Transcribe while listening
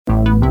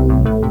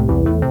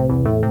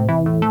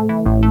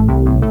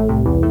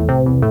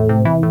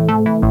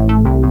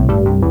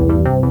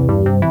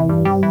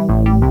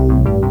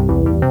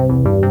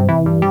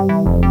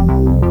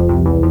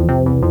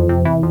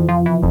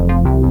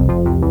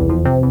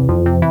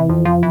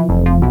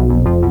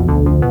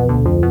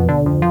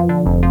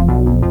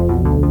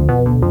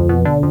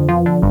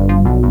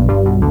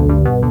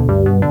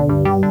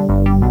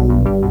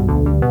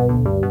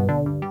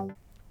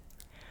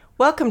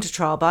Welcome to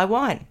Trial by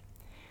Wine.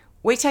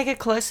 We take a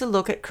closer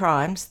look at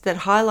crimes that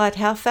highlight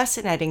how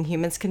fascinating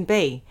humans can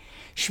be.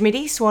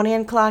 Schmitty, Swanee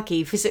and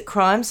Clarkey visit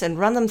crimes and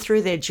run them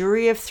through their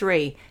jury of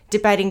three,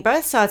 debating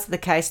both sides of the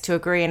case to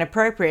agree an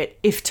appropriate,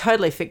 if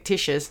totally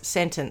fictitious,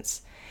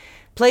 sentence.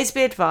 Please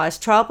be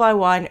advised, Trial by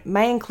Wine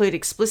may include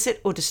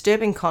explicit or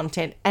disturbing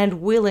content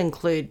and will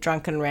include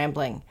drunken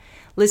rambling.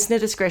 Listener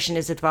discretion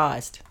is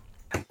advised.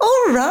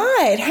 All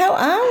right, how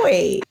are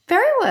we?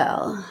 Very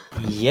well.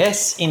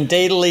 Yes,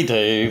 indeedly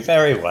do.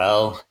 Very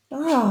well.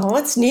 Oh,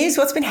 what's news?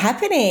 What's been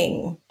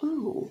happening?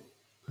 Oh.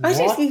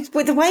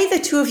 With the way the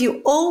two of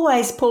you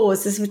always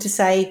pause as if to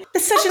say,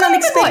 there's such an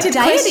unexpected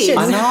question.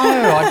 I know.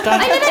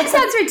 I know that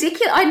sounds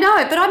ridiculous. I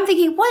know, but I'm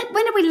thinking,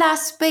 when did we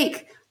last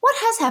speak? What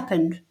has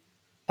happened?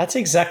 That's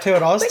exactly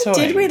what I was When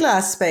did we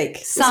last speak?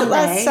 Sunday. Was it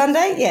last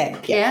Sunday?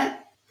 Yeah.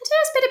 I don't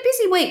know, it's been a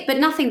busy week, but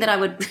nothing that I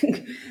would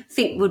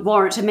think would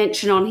warrant a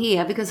mention on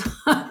here because,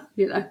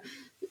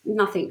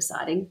 nothing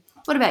exciting.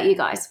 What about you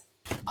guys?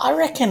 I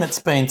reckon it's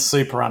been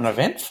super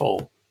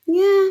uneventful.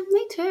 Yeah,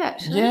 me too,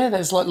 actually. Yeah,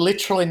 there's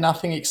literally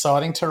nothing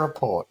exciting to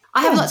report.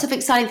 I have lots of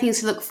exciting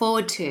things to look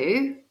forward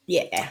to.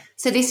 Yeah.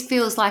 So this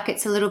feels like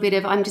it's a little bit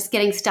of I'm just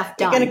getting stuff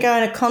done. You're going to go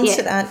in a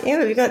concert, aren't you?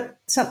 Have you got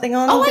something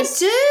on? Oh, I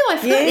do. I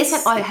forgot. Yes.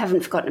 Yes, I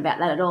haven't forgotten about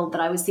that at all,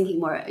 but I was thinking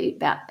more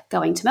about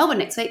going to Melbourne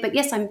next week. But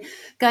yes, I'm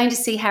going to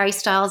see Harry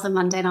Styles on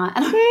Monday night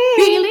and I'm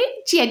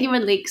really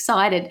genuinely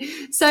excited.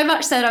 So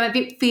much so that I'm a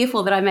bit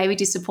fearful that I may be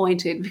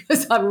disappointed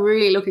because I'm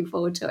really looking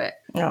forward to it.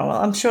 Oh, well,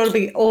 I'm sure it'll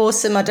be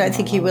awesome. I don't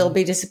think you will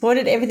be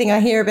disappointed. Everything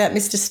I hear about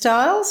Mr.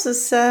 Styles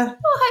is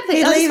hopefully.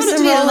 he leaves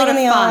them rolling in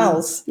the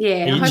aisles.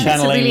 Yeah, Are you I hope it's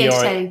channeling really your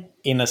entertaining.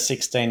 inner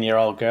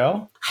 16-year-old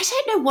girl? I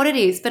don't know what it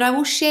is, but I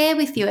will share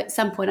with you at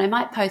some point. I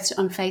might post it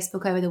on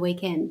Facebook over the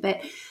weekend.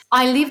 But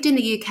I lived in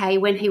the UK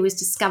when he was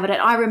discovered.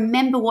 And I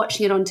remember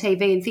watching it on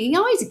TV and thinking,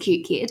 oh, he's a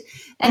cute kid.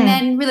 And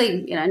then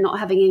really, not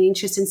having any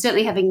interest and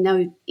certainly having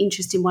no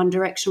interest in One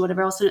Direction or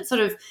whatever else. And it's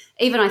sort of,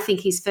 even I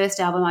think his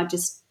first album, I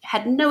just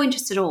had no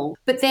interest at all.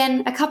 But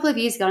then a couple of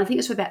years ago, I think it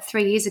was about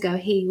 3 years ago,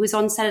 he was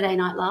on Saturday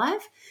Night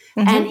Live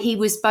and he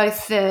was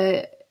both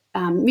the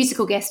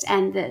musical guest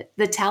and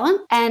the talent.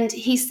 And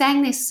he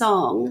sang this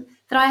song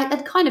that I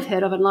had kind of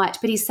heard of and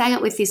liked, but he sang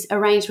it with this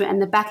arrangement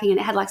and the backing, and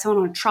it had like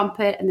someone on a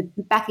trumpet and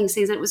the backing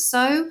sings. And it was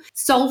so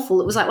soulful.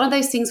 It was like one of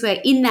those things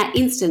where in that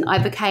instant I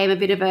became a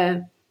bit of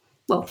a,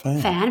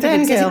 fan.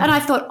 And I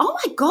thought, oh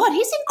my God,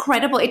 he's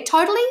incredible. It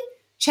totally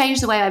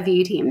changed the way I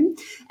viewed him.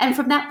 And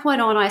from that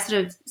point on, I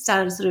sort of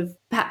started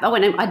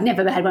I'd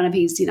never had one of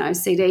his,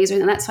 CDs,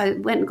 and that's why I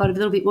went and got a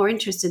little bit more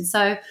interested.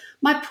 So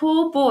my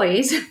poor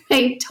boys have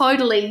been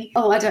totally,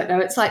 I don't know.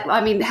 It's like,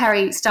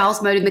 Harry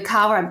Styles mode in the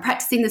car where I'm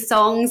practicing the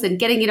songs and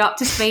getting it up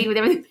to speed with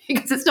everything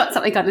because it's not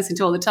something I listen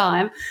to all the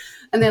time.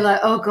 And they're like,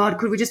 oh God,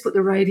 could we just put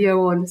the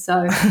radio on?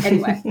 So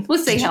anyway,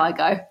 we'll see how I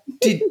go.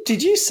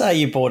 Did you say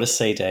you bought a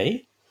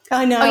CD?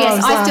 I know. Oh,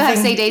 yes, I still have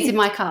CDs in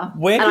my car.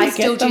 Where do you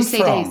get them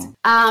CDs. from?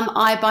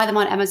 I buy them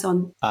on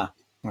Amazon.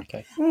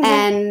 Okay.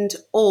 And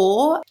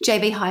or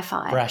JB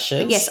Hi-Fi.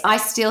 Brushes. Yes, I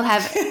still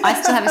have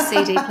a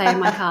CD player in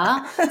my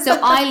car. So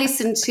I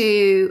listen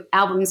to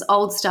albums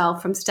old style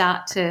from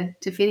start to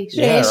finish.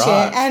 Yeah,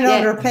 right. And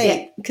on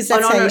repeat because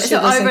that's how you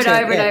should listen over and to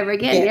it. over and over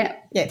again.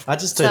 Yeah. I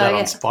just do that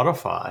on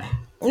Spotify.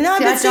 No,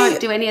 I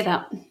don't do any of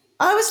that.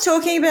 I was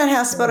talking about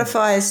how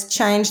Spotify has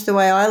changed the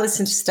way I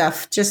listen to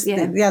stuff just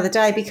the other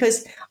day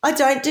because I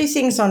don't do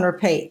things on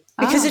repeat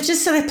because it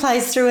just sort of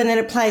plays through and then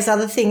it plays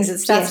other things. It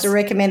starts to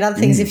recommend other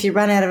things if you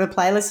run out of a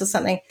playlist or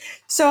something.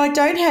 So I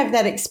don't have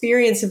that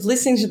experience of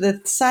listening to the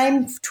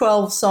same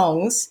 12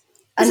 songs.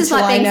 This is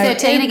like being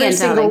 13 again,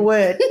 single darling.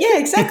 Word. Yeah,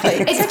 exactly.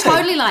 It's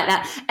totally like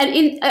that.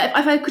 And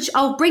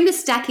I'll bring the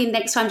stack in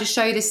next time to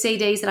show you the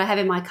CDs that I have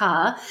in my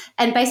car.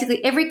 And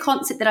basically every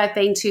concert that I've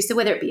been to, so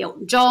whether it be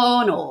Elton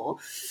John or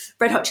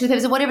Red Hot Chili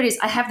Peppers or whatever it is,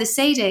 I have the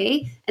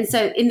CD. And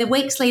so in the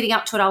weeks leading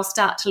up to it, I'll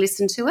start to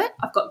listen to it.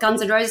 I've got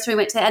Guns N' Roses, we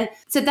went to, and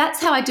so that's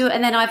how I do it.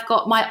 And then I've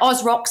got my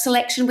Oz Rock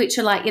selection, which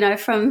are like,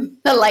 from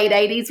the late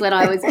 80s when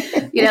I was,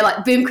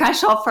 like Boom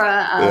Crash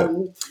Opera.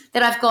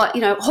 Then I've got,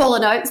 Hall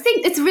 & Oates.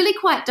 It's really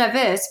quite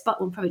diverse, but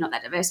probably not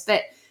that diverse.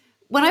 But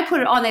when I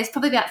put it on, there's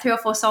probably about 3 or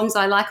 4 songs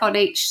I like on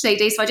each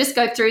CD. So I just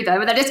go through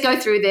them and I just go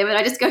through them and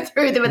I just go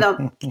through them and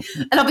I'll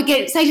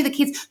say to the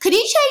kids, "Can you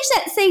change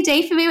that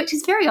CD for me?" Which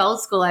is very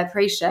old school. I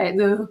appreciate.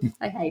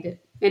 I hate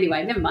it.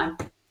 Anyway, never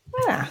mind.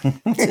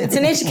 It's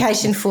an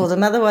education for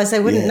them. Otherwise,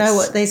 they wouldn't know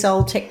what these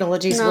old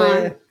technologies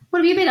were. What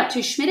have you been up to,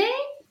 Schmitty?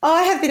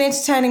 I have been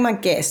entertaining my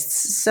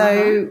guests.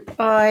 So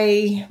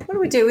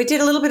what do? We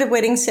did a little bit of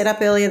wedding setup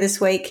earlier this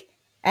week.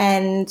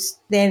 And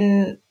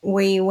then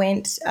we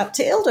went up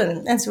to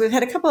Eildon. And so we've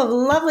had a couple of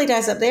lovely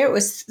days up there. It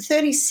was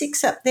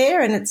 36 up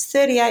there and it's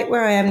 38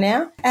 where I am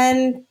now.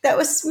 And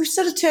we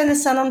sort of turned the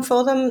sun on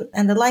for them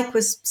and the lake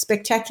was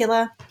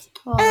spectacular.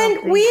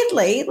 And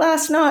weirdly,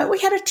 last night we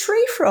had a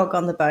tree frog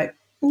on the boat.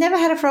 Never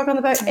had a frog on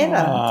the boat ever.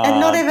 And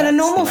not even a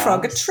normal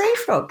frog, a tree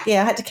frog.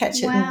 Yeah, I had to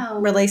catch it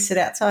and release it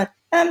outside.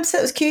 So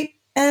it was cute.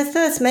 So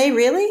that's me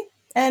really.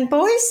 And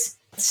boys,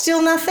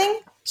 still nothing?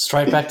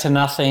 Straight back to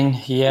nothing,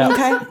 yeah.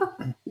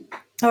 Okay.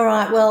 All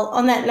right. Well,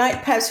 on that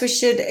note, perhaps we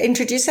should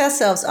introduce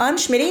ourselves. I'm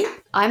Schmitty.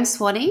 I'm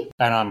Swanee.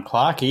 And I'm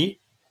Clarky.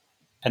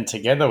 And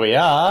together we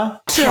are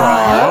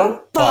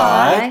Trial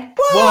by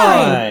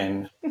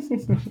Wine.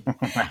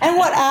 And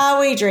what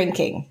are we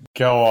drinking?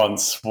 Go on,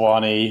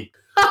 Swanee.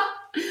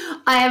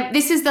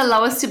 This is the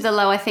lowest of the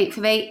low, I think,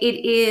 for me.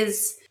 It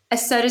is a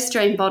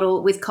SodaStream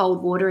bottle with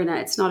cold water in it.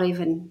 It's not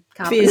even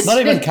carbonated. Fizz. Not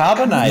even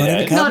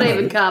carbonated. Not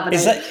even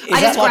carbonated. I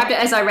just grabbed it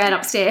as I ran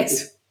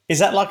upstairs. Is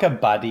that like a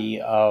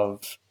buddy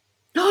of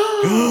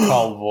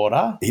cold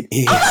water? It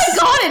is. Oh my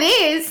God, it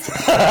is.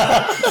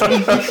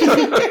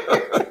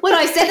 When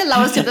I said the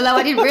lowest of the low,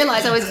 I didn't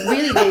realise I was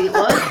really meaning it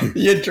was.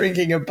 You're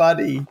drinking a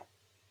buddy.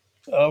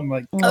 Oh,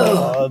 my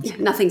God. Yeah,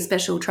 nothing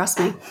special, trust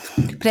me.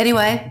 But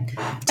anyway,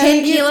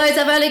 10 kilos.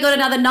 I've only got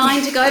another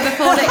 9 to go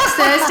before next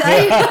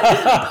Thursday.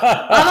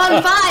 I'm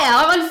on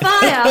fire. Look,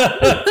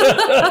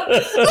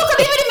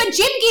 I'm even in my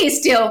gym gear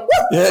still.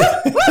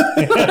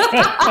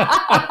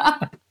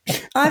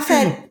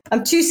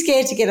 I'm too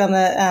scared to get on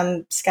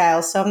the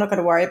scale, so I'm not going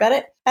to worry about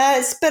it.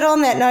 But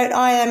on that note,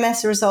 I am,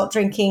 as a result,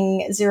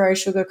 drinking zero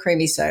sugar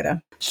creamy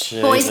soda.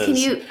 Jesus. Boys, can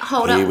you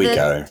hold Here up we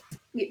go.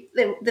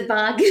 the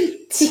bargain?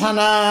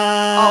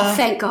 Ta-da! Oh,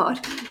 thank God.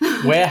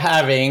 We're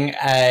having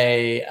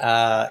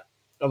a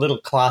little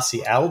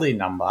classy Aldi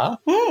number,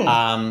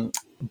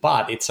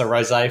 but it's a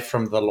rosé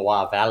from the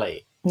Loire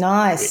Valley,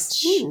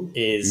 Nice. which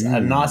is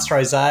a nice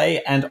rosé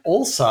and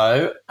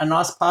also a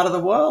nice part of the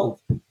world.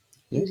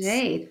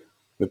 Indeed.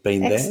 We've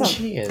been Excellent.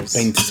 there. Cheers.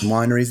 Been to some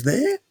wineries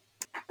there.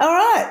 All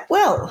right.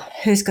 Well,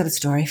 who's got a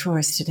story for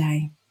us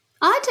today?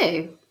 I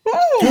do.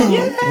 Well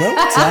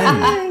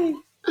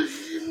done.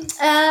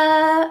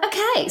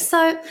 Okay, so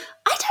I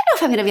don't know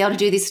if I'm going to be able to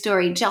do this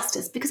story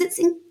justice because it's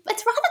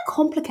rather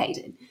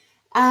complicated.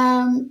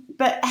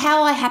 But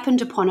how I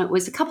happened upon it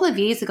was a couple of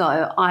years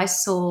ago. I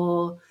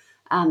saw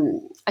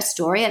a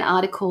story, an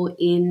article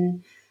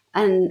in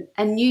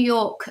a New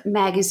York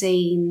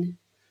magazine.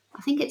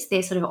 I think it's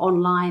their sort of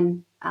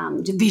online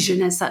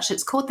division as such.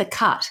 It's called The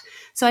Cut.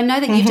 So I know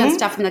that you've done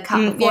stuff from The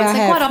Cut before. yeah,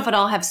 so I quite have. often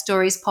I'll have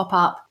stories pop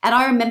up. And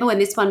I remember when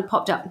this one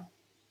popped up.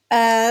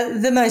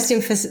 The most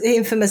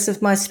infamous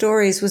of my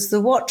stories was The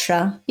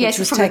Watcher, Yes, which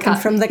was from The taken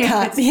Cut. from The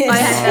Cut. I Yes.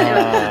 had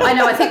that. I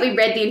know. I think we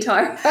read the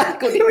entire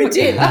article. We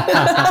did.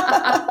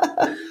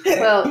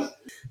 Well,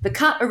 The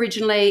Cut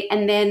originally,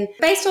 and then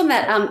based on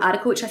that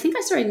article, which I think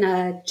I saw in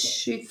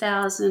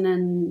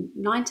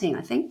 2019,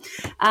 I think,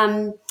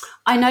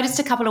 I noticed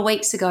a couple of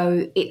weeks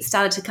ago it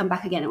started to come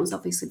back again. It was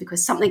obviously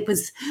because something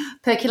was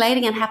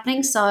percolating and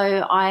happening.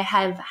 So I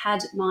have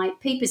had my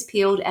peepers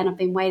peeled and I've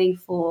been waiting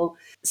for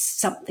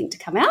something to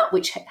come out,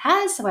 which it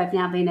has. So I've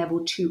now been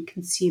able to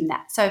consume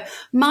that. So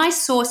my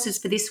sources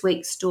for this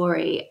week's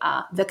story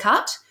are The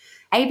Cut,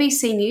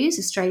 ABC News,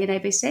 Australian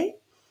ABC,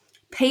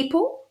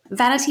 People,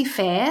 Vanity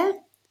Fair,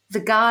 The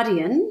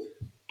Guardian,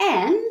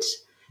 and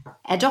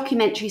a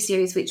documentary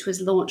series which was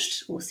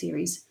launched, or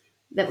series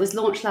that was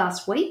launched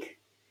last week,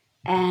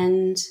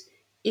 and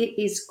it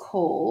is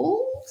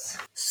called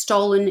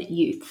Stolen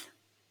Youth.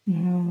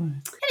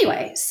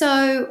 Anyway,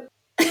 so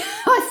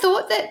I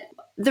thought that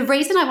the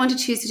reason I wanted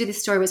to choose to do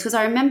this story was because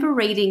I remember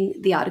reading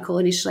the article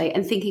initially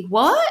and thinking,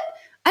 what?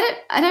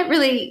 I don't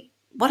really,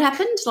 what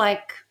happened?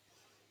 Like,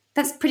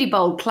 that's pretty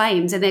bold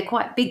claims, and they're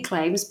quite big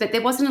claims, but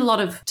there wasn't a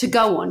lot of to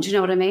go on. Do you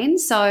know what I mean?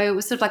 So it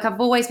was sort of like I've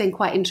always been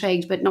quite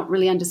intrigued but not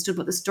really understood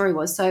what the story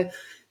was. So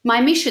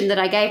my mission that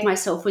I gave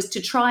myself was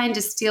to try and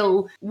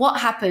distill what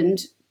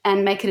happened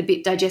and make it a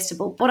bit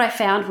digestible. What I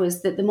found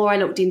was that the more I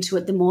looked into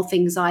it, the more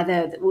things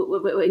either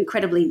were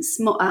incredibly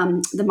small,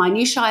 the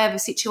minutiae of a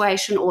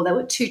situation, or they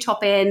were too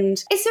top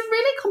end. It's a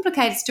really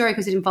complicated story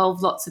because it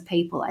involved lots of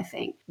people, I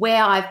think.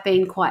 Where I've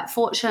been quite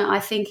fortunate, I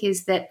think,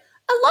 is that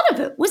a lot of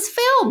it was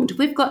filmed.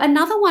 We've got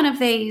another one of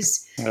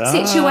these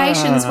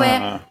situations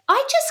where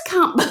I just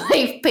can't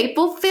believe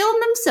people film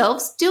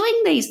themselves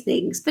doing these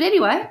things. But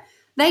anyway,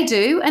 they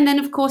do. And then,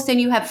 of course, then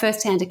you have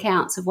first-hand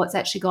accounts of what's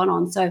actually gone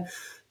on. So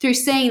through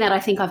seeing that, I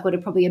think I've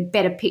got probably a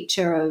better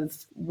picture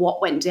of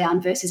what went down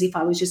versus if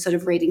I was just sort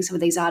of reading some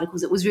of these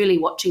articles. It was really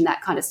watching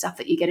that kind of stuff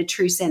that you get a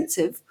true sense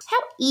of how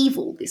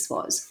evil this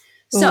was.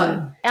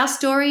 So our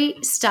story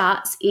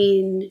starts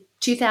in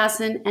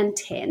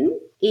 2010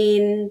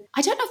 in,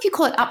 I don't know if you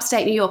call it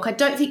upstate New York. I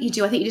don't think you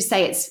do. I think you just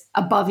say it's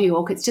above New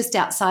York. It's just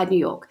outside New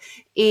York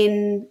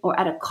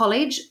at a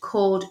college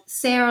called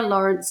Sarah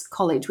Lawrence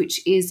College,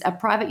 which is a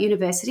private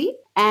university.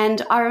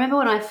 And I remember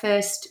when I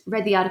first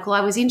read the article,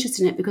 I was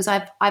interested in it because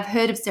I've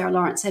heard of Sarah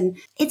Lawrence and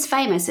it's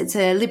famous. It's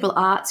a liberal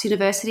arts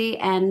university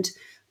and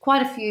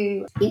quite a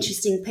few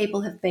interesting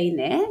people have been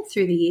there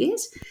through the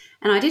years.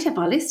 And I did have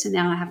my list and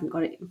now I haven't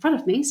got it in front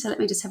of me. So let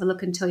me just have a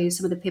look and tell you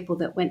some of the people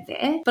that went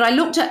there. But I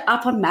looked it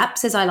up on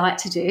maps, as I like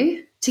to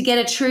do, to get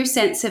a true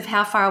sense of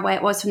how far away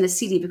it was from the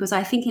city, because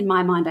I think in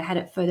my mind I had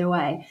it further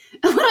away.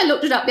 And when I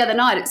looked it up the other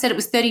night, it said it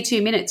was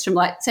 32 minutes from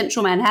like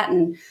central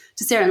Manhattan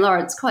to Sarah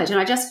Lawrence College. And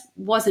I just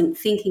wasn't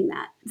thinking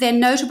that. Their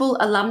notable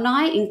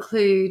alumni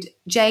include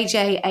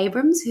J.J.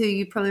 Abrams, who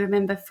you probably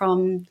remember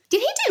from,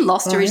 did he do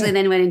Lost originally and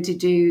then went in to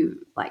do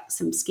like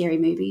some scary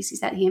movies?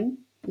 Is that him?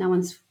 No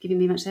one's giving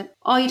me much of that.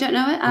 Oh, you don't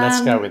know it?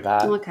 Let's go with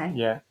that. Okay.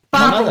 Yeah.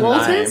 Barbara I know the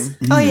Walters.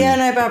 name. Oh, yeah, I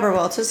know Barbara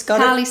Walters.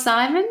 Got Carly it.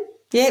 Simon.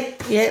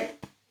 Yep. Yeah.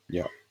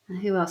 And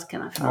who else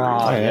can I find?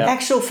 Oh, yeah.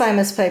 Actual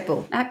famous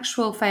people.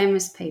 Actual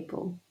famous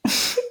people.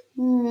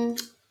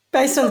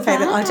 Based on the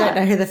fact that I don't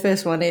know who the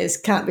first one is,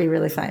 can't be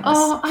really famous.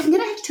 Oh, I'm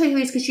going to have to tell you who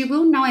he is because you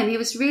will know him. He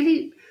was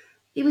really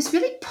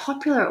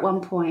popular at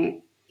one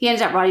point. He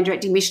ended up writing and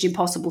directing Mission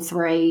Impossible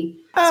 3,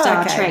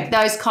 Star Trek,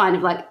 those kind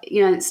of like,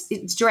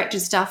 it's directed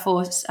stuff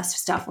or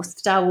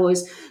Star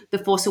Wars, The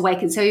Force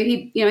Awakens. So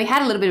he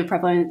had a little bit of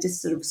prevalence and it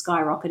just sort of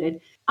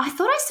skyrocketed. I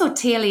thought I saw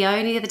Tia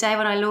Leone the other day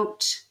when I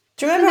looked.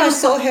 Do you remember I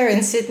saw her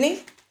in Sydney?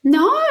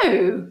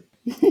 No.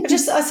 I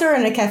saw her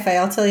in a cafe.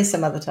 I'll tell you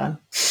some other time.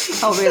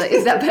 Oh, really?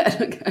 Is that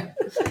bad? Okay.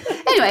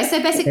 Anyway,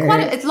 so basically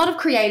it's a lot of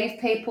creative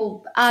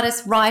people,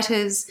 artists,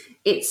 writers.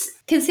 It's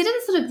considered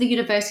sort of the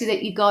university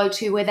that you go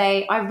to where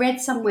I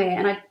read somewhere,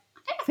 and I don't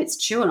know if it's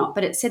true or not,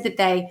 but it said that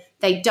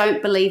they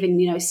don't believe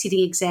in,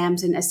 sitting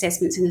exams and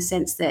assessments in the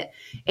sense that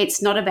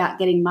it's not about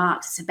getting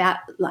marks. It's about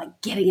like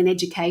getting an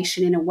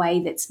education in a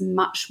way that's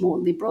much more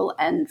liberal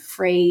and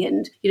free.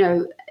 And,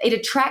 it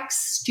attracts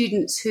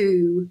students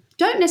who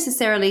don't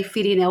necessarily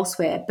fit in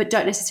elsewhere, but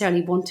don't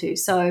necessarily want to.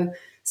 So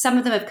some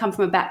of them have come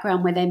from a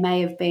background where they may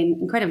have been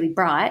incredibly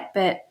bright,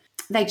 but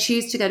they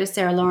choose to go to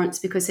Sarah Lawrence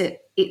because it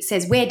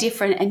says we're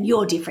different and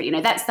you're different.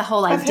 That's the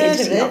whole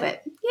identity of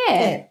it.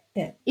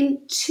 Yeah.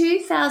 In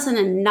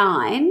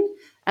 2009,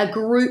 a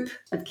group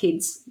of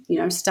kids,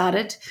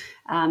 started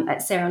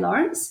at Sarah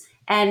Lawrence.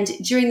 And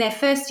during their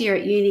first year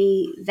at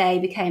uni, they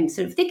became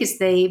sort of thick as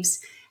thieves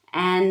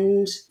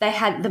and they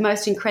had the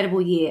most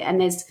incredible year.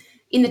 And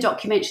in the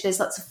documentary, there's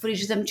lots of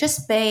footage of them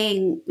just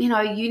being,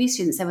 uni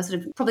students. They were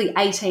sort of probably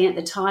 18 at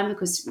the time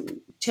because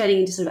turning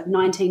into sort of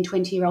 19,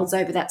 20-year-olds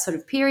over that sort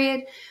of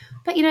period.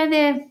 But,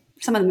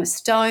 some of them are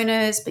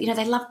stoners, but,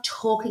 they love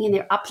talking and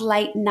they're up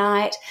late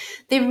night.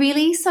 They're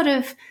really sort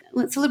of,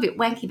 it's a little bit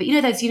wanky,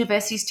 but, those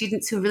university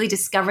students who are really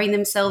discovering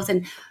themselves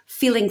and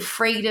feeling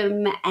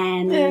freedom.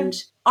 And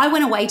I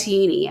went away to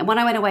uni. And when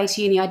I went away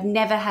to uni, and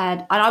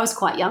I was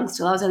quite young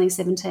still, I was only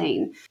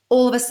 17.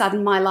 All of a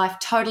sudden, my life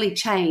totally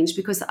changed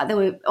because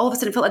all of a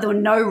sudden it felt like there were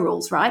no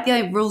rules, right? The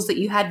only rules that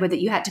you had were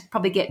that you had to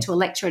probably get to a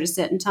lecture at a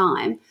certain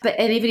time.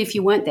 And even if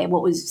you weren't there, no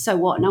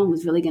one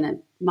was really going to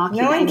mark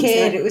you. No one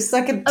cared. It was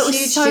like a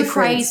huge so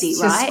crazy,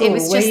 right? School, it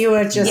was just, where you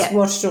were just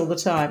watched all the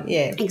time.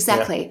 Yeah,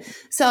 exactly. Yeah.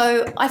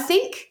 So I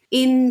think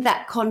in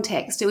that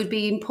context, it would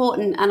be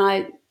important, and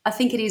I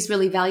think it is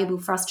really valuable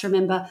for us to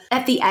remember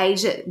at the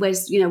age that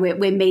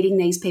we're meeting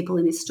these people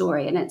in this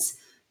story, and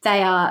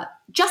they are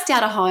just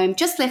out of home,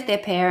 just left their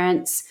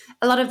parents.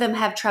 A lot of them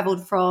have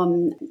travelled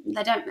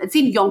it's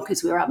in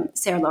Yonkers where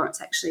Sarah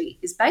Lawrence actually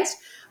is based,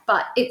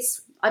 but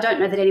I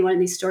don't know that anyone in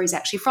this story is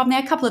actually from there.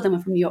 A couple of them are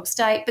from New York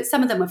State, but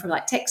some of them are from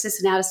like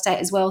Texas and out of state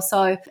as well.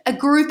 So a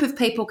group of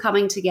people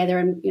coming together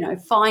and,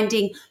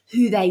 finding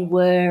who they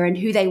were and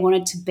who they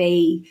wanted to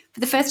be for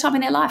the first time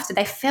in their life. So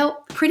they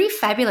felt pretty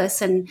fabulous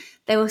and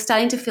they were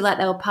starting to feel like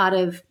they were part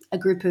of a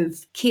group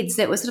of kids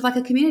that was sort of like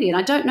a community. And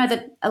I don't know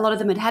that a lot of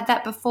them had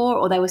that before,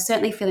 or they were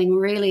certainly feeling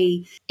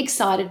really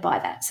excited by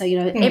that. So,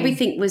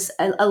 everything was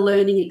a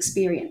learning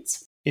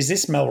experience. Is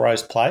this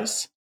Melrose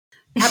Place?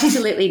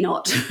 Absolutely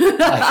not.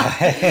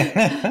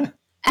 Okay.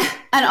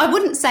 And I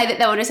wouldn't say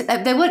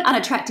that they weren't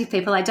unattractive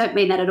people. I don't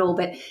mean that at all.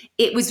 But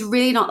it was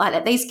really not like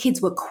that. These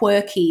kids were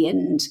quirky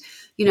and,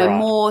 right,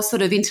 more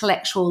sort of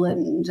intellectual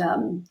and,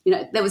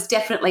 there was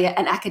definitely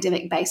an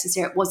academic basis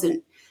there. It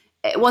wasn't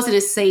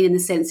a scene in the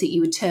sense that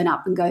you would turn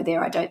up and go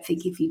there. I don't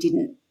think if you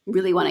didn't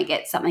really want to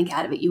get something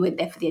out of it, you went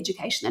there for the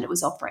education that it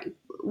was offering.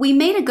 We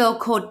meet a girl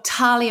called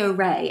Talia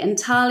Ray, and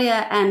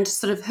Talia and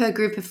sort of her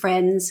group of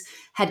friends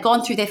had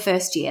gone through their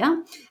first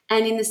year.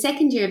 And in the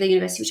second year of the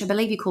university, which I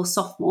believe you call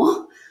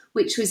sophomore,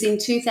 which was in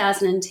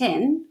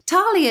 2010,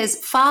 Talia's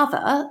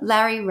father,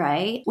 Larry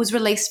Ray, was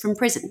released from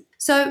prison.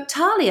 So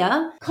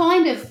Talia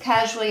kind of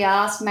casually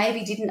asked,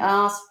 maybe didn't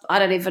ask, I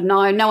don't even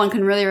know, no one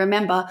can really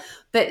remember,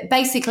 but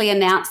basically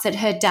announced that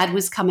her dad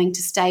was coming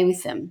to stay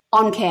with them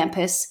on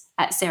campus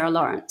at Sarah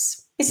Lawrence.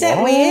 Is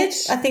that weird?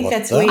 I think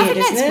that's weird, I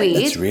think that's weird.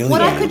 That's really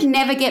what weird. I could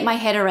never get my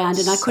head around,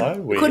 and I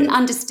couldn't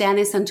understand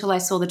this until I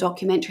saw the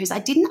documentaries. I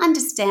didn't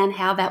understand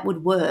how that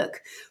would work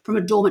from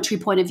a dormitory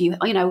point of view.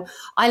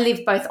 I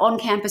live both on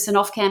campus and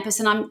off campus,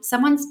 and I'm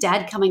someone's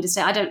dad coming to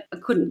stay. I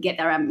couldn't get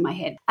that around my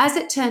head. As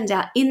it turned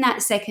out, in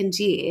that second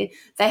year,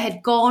 they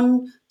had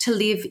gone to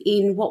live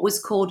in what was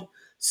called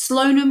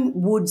Sloanham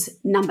Woods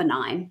number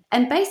 9.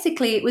 And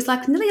basically it was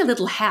like nearly a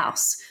little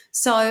house.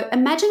 So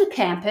imagine a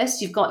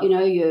campus, you've got,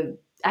 your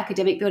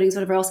academic buildings,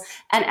 whatever else.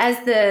 And as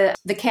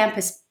the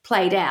campus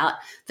played out,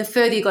 the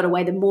further you got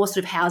away, the more sort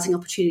of housing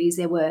opportunities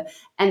there were.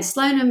 And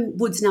Sloanham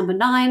Woods number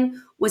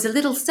 9 was a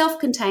little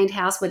self-contained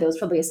house where there was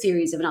probably a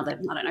series of another,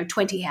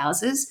 20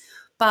 houses.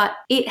 But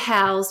it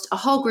housed a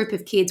whole group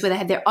of kids where they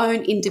had their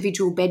own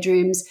individual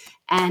bedrooms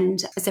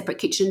and a separate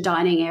kitchen and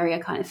dining area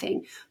kind of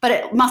thing. But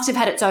it must have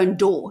had its own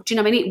door. Do you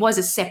know what I mean? It was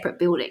a separate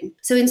building.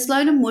 So in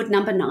Sloanham Wood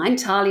number 9,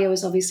 Talia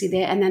was obviously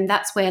there. And then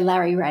that's where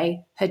Larry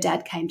Ray, her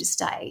dad, came to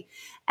stay.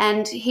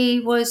 and he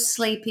was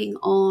sleeping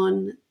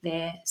on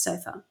their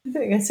sofa. I thought you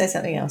were going to say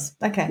something else.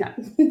 Okay. No.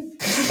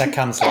 That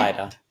comes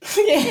later.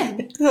 Yeah.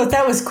 Oh,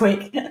 that was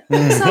quick.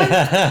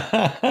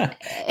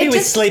 He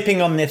was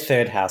sleeping on their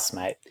third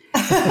housemate.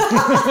 And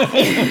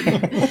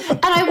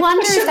I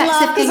wonder if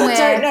that's the thing where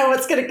I don't know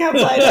what's going to come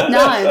later.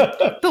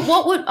 No, but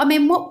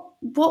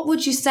what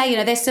would you say? You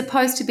know, they're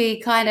supposed to be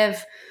kind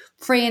of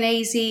free and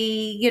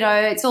easy. You know,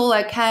 it's all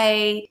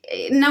okay.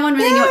 No one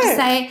really knew what to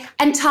say.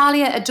 And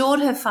Talia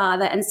adored her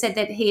father and said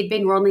that he had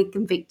been wrongly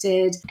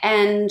convicted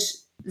and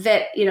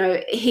that, you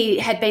know, he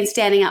had been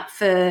standing up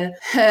for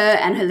her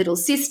and her little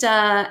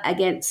sister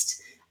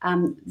against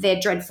their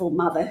dreadful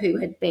mother who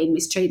had been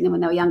mistreating them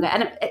when they were younger.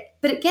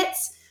 But it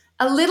gets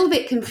a little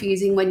bit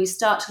confusing when you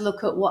start to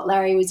look at what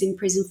Larry was in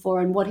prison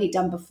for and what he'd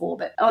done before.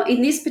 But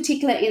in this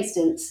particular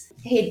instance,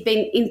 he'd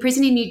been in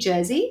prison in New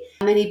Jersey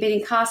and he'd been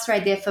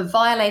incarcerated there for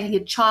violating a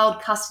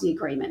child custody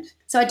agreement.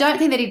 So I don't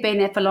think that he'd been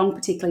there for long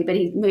particularly, but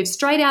he moved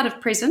straight out of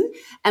prison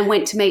and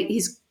went to meet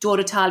his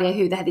daughter Talia,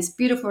 who they had this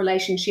beautiful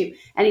relationship,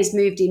 and he's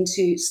moved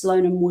into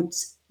Sloanham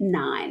Woods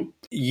 9.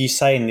 You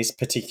say in this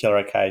particular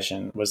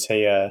occasion, was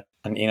he an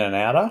in and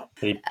outer?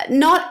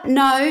 Not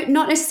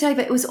necessarily,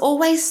 but it was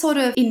always sort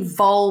of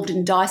involved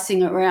and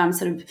dicing around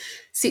sort of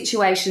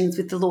situations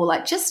with the law,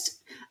 like just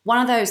one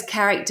of those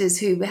characters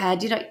who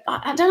had, you know,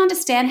 I don't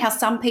understand how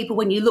some people,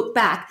 when you look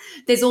back,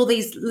 there's all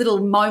these little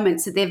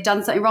moments that they've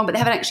done something wrong, but they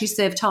haven't actually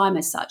served time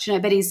as such, you know,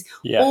 but he's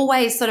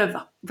always sort of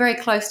very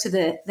close to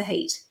the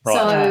heat. Right.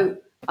 So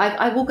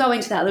I will go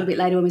into that a little bit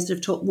later when we sort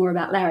of talk more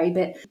about Larry,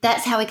 but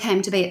that's how he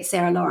came to be at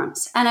Sarah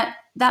Lawrence. And at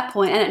that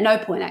point, and at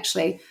no point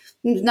actually,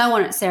 no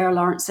one at Sarah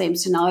Lawrence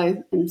seems to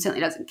know and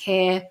certainly doesn't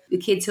care. The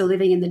kids who are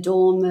living in the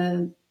dorm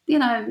are, you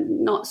know,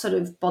 not sort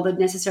of bothered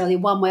necessarily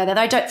one way or the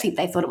other. I don't think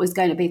they thought it was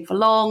going to be for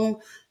long.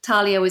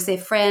 Talia was their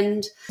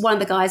friend. One of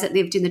the guys that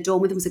lived in the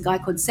dorm with him was a guy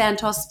called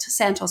Santos.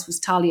 Santos was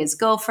Talia's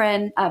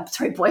boyfriend.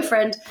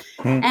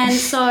 And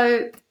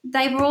so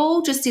they were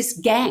all just this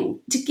gang.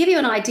 To give you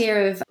an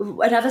idea of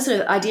another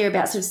sort of idea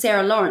about sort of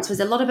Sarah Lawrence was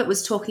a lot of it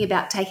was talking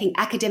about taking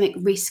academic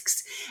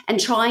risks and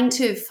trying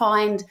to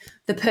find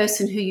the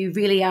person who you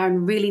really are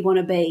and really want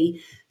to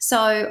be.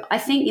 So I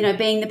think, you know,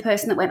 being the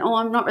person that went, oh,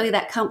 I'm not really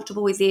that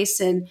comfortable with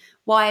this and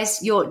why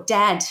is your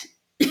dad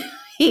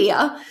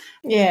here?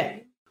 Yeah.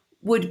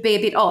 Would be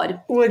a bit odd.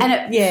 And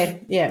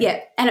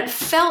it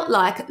felt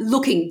like,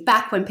 looking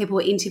back when people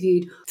were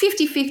interviewed,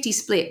 50-50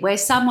 split where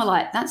some were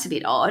like, that's a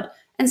bit odd,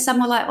 and some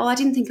were like, well, I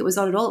didn't think it was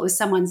odd at all. It was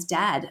someone's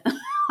dad.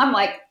 I'm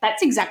like,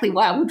 that's exactly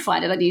why I would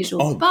find it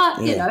unusual. Oh,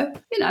 but, yeah.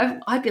 you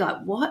know, I'd be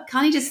like, what?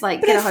 Can't you just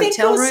get a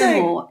hotel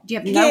room or do you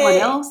have no one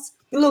else?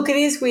 Look, it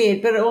is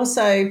weird, but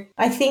also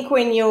I think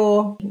when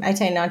you're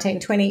 18,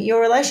 19, 20,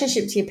 your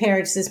relationship to your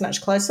parents is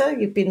much closer.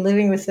 You've been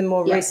living with them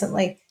more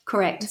recently.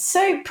 Correct.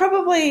 So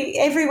probably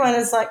everyone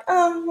is like,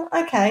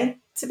 okay,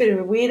 it's a bit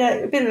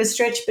of a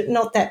stretch, but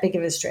not that big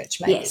of a stretch,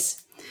 maybe.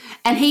 Yes.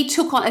 And he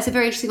took on, it's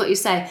very interesting what you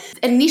say,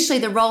 initially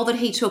the role that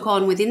he took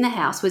on within the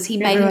house was he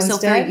made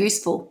himself very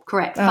useful,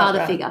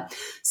 father figure.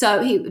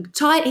 So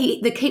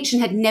the kitchen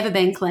had never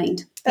been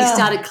cleaned. He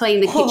started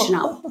cleaning the kitchen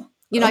up.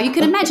 You know, you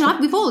can imagine,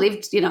 we've all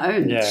lived, you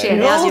know,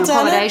 shared housing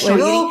accommodation.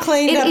 We've all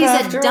cleaned up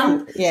after a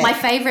dump. Yeah. My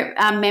favourite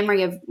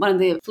memory of one of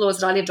the floors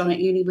that I lived on at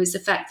uni was the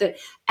fact that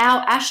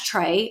our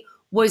ashtray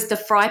was the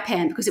fry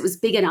pan because it was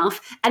big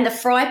enough and the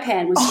fry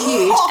pan was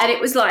huge and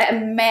it was like a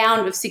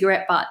mound of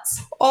cigarette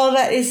butts. Oh,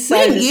 that is so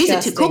disgusting. We didn't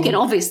use it to cook in,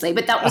 obviously,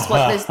 but that was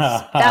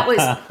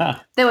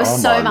there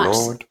was so much.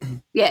 Lord.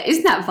 Yeah,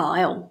 isn't that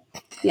vile?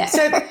 Yeah,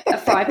 so a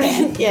fry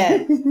pan.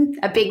 Yeah.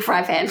 A big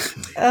fry pan.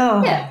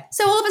 Oh. Yeah.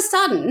 So all of a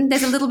sudden,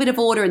 there's a little bit of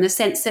order in the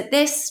sense that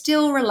they're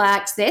still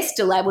relaxed. They're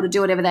still able to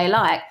do whatever they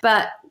like.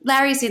 But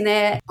Larry's in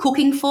there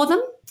cooking for them,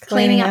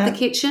 cleaning up the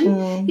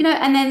kitchen, you know,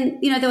 and then,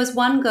 you know, there was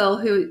one girl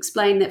who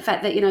explained the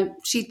fact that, you know,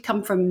 she'd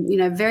come from, you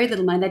know, very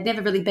little money. They'd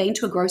never really been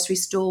to a grocery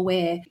store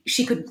where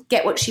she could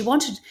get what she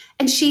wanted.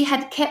 And she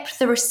had kept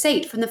the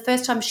receipt from the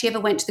first time she ever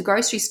went to the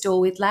grocery store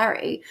with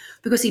Larry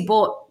because he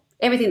bought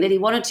everything that he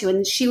wanted to,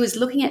 and she was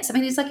looking at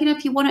something. He's like, you know,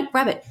 if you want it,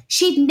 grab it.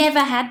 She'd never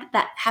had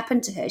that happen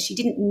to her. She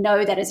didn't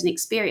know that as an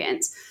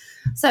experience.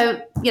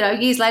 So, you know,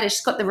 years later,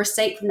 she's got the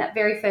receipt from that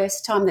very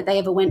first time that they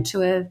ever went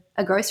to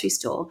a grocery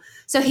store.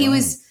 So he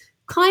was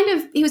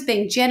he was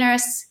being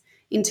generous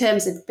in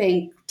terms of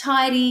being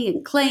tidy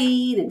and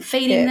clean and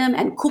feeding them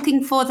and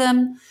cooking for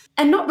them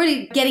and not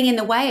really getting in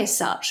the way as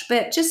such,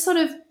 but just sort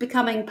of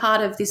becoming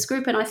part of this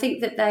group. And I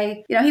think that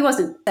they, you know, he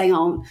wasn't saying,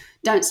 oh,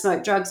 don't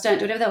smoke drugs, don't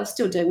do whatever. They were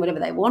still doing whatever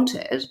they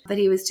wanted, but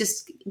he was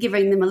just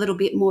giving them a little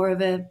bit more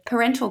of a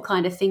parental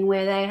kind of thing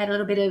where they had a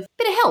little bit of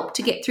help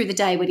to get through the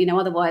day when, you know,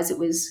 otherwise it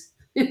was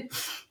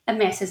a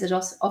mess as it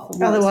often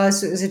was.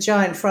 Otherwise it was a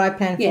giant fry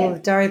pan full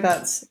of durry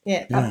butts.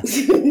 Yeah.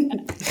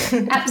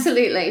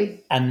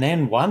 Absolutely. And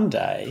then one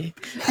day.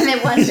 That's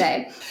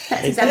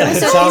exactly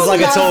it sounds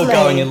like it's all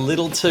going a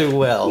little too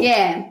well.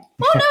 Yeah.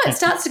 Well, no, it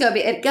starts to go a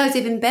bit, it goes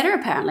even better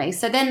apparently.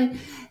 So then,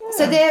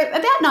 so they're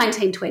about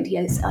 19, 20,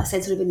 as I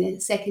said, sort of in their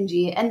second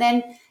year. And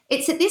then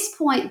it's at this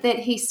point that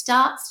he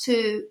starts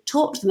to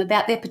talk to them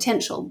about their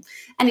potential,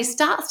 and he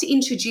starts to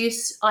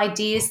introduce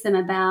ideas to them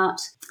about,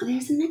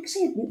 there's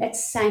a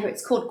saying,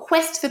 it's called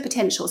Quest for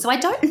Potential. So I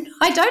don't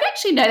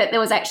actually know that there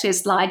was actually a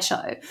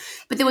slideshow,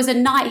 but there was a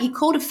night he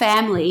called a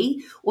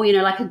family or,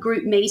 like a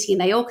group meeting,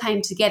 and they all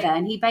came together,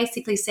 and he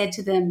basically said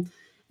to them,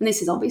 and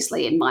this is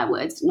obviously in my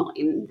words, not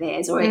in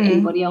theirs or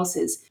anybody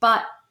else's,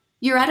 but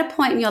you're at a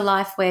point in your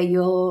life where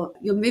you're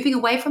moving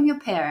away from your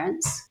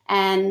parents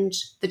and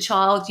the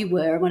child you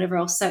were and whatever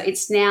else. So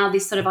it's now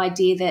this sort of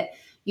idea that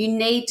you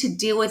need to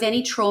deal with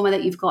any trauma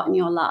that you've got in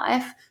your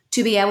life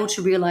to be able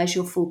to realize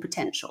your full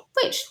potential,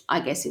 which I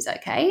guess is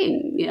okay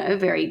in,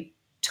 very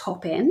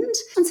top end.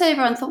 And so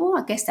everyone thought, well,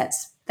 I guess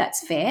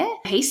that's fair.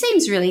 He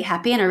seems really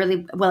happy and a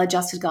really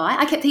well-adjusted guy.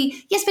 I kept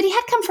thinking, yes, but he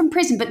had come from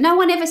prison, but no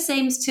one ever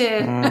seems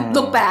to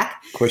look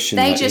back.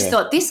 They just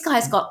thought, this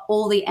guy's got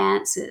all the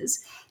answers.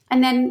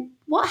 And then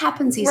what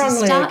happens is wrongly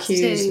he starts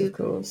accused, to, of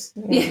course.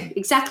 yeah,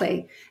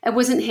 exactly. It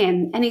wasn't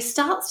him. And he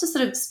starts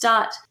to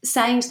start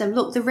saying to them,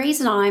 look, the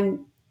reason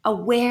I'm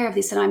aware of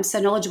this and I'm so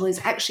knowledgeable is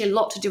actually a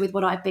lot to do with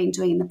what I've been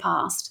doing in the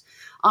past.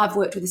 I've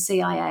worked with the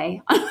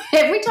CIA.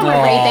 Every time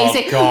I read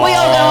these, we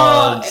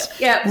all go,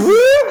 yeah. I'm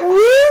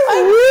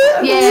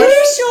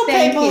pretty sure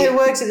thank people you. who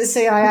worked at the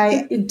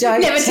CIA don't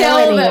Never tell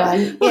anyone.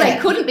 them. Well,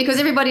 they couldn't because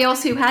everybody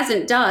else who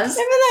hasn't does.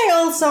 Remember they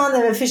all sign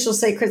the Official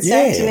Secrets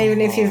Act, and even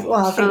if you've,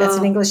 I think that's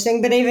an English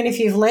thing, but even if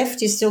you've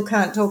left, you still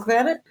can't talk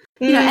about it.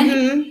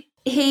 And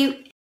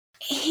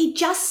he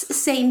just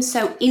seemed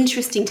so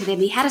interesting to them.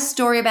 He had a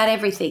story about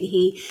everything.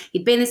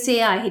 He'd been a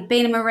CIA, he'd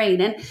been a Marine.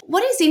 And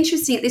what is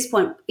interesting at this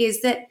point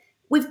is that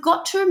we've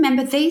got to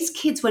remember these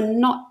kids were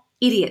not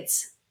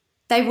idiots.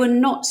 They were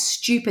not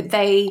stupid.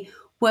 They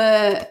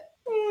were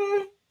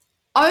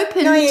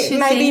open to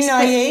maybe things.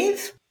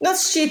 naive. Not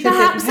stupid,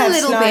 Perhaps but a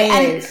little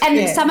naive. bit.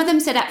 And some of them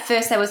said at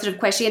first they were sort of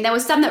questioning, and there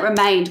was some that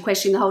remained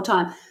questioning the whole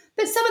time.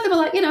 But some of them are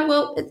like,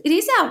 well, it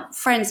is our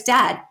friend's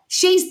dad.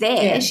 She's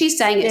there. Yeah. She's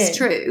saying it's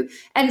true.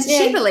 And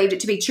she believed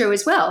it to be true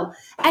as well.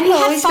 And he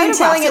Well, had he's been photographs.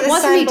 telling it It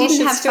wasn't he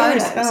didn't have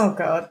stories. photos. Oh,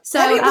 God. So,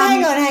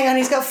 hang on.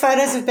 He's got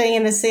photos of being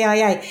in the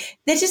CIA.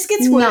 That just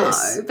gets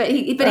worse. No, but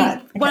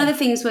one of the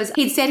things was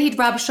he'd said he'd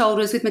rubbed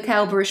shoulders with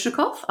Mikhail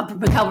Baryshnikov.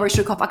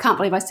 I can't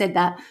believe I said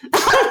that.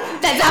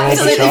 That's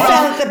absolutely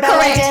wrong. The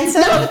ballet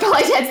dancer? No, the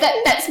ballet dancer.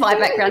 That's my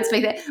background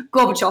speaker.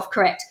 Gorbachev,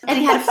 correct. And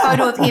he had a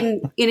photo of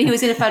him. He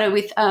was in a photo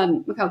with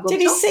Mikhail Gorbachev.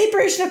 Did he see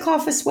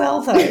Baryshnikov as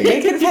well, though?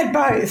 He could have had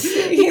both.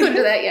 He could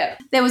do that, yeah.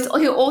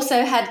 He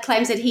also had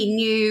claims that he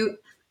knew,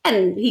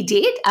 and he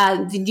did,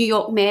 the New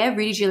York mayor,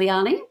 Rudy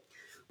Giuliani,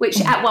 which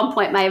at one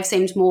point may have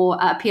seemed more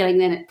appealing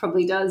than it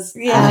probably does.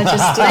 Yeah,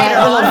 just later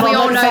on. We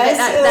all know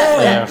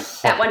that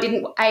that one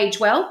didn't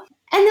age well.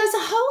 And there was a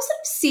whole sort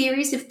of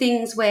series of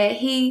things where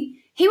he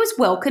was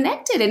well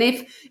connected. And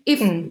if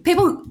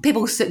people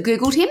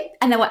Googled him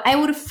and they were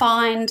able to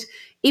find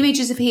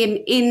images of him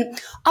in,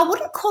 I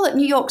wouldn't call it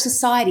New York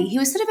society. He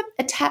was sort of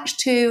attached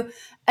to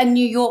a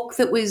New York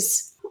that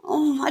was,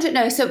 I don't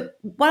know. So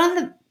one of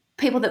the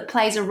people that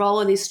plays a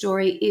role in this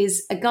story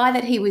is a guy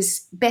that he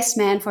was best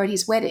man for at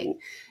his wedding.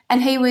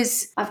 And he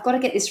was, I've got to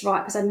get this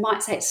right because I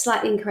might say it's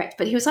slightly incorrect,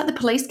 but he was like the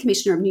police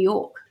commissioner of New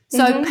York.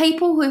 So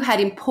people who had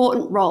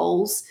important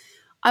roles,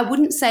 I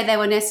wouldn't say they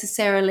were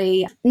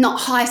necessarily not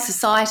high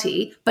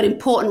society, but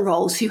important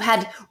roles who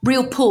had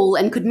real pull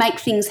and could make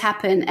things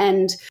happen.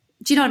 And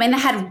do you know what I mean?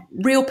 They had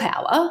real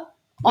power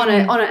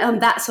on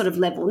that sort of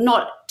level,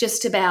 not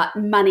just about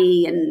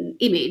money and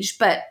image,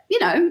 but,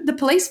 the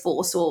police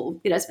force or,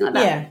 something like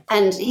that. Yeah.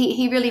 And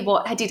he really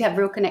did have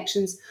real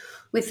connections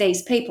with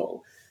these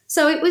people.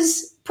 So it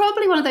was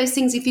probably one of those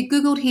things, if you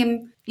Googled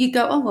him, you'd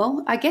go, oh,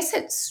 well, I guess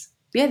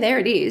there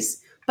it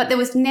is. But there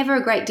was never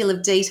a great deal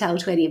of detail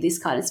to any of this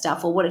kind of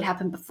stuff or what had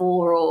happened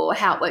before or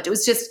how it worked. It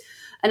was just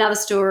another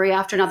story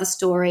after another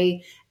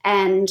story.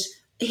 And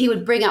he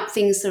would bring up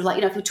things sort of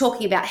like, if we're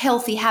talking about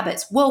healthy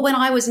habits, well, when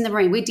I was in the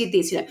Marine, we did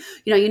this, you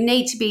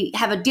need to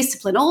have a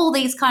discipline, all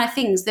these kind of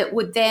things that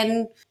would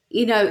then,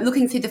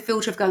 looking through the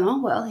filter of going,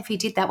 oh, well, if he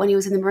did that when he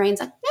was in the Marines,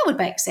 that would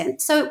make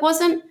sense. So it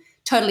wasn't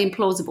totally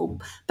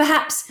implausible.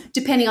 Perhaps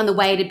depending on the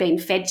way it had been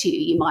fed to you,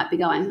 you might be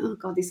going, oh,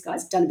 God, this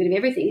guy's done a bit of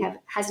everything,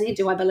 hasn't he?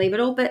 Do I believe it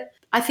all? But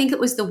I think it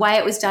was the way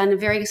it was done in a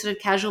very sort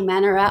of casual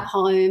manner at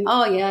home.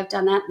 Oh, yeah, I've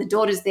done that. The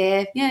daughter's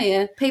there.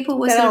 Yeah. People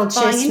were sort of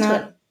buying into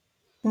it.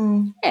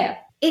 Mm. Yeah.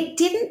 It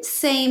didn't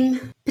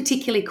seem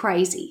particularly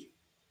crazy.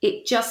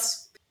 It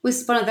just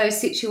was one of those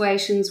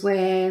situations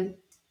where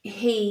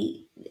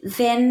he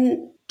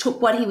then took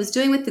what he was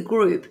doing with the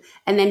group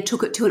and then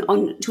took it to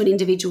an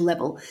individual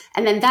level.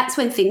 And then that's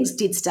when things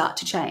did start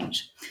to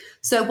change.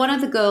 So one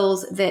of the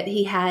girls that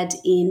he had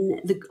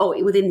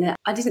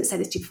I didn't say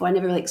this to you before, I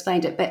never really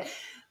explained it, but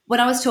when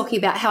I was talking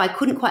about how I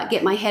couldn't quite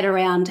get my head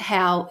around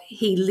how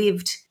he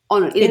lived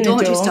in a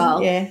dormitory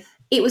style,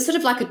 it was sort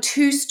of like a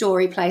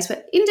 2-story place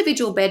with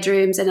individual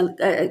bedrooms and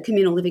a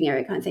communal living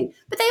area kind of thing.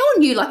 But they all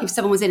knew, like, if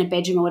someone was in a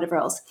bedroom or whatever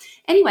else.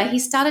 Anyway, he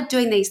started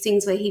doing these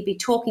things where he'd be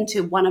talking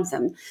to one of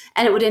them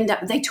and it would end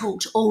up, they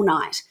talked all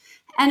night.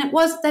 And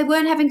they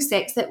weren't having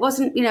sex. That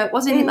wasn't, it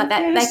wasn't anything like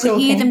that. They could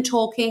hear them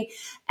talking.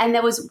 And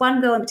there was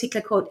one girl in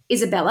particular called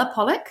Isabella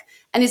Pollock.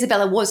 And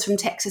Isabella was from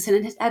Texas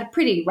and had a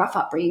pretty rough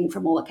upbringing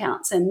from all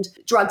accounts. And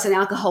drugs and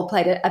alcohol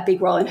played a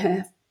big role in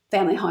her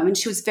family home. And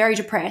she was very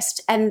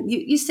depressed. And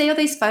you see all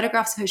these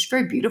photographs of her. She's a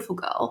very beautiful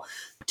girl.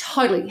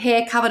 Totally.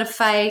 Hair covered her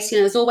face.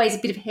 There's always a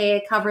bit of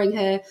hair covering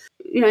her.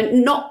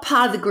 Not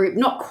part of the group,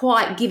 not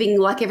quite giving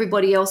like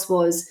everybody else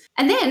was.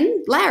 And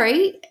then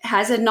Larry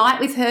has a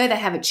night with her. They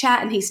have a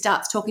chat and he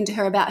starts talking to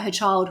her about her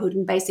childhood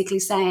and basically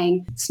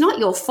saying, it's not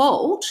your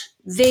fault.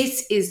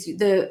 This is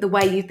the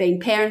way you've been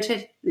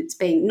parented. It's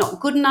been not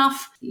good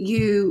enough.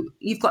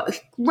 You've got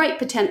great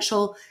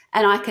potential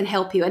and I can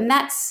help you. And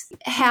that's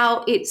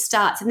how it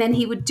starts. And then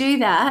he would do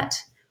that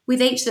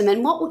with each of them.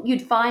 And what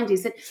you'd find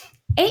is that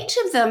each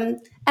of them,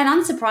 and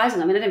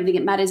unsurprisingly, I don't think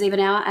it matters even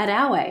at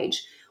our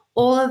age,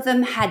 all of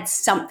them had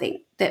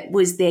something that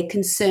was their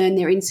concern,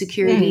 their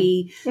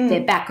insecurity,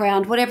 their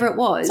background, whatever it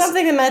was.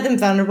 Something that made them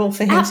vulnerable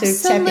for him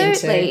to tap into.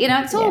 Absolutely.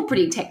 It's all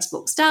pretty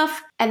textbook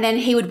stuff. And then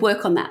he would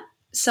work on that.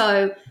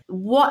 So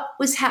what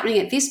was happening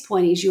at this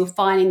point is you were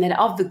finding that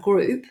of the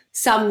group,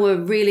 some were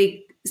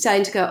really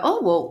starting to go,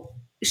 oh, well,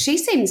 she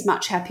seems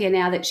much happier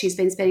now that she's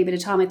been spending a bit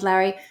of time with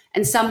Larry.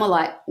 And some were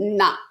like,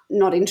 nah,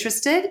 not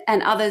interested.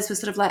 And others were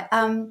sort of like,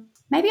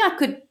 maybe I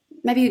could...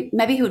 Maybe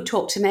he would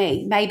talk to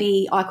me.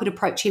 Maybe I could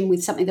approach him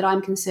with something that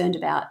I'm concerned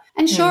about.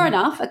 And sure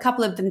enough, a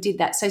couple of them did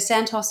that. So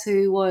Santos,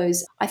 who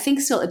was, I think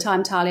still at the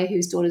time, Talia,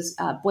 whose daughter's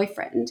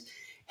boyfriend,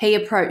 he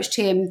approached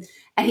him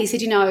and he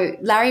said,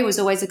 Larry was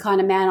always the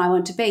kind of man I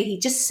wanted to be. He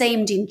just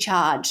seemed in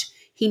charge.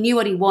 He knew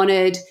what he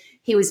wanted.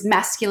 He was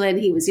masculine.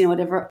 He was,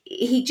 whatever.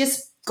 He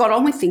just got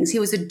on with things. He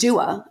was a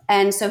doer.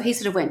 And so he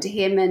sort of went to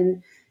him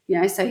and,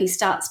 so he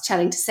starts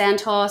chatting to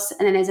Santos.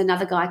 And then there's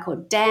another guy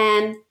called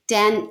Dan.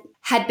 Dan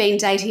had been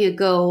dating a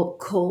girl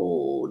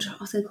called, I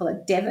was going to call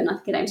her Devon, I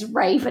think her name's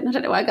Raven. I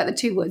don't know why I got the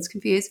two words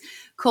confused,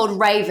 called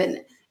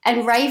Raven.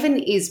 And Raven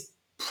is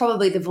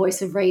probably the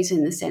voice of reason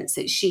in the sense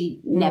that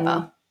she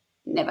never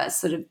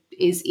sort of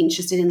is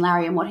interested in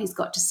Larry and what he's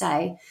got to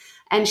say.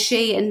 And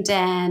she and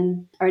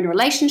Dan are in a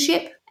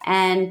relationship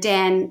and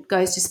Dan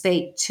goes to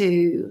speak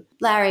to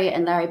Larry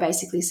and Larry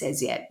basically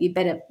says, yeah, you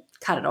better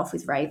cut it off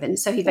with Raven.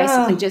 So he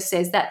basically just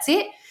says, that's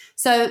it.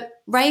 So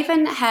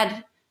Raven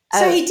had...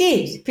 So he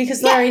did,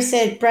 because Larry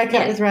said break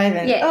up with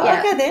Raven.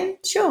 Okay then,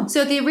 sure.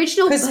 So the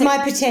original... Because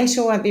my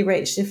potential won't be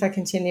reached if I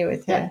continue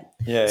with her.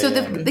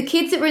 The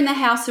kids that were in the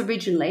house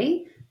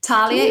originally,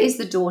 Talia is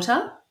the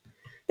daughter.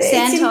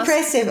 It's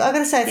impressive. I've got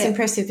to say it's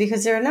impressive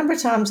because there are a number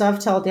of times I've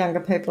told younger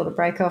people to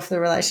break off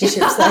the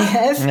relationships they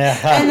have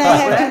and they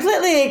have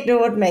completely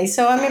ignored me.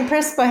 So I'm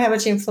impressed by how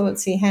much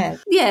influence he had.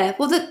 Yeah,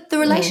 well, the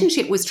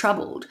relationship was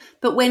troubled,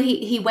 but when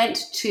he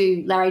went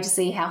to Larry to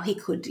see how he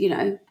could,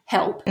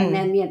 help, and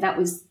then, that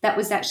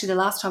was actually the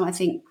last time I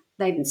think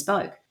they even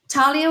spoke.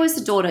 Talia was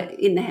the daughter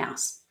in the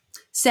house.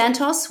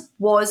 Santos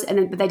was,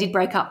 but they did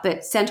break up,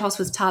 but Santos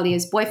was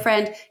Talia's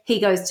boyfriend. He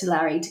goes to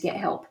Larry to get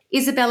help.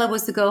 Isabella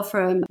was the girl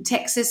from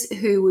Texas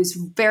who was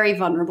very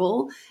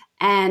vulnerable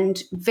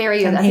and I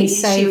think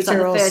she was like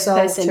the first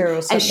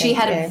person. And she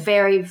had a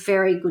very,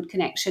 very good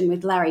connection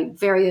with Larry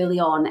very early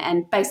on,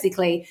 and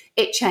basically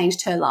it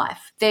changed her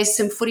life. There's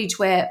some footage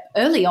where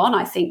early on,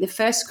 I think, the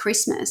first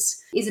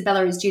Christmas,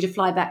 Isabella is due to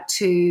fly back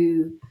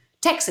to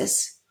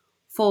Texas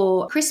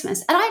for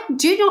Christmas. And I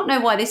do not know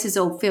why this is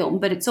all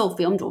filmed, but it's all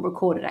filmed or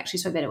recorded actually,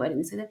 so I better wait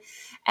and say that.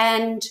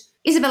 And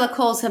Isabella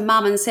calls her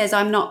mum and says,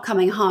 I'm not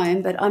coming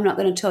home, but I'm not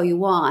going to tell you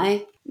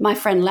why. My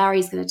friend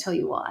Larry's going to tell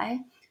you why.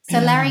 So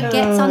Larry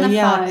gets on the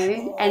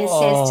phone and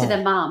says to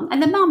the mum,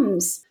 and the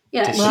mum's,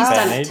 she's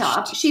done it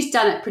tough. She's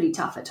done it pretty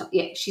tough at times.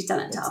 Yeah, she's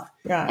done it tough.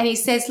 Right. And he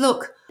says,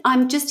 look,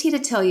 I'm just here to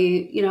tell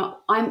you,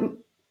 I'm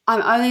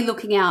only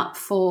looking out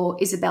for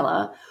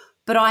Isabella,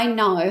 but I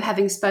know,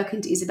 having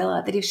spoken to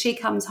Isabella, that if she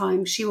comes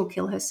home, she will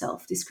kill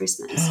herself this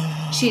Christmas.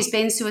 She's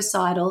been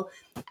suicidal,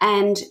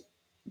 and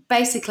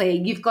basically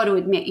you've got to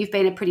admit you've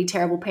been a pretty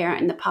terrible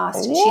parent in the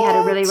past. What? She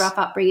had a really rough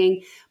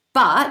upbringing,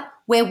 but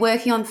we're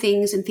working on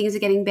things and things are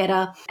getting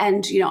better,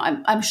 and,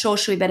 I'm sure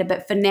she'll be better,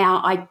 but for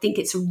now I think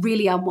it's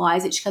really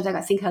unwise that she comes back.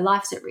 I think her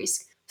life's at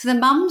risk. So the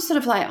mum's sort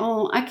of like,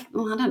 I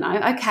don't know.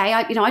 Okay,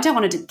 I don't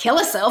want her to kill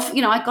herself.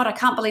 I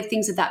can't believe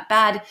things are that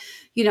bad.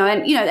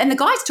 And the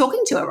guy's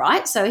talking to her,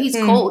 right? So he's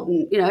called,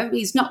 and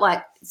he's not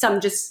like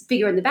some just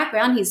figure in the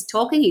background. He's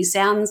talking. He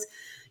sounds,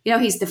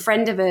 he's the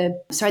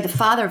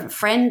father of a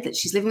friend that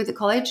she's living with at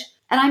college.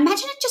 And I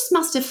imagine it just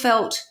must have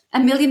felt a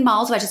million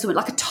miles away, just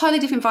like a totally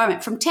different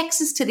environment from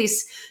Texas to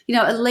this,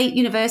 elite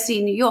university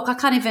in New York. I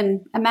can't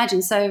even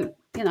imagine. So,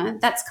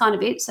 that's kind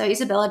of it. So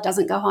Isabella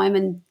doesn't go home,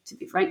 and to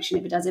be frank, she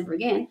never does ever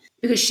again,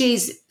 because she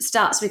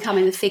starts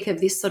becoming the thick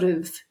of this sort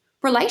of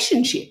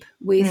relationship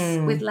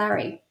with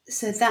Larry.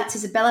 So that's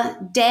Isabella.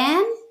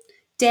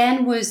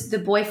 Dan was the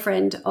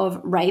boyfriend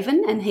of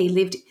Raven, and he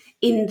lived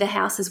in the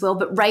house as well,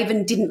 but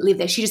Raven didn't live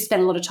there. She just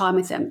spent a lot of time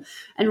with him.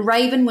 And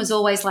Raven was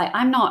always like,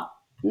 I'm not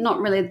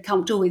really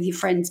comfortable with your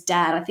friend's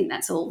dad. I think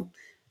that's all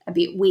a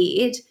bit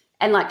weird.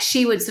 And like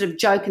she would sort of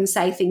joke and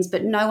say things,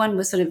 but no one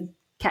was sort of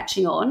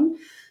catching on.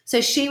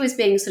 So she was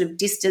being sort of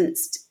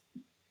distanced,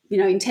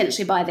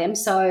 intentionally by them.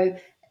 So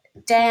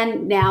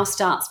Dan now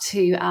starts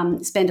to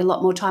spend a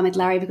lot more time with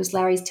Larry because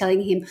Larry's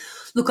telling him,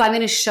 look, I'm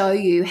going to show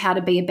you how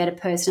to be a better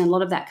person. And a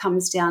lot of that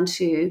comes down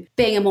to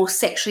being a more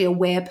sexually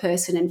aware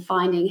person and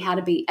finding how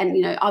to be, and,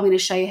 I'm going to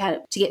show you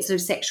how to get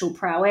sort of sexual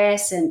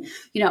prowess. And,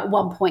 at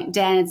one point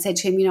Dan had said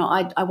to him,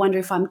 I wonder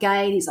if I'm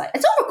gay. And he's like,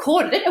 it's all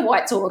recorded. I don't know why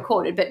it's all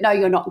recorded, but no,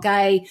 you're not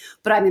gay,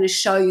 but I'm going to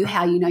show you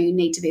how, you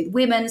need to be with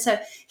women. So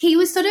he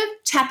was sort of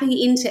tapping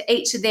into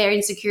each of their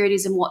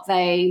insecurities and what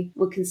they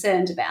were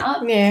concerned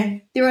about. Yeah.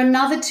 There were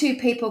another two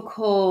people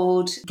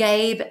called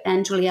Gabe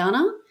and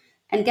Juliana.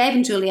 And Gabe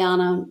and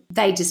Juliana,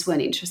 they just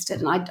weren't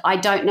interested. And I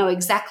don't know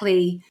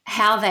exactly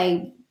how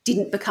they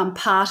didn't become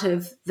part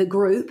of the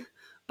group,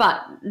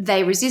 but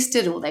they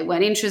resisted or they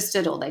weren't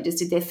interested or they just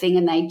did their thing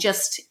and they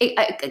just –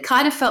 it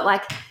kind of felt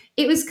like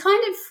it was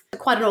kind of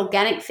quite an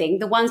organic thing.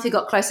 The ones who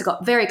got closer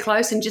got very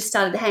close and just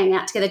started hanging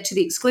out together to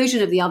the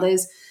exclusion of the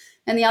others,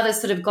 and the others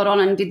sort of got on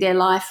and did their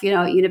life,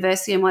 at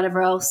university and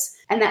whatever else.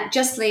 And that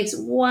just leaves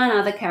one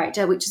other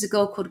character, which is a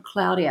girl called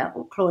Claudia.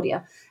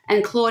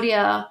 And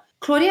Claudia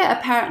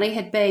apparently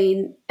had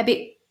been a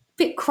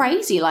bit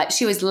crazy. Like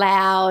she was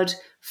loud,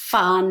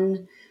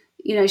 fun.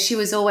 She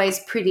was always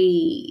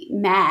pretty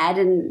mad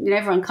and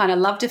everyone kind of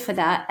loved her for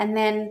that. And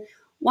then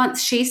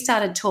once she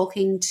started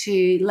talking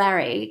to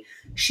Larry,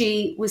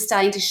 she was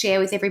starting to share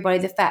with everybody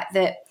the fact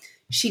that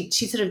she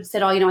sort of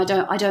said, I don't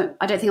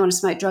think I want to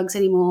smoke drugs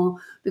anymore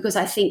because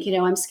I think,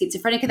 I'm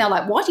schizophrenic. And they're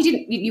like, what?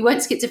 You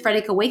weren't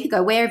schizophrenic a week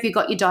ago. Where have you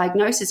got your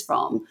diagnosis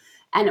from?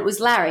 And it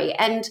was Larry.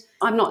 And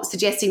I'm not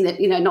suggesting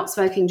that, not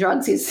smoking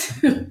drugs is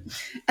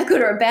a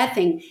good or a bad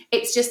thing.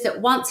 It's just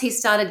that once he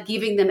started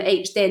giving them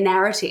each their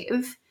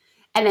narrative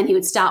and then he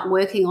would start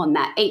working on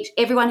that,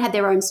 everyone had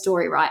their own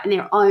story, right, and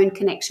their own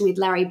connection with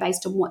Larry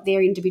based on what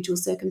their individual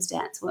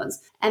circumstance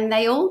was. And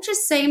they all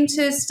just seemed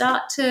to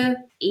start to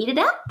eat it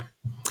up.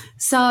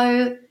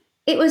 So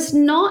it was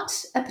not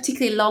a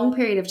particularly long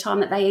period of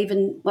time that they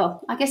even,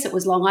 well, I guess it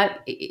was long.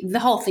 The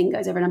whole thing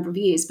goes over a number of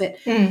years, but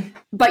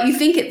you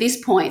think at this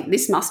point,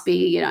 this must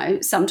be,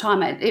 some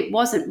time. It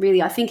wasn't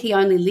really. I think he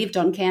only lived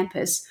on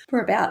campus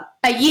for about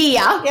a year.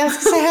 Yeah, I was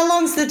going to say, how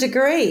long's the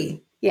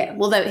degree? Yeah,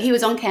 well, he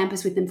was on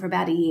campus with them for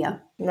about a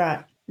year.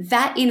 Right.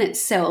 That in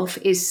itself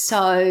is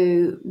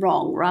so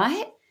wrong,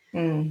 right?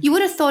 You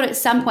would have thought at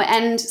some point,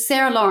 and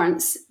Sarah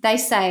Lawrence, they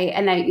say,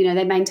 and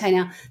they maintain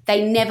now,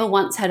 they never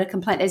once had a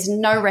complaint. There's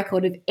no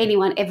record of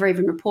anyone ever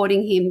even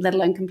reporting him, let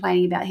alone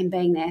complaining about him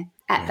being there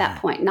at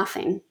that point.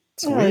 Nothing.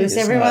 It was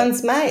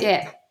everyone's mate.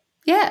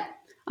 Yeah.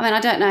 I mean,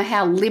 I don't know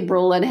how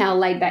liberal and how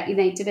laid back you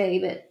need to be,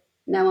 but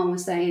no one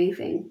was saying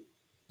anything.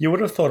 You would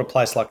have thought a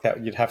place like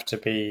that, you'd have to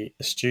be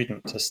a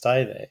student to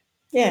stay there.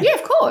 Yeah,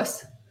 of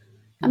course.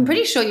 I'm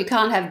pretty sure you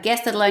can't have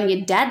guests, let alone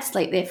your dad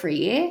sleep there for a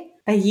year.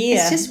 A year.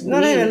 It's just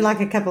not weird. Even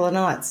like a couple of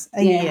nights.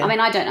 A year. I mean,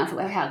 I don't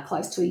know how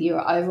close to a year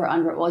or over or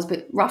under it was,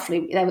 but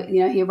roughly,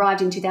 he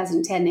arrived in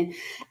 2010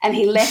 and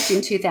he left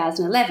in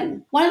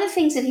 2011. One of the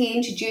things that he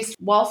introduced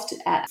whilst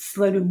at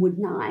Floatenwood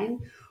 9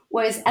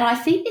 was, and I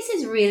think this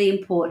is really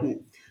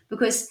important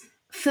because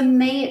for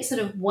me, it's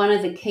sort of one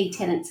of the key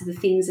tenets of the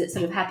things that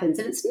sort of happens.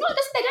 And it's not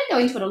just, they don't go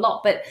into it a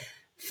lot, but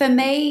for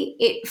me,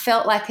 it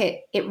felt like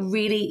it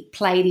really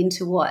played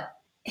into what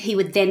he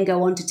would then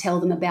go on to tell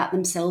them about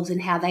themselves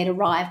and how they'd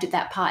arrived at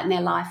that part in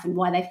their life and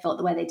why they felt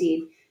the way they did.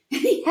 And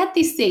he had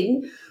this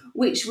thing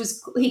which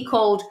he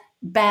called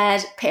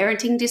bad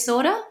parenting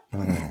disorder.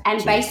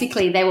 And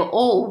basically they were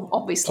all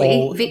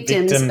obviously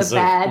victims of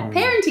bad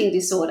parenting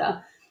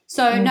disorder.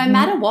 So no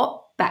matter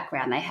what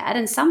background they had,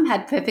 and some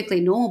had perfectly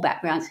normal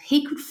backgrounds,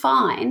 he could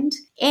find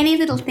any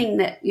little thing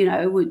that,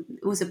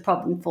 was a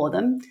problem for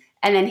them,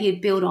 and then he'd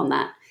build on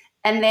that.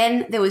 And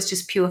then there was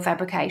just pure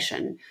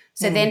fabrication.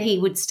 So then he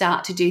would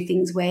start to do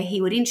things where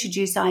he would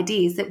introduce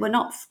ideas that were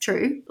not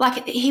true.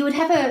 Like he would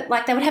have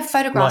they would have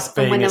photographs like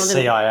from when they were being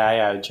a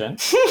CIA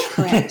agent.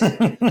 Correct.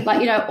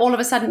 Like, all of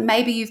a sudden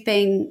maybe you've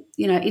been,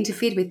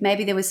 interfered with.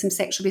 Maybe there was some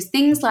sexual abuse,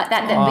 things like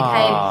that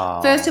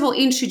became, first of all,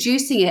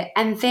 introducing it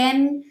and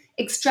then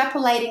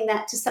extrapolating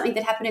that to something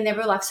that happened in their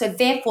real life. So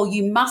therefore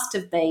you must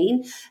have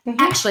been,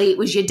 actually it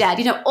was your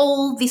dad,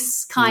 all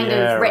this kind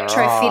of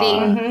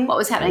retrofitting what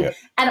was happening. Yeah.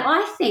 And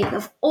I think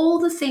of all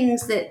the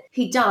things that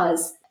he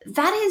does,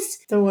 that is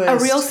a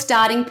real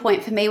starting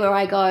point for me where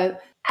I go,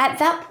 at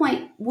that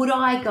point, would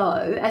I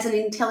go as an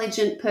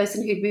intelligent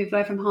person who'd moved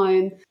away from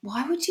home,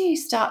 why would you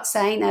start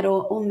saying that?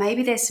 Or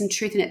maybe there's some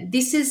truth in it.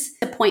 This is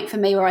the point for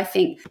me where I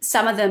think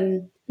some of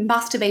them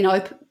must have been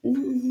not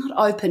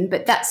open,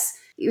 but that's,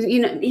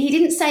 he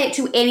didn't say it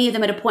to any of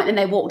them at a point and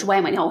they walked away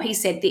and went, oh, he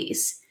said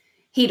this.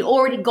 He'd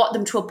already got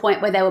them to a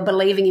point where they were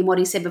believing in what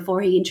he said before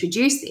he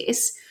introduced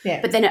this,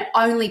 but then it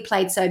only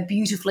played so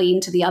beautifully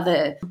into the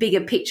other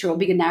bigger picture or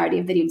bigger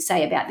narrative that he would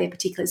say about their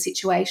particular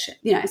situation.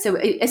 So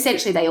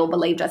essentially they all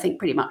believed, I think,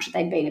 pretty much that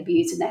they'd been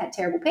abused and they had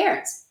terrible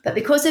parents. But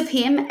because of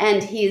him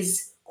and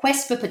his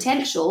quest for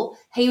potential,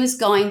 he was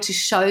going to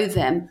show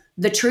them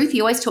the truth.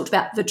 He always talked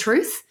about the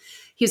truth.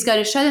 He was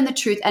going to show them the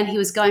truth and he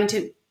was going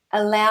to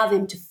allow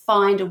them to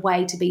find a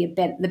way to be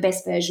the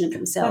best version of I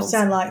themselves.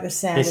 don't like the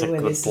sound He's a of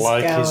where good this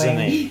bloke, is going. isn't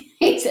he?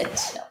 He's a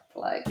top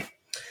bloke.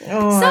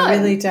 Oh, So I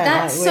really don't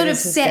that like where sort of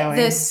this is set going.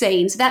 the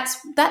scene. So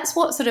that's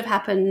what sort of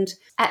happened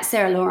at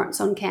Sarah Lawrence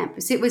on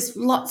campus. It was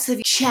lots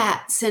of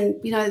chats and,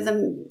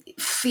 them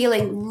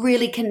feeling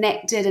really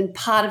connected and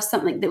part of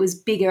something that was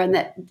bigger, and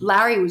that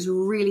Larry was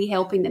really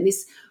helping them.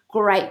 This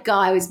great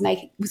guy was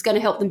going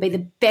to help them be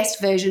the best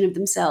version of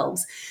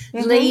themselves,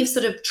 leave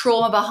sort of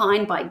trauma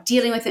behind by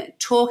dealing with it,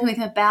 talking with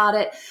him about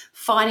it,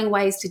 finding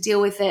ways to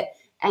deal with it,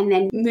 and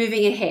then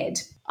moving ahead.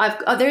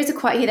 There is a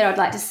quote here that I'd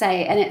like to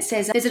say, and it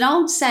says, there's an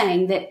old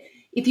saying that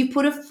if you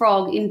put a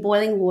frog in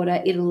boiling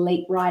water, it'll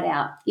leap right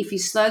out. If you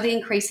slowly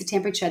increase the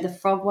temperature, the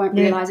frog won't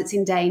realise it's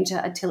in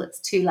danger until it's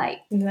too late.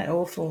 Isn't that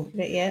awful?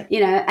 But yeah.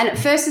 And at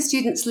first the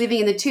students living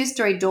in the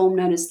 2-story dorm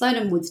known as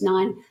Sloan Woods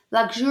 9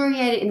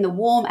 luxuriated in the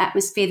warm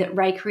atmosphere that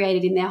Ray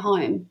created in their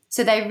home.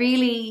 So they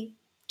really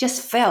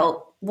just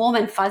felt warm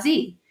and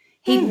fuzzy.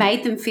 He'd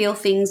made them feel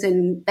things,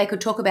 and they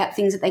could talk about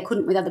things that they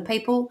couldn't with other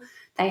people.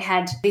 They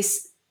had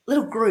this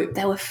little group.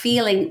 They were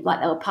feeling like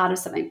they were part of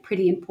something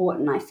pretty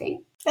important, I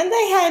think. And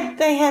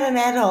they had an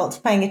adult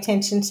paying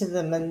attention to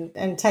them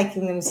and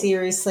taking them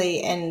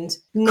seriously and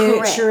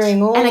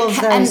nurturing all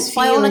of those and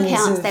by all feelings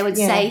accounts, of, they would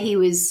say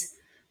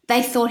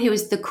they thought he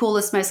was the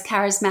coolest, most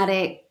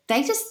charismatic.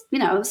 They just,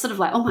 sort of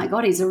like, oh my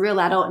God, he's a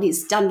real adult and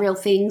he's done real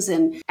things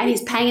and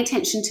he's paying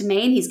attention to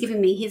me and he's giving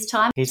me his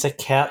time. He's a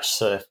couch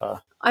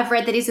surfer. I've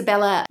read that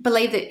Isabella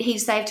believed that he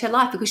saved her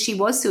life because she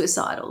was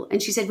suicidal.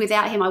 And she said,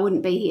 without him, I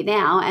wouldn't be here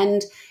now.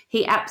 And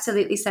he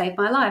absolutely saved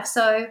my life.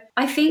 So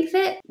I think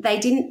that they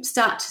didn't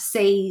start to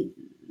see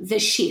the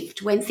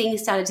shift when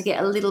things started to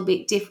get a little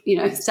bit when you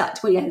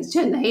had to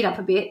turn the heat up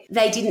a bit.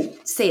 They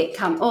didn't see it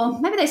come, or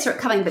maybe they saw it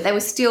coming, but they were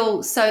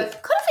still so kind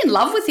of in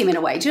love with him in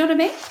a way. Do you know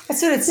what I mean?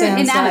 That's what it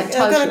sounds enamored, like.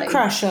 I've got totally. a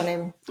crush on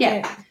him.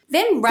 Yeah.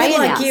 Then Ray Bit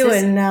like announces, you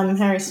and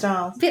Harry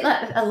Styles.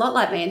 a lot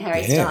like me and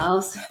Harry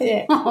Styles.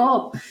 Yeah.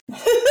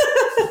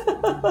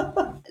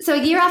 So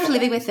a year after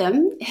living with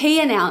them,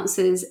 he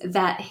announces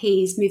that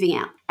he's moving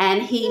out,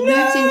 and he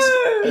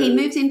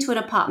moves into an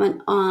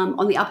apartment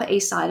on the Upper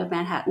East Side of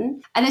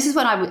Manhattan. And this is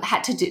when I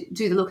had to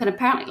do the look, and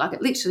apparently, like,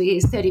 it literally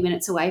is 30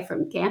 minutes away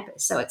from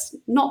campus, so it's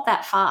not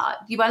that far.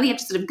 You only have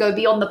to sort of go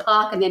beyond the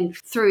park and then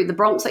through the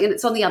Bronx, and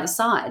it's on the other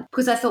side.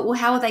 Because I thought, well,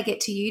 how will they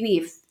get to uni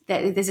if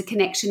there's a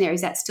connection there?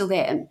 Is that still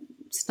there? And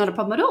it's not a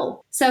problem at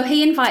all. So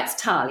he invites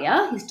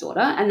Talia, his daughter,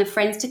 and the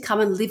friends to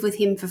come and live with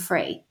him for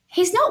free.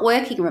 He's not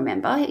working,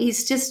 remember?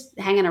 He's just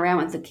hanging around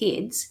with the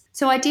kids.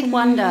 So I did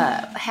wonder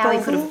how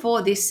he could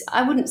afford this.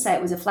 I wouldn't say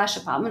it was a flash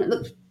apartment. It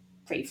looked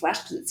pretty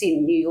flash because it's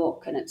in New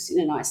York and it's in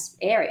a nice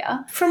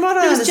area. From what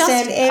I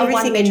understand,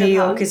 everything in New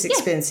York is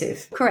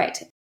expensive.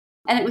 Correct.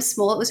 And it was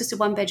small. It was just a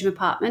 1-bedroom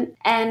apartment.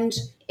 And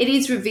it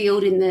is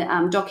revealed in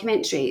the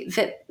documentary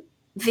that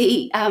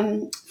the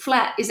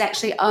flat is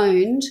actually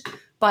owned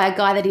by a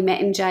guy that he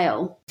met in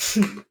jail.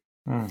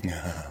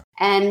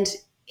 And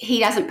he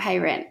doesn't pay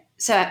rent.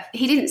 So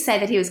he didn't say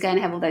that he was going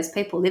to have all those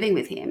people living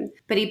with him,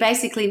 but he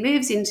basically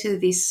moves into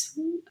this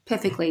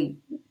perfectly,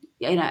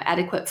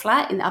 adequate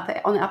flat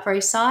on the Upper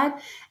East Side,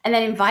 and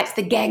then invites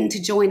the gang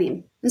to join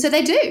him. And so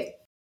they do.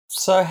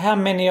 So how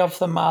many of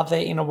them are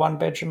there in a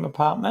 1-bedroom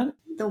apartment?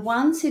 The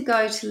ones who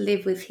go to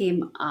live with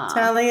him are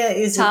Talia,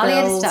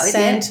 Isabel,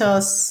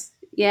 Santos.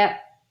 Yeah,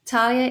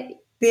 Talia.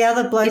 The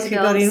other bloke who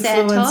got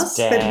influenced,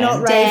 but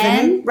not Raven.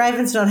 Dan.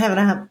 Raven's not having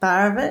a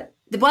bar of it.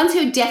 The ones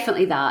who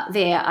definitely are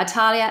there are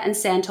Talia and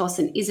Santos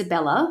and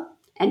Isabella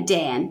and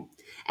Dan.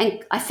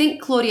 And I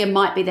think Claudia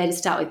might be there to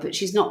start with, but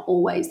she's not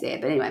always there.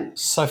 But anyway.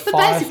 So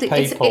 5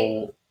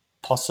 people,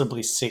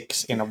 possibly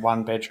 6 in a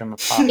 1-bedroom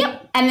apartment.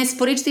 Yep. And there's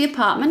footage of the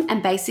apartment,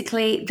 and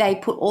basically they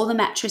put all the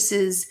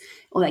mattresses,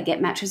 or they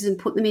get mattresses and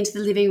put them into the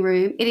living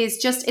room. It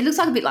looks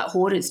like a bit like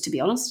hoarders, to be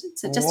honest.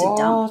 It's just a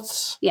dump.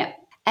 Yeah.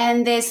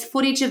 And there's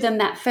footage of them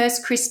that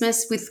first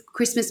Christmas with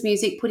Christmas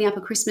music, putting up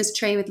a Christmas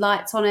tree with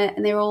lights on it,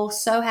 and they're all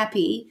so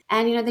happy.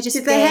 And, they just...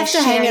 Did they have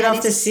to hang it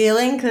off the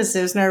ceiling because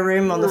there was no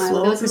room on the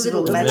floor? There was a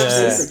little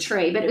mattress, a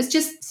tree, but it was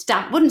just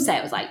stuff. Wouldn't say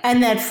it was like...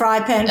 And that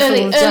fry pan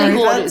early full of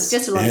hoarders,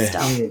 just a lot of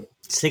stuff.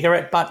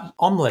 Cigarette butt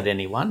omelette,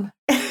 anyone?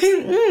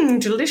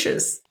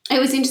 Delicious. It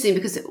was interesting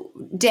because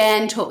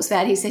Dan talks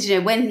about, he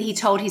said, when he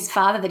told his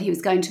father that he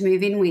was going to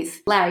move in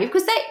with Larry,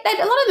 because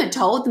a lot of them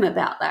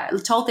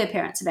had told their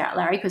parents about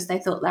Larry because they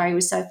thought Larry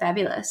was so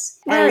fabulous.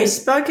 Larry's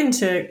spoken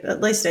to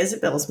at least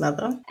Isabel's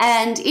mother.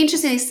 And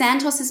interestingly,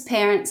 Santos's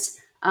parents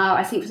are,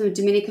 I think, from the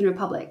Dominican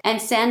Republic.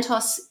 And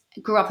Santos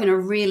grew up in a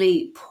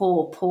really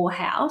poor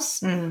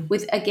house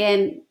with,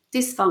 again,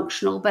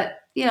 dysfunctional, but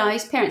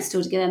his parents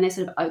still together and they're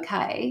sort of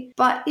okay.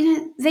 But,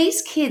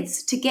 these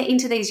kids to get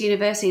into these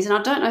universities, and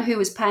I don't know who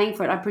was paying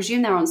for it. I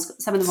presume they were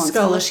some of them on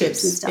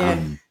scholarships and stuff.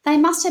 Yeah. They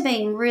must have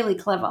been really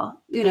clever,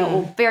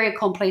 or very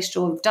accomplished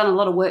or done a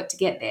lot of work to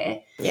get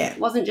there. Yeah. It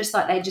wasn't just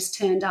like they just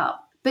turned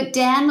up. But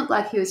Dan looked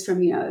like he was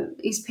from,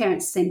 his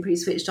parents seemed pretty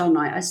switched on.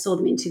 I saw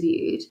them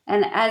interviewed.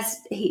 And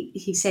as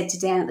he said to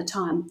Dan at the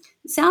time,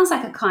 it sounds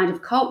like a kind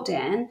of cult,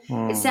 Dan.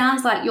 It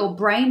sounds like you're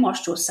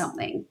brainwashed or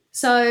something.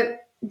 So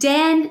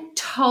Dan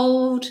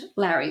told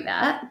Larry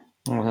that.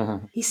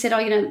 He said,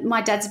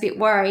 my dad's a bit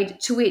worried,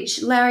 to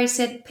which Larry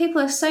said,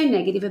 people are so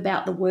negative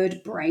about the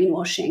word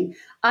brainwashing.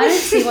 I don't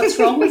see what's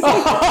wrong with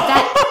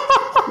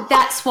it.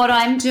 That's what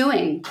I'm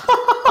doing.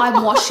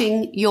 I'm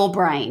washing your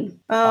brain.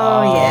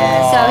 Oh,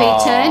 yeah. So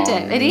he turned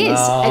it. It is.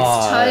 No.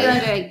 It's totally what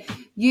I'm doing.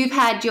 You've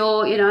had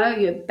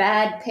your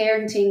bad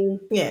parenting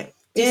disorder.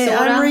 Yeah,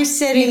 I'm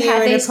resetting You've you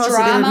had in a this positive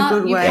drama. and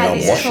good You've way. had I'm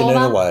this washing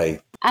trauma. it away.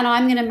 And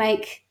I'm going to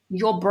make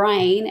your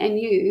brain and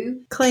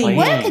you Clean.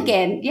 work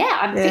again. Yeah,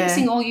 I'm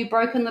fixing all you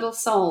broken little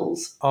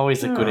souls.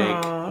 Always a good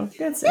egg.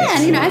 That's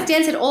And, as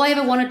Dan said, all I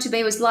ever wanted to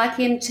be was like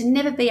him, to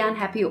never be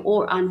unhappy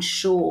or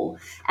unsure.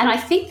 And I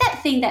think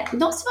that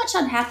not so much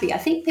unhappy, I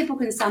think people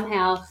can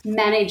somehow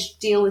manage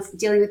dealing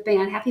with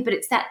being unhappy, but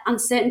it's that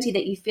uncertainty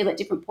that you feel at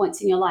different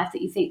points in your life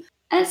that you think,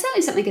 and it's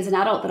certainly something as an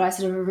adult that I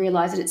sort of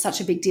realised that it's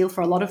such a big deal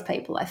for a lot of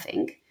people, I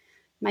think.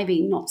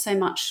 Maybe not so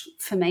much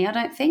for me, I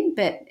don't think,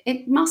 but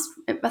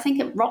I think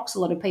it rocks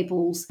a lot of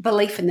people's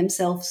belief in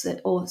themselves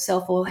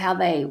or how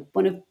they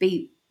want to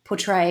be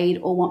portrayed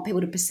or want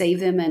people to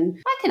perceive them, and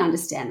I can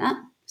understand that.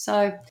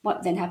 So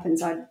what then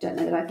happens, I don't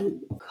know that I can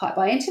quite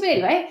buy into, but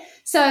anyway.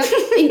 So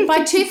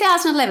by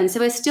 2011, so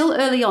we're still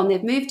early on,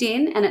 they've moved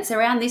in, and it's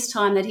around this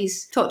time that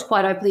he's talked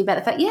quite openly about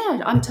the fact,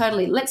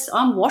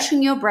 I'm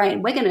washing your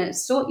brain. We're going to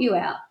sort you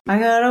out. I'm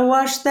going to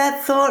wash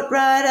that thought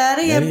right out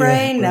of your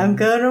brain. I'm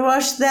going to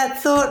wash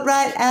that thought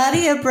right out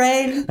of your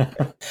brain.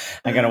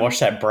 I'm going to wash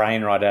that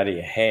brain right out of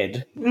your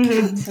head.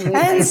 Mm-hmm.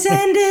 And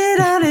send it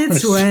on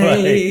its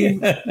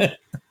way.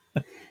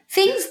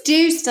 Things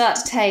do start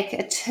to take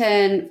a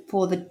turn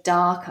for the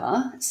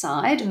darker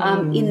side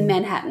in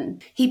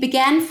Manhattan. He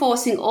began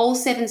forcing all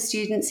 7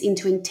 students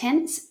into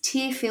intense,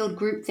 tear-filled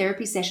group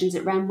therapy sessions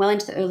that ran well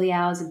into the early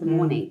hours of the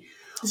morning.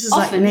 This is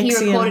Often like he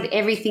recorded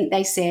everything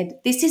they said.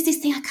 This is this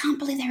thing. I can't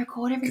believe they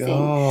record everything.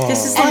 God.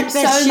 This is like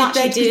that shit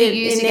they did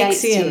in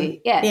Nexium.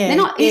 Yeah.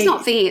 He's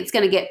not thinking it's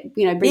going to get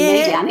bring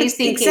me down. He's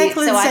thinking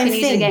exactly so the I same can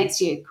use it thing.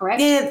 against you.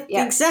 Correct?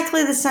 Yeah,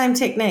 exactly the same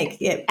technique.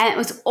 Yeah. And it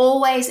was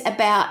always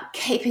about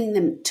keeping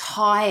them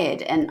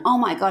tired. And oh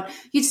my God,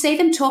 you'd see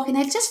them talking.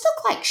 They just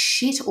look like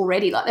shit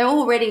already. Like they're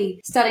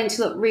already starting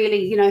to look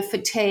really,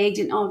 fatigued.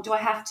 And do I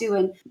have to?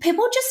 And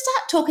people just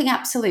start talking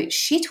absolute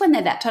shit when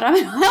they're that tired.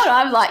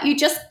 I'm like, you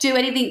just do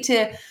anything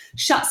to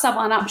shut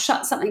someone up,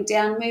 shut something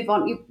down, move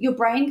on. Your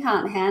brain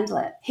can't handle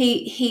it.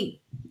 He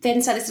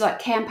then started this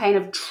campaign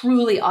of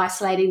truly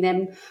isolating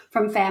them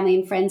from family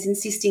and friends,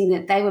 insisting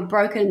that they were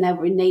broken and they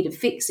were in need of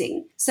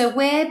fixing. So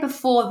where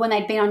before, when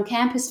they'd been on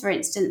campus, for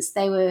instance,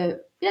 they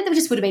were, there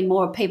just would have been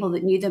more people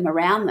that knew them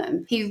around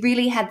them. He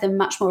really had them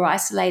much more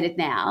isolated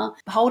now,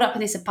 holed up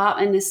in this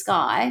apartment in the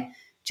sky,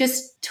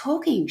 just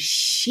talking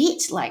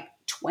shit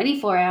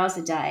 24 hours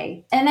a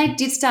day. And they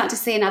did start to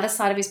see another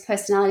side of his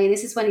personality.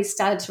 This is when he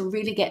started to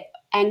really get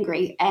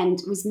angry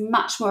and was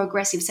much more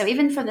aggressive. So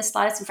even from the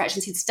slightest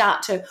infractions, he'd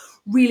start to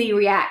really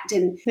react.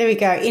 And there we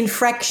go,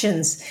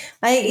 infractions.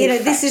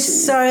 This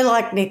is so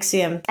like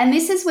Nexium. And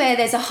this is where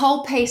there's a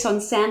whole piece on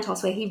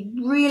Santos where he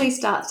really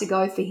starts to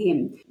go for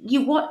him.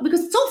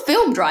 Because it's all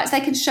filmed, right? So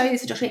they can show you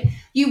this.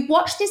 You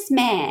watch this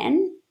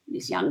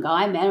young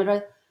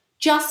guy,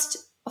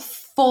 just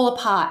fall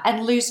apart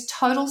and lose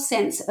total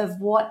sense of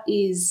what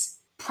is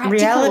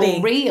practical reality.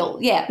 Or real.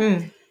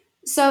 Yeah.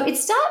 So it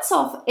starts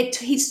off,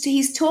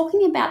 he's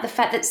talking about the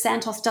fact that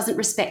Santos doesn't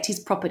respect his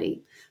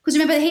property. Because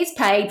remember, he's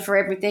paid for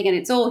everything and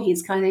it's all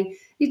his kind of thing.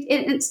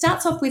 It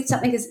starts off with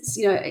something as,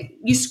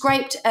 you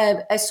scraped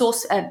a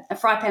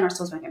fry pan or a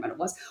saucepan, I can't remember what it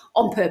was,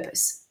 on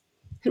purpose.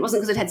 It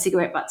wasn't because it had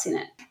cigarette butts in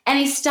it. And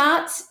he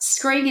starts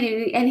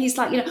screaming and he's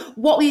like,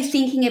 what were you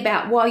thinking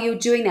about while you were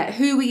doing that?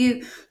 Who were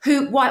you?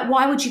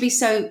 Why would you be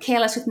so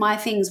careless with my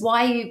things?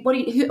 Why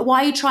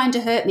are you trying to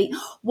hurt me?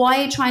 Why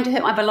are you trying to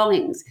hurt my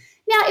belongings?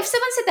 Now, if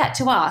someone said that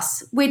to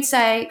us, we'd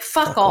say,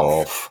 fuck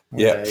off.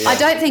 Yeah. I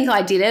don't think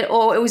I did it,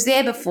 or it was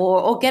there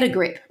before, or get a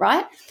grip,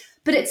 right?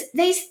 But it's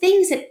these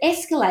things that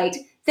escalate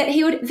that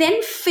he would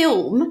then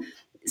film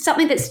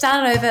something that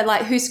started over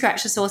like, who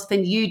scratched the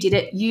saucepan? You did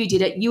it, you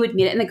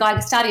admit it. And the guy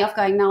starting off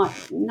going, no,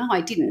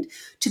 I didn't.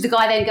 To the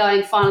guy then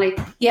going, finally,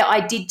 yeah,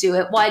 I did do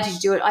it. Why did you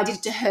do it? I did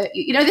it to hurt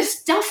you. There's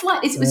stuff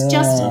like this. It was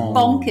just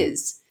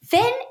bonkers.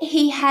 Then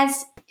he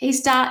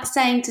starts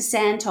saying to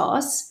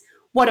Santos,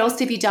 what else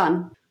have you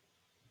done?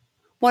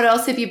 What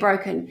else have you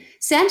broken?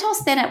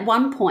 Santos then at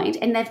one point,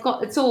 and they've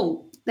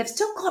still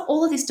got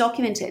all of this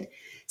documented.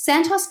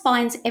 Santos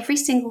finds every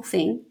single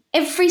thing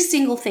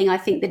I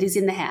think that is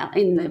in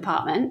the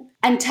apartment,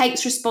 and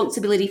takes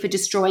responsibility for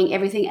destroying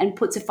everything and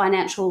puts a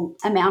financial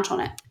amount on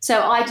it.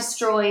 So I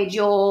destroyed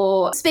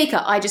your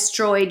speaker, I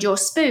destroyed your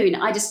spoon,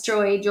 I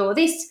destroyed your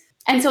this.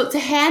 And so it's a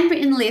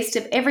handwritten list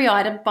of every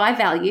item by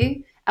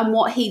value and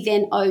what he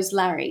then owes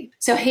Larry.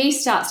 So he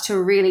starts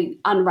to really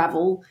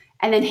unravel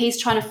And then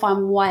he's trying to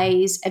find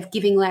ways of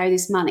giving Larry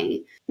this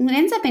money. And it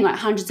ends up being like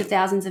hundreds of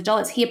thousands of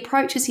dollars. He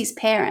approaches his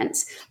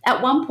parents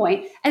at one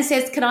point and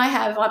says, can I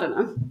have, I don't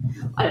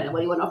know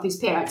what he wanted off his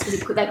parents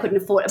because they couldn't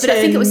afford it. But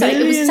I think it was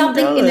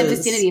something in the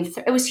vicinity of,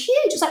 it was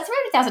huge. It was like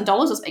 $300,000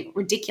 or something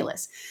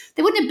ridiculous.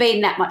 There wouldn't have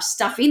been that much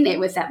stuff in there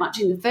with that much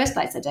in the first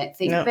place, I don't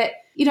think. No. But,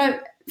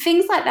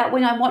 things like that,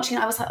 when I'm watching,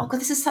 I was like, oh, God,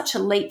 this is such a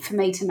leap for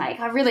me to make.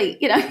 I really,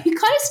 you kind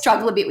of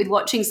struggle a bit with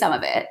watching some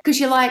of it because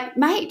you're like,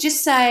 mate,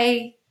 just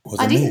say,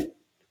 I didn't.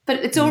 But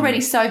it's already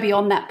so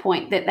beyond that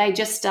point that they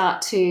just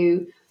start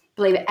to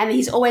believe it. And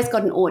he's always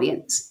got an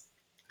audience.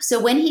 So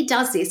when he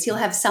does this, he'll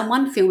have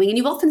someone filming, and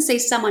you often see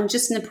someone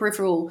just in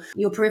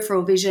your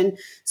peripheral vision.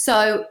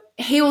 So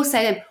he will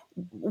say to them,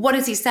 what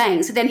is he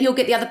saying? So then he'll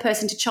get the other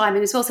person to chime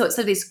in as well. So it's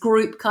sort of this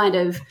group kind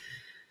of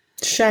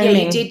shaming.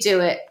 Yeah, you did do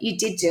it. You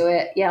did do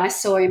it. Yeah, I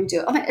saw him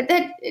do it. I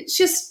mean, it's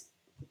just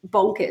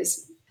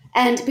bonkers.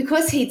 And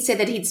because he'd said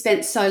that he'd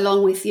spent so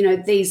long with,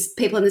 these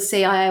people in the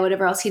CIA or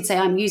whatever else, he'd say,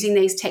 I'm using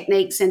these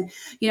techniques and,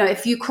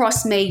 if you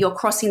cross me, you're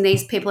crossing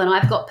these people and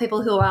I've got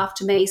people who are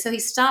after me. So he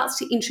starts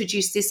to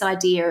introduce this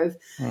idea of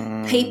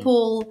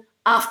people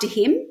after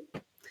him,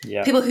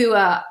 people who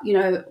are,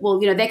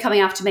 they're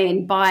coming after me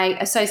and by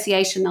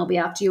association they'll be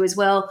after you as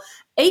well.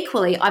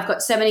 Equally, I've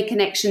got so many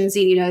connections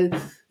in,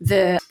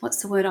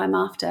 what's the word I'm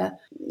after?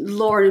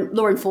 Law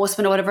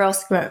enforcement or whatever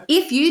else. Right.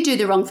 If you do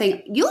the wrong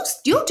thing, you'll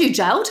do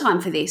jail time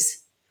for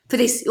this,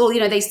 or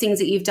these things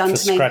that you've done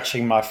to me.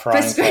 Scratching my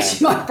frying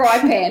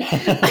pan.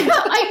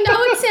 I know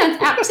it sounds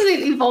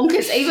absolutely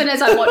bonkers. Even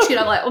as I watch it,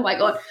 I'm like, oh my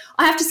God.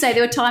 I have to say,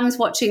 there were times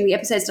watching the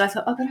episodes that I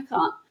thought, oh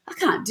God, I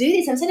can't do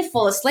this. I'm going to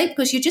fall asleep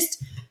because you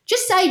just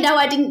say no,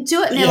 I didn't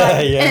do it. And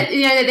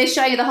and they're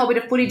showing you the whole bit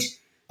of footage.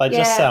 They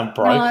just sound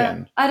broken.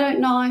 No, I don't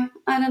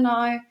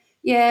know.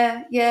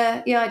 Yeah,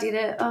 I did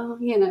it. Oh,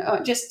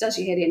 it just does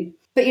your head in.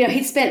 But,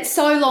 he'd spent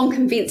so long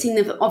convincing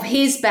them of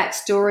his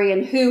backstory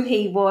and who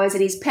he was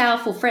and his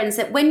powerful friends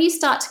that when you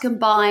start to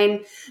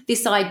combine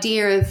this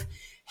idea of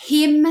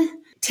him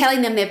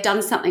telling them they've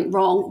done something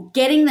wrong,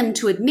 getting them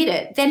to admit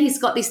it, then he's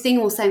got this thing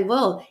all saying,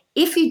 well,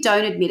 if you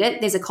don't admit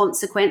it, there's a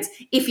consequence.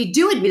 If you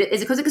do admit it,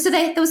 there's a consequence. So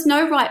there was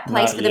no right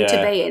place for them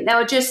to be in. They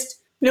were just...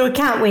 No, we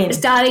can't win.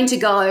 Starting to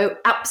go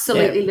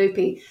absolutely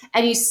loopy.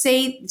 And you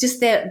see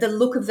just the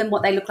look of them,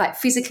 what they look like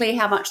physically,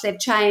 how much they've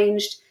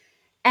changed.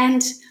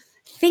 And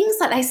things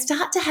like they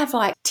start to have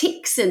like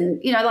tics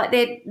and, like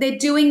they're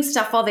doing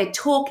stuff while they're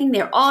talking.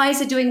 Their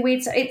eyes are doing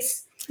weird. So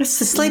it's the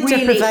sleep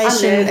really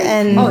deprivation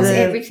and it's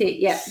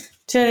everything,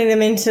 turning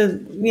them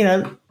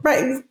into,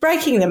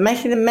 breaking them,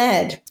 making them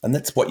mad. And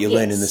that's what you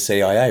learn in the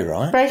CIA,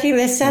 right? Breaking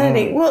their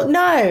sanity. Well,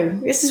 no,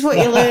 this is what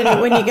you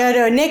learn when you go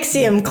to a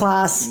Nexium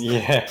class.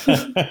 Yeah.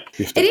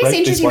 It is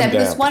interesting, though,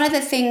 because one of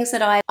the things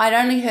that I'd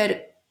only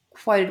heard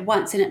quoted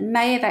once, and it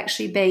may have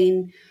actually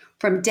been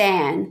from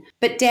Dan,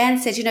 but Dan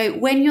said,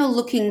 when you're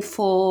looking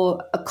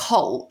for a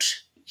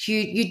cult,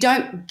 you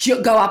don't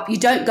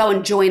go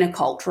and join a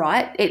cult,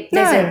 right?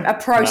 There's a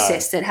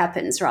process that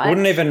happens, right?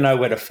 Wouldn't even know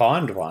where to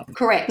find one.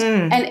 Correct.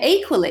 And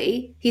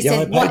equally, he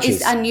said, what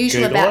is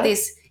unusual about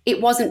this,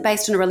 it wasn't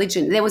based on a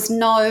religion. There was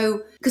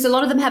no, because a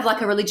lot of them have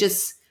like a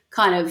religious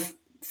kind of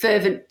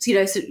fervent,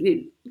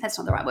 that's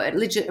not the right word,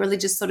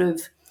 religious sort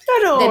of,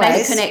 not always. They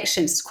make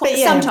connections.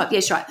 Sometimes,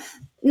 yes, right.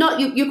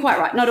 You're quite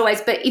right, not always.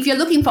 But if you're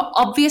looking for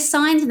obvious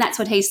signs, and that's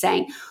what he's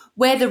saying,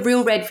 where the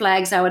real red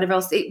flags are, whatever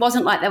else, it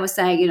wasn't like they were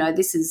saying,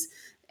 this is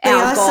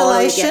our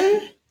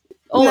isolation.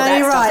 No,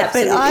 you're right.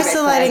 But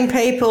isolating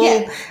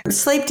people,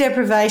 sleep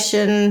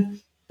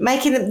deprivation,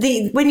 making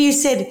them when you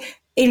said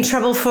in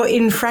trouble for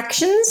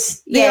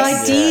infractions, the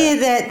idea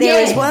that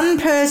there is one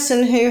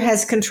person who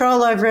has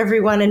control over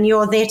everyone and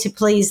you're there to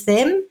please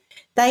them.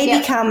 They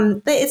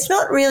become, it's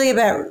not really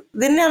about,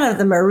 none of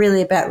them are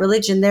really about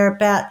religion. They're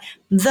about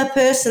the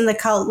person, the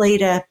cult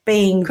leader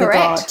being the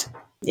God.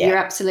 Yeah. You're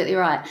absolutely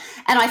right.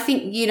 And I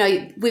think,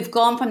 we've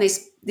gone from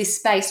this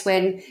space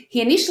when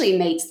he initially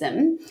meets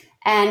them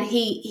and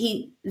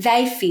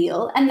they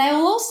feel, and they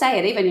will all say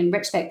it even in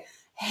retrospect,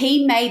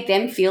 he made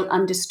them feel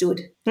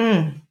understood.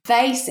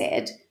 They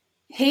said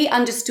he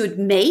understood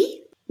me,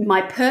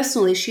 my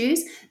personal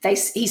issues.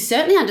 He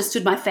certainly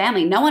understood my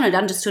family. No one had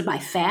understood my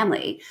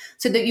family.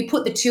 So that you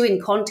put the two in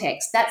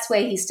context, that's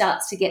where he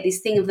starts to get this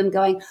thing of them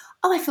going,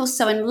 oh, I feel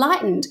so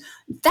enlightened.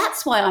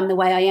 That's why I'm the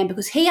way I am,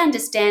 because he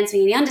understands me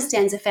and he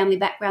understands the family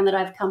background that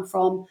I've come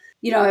from.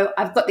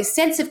 I've got this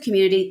sense of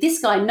community.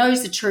 This guy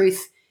knows the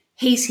truth.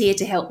 He's here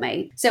to help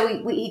me.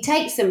 So he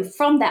takes them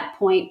from that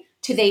point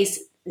to these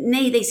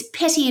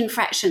petty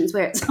infractions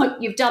where it's like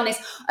you've done this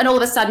and all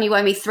of a sudden you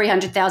owe me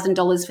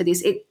 $300,000 for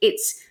this.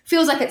 It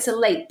feels like it's a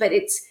leap, but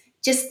it's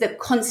just the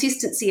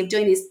consistency of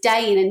doing this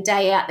day in and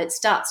day out that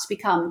starts to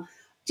become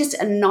just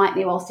a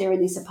nightmare whilst they're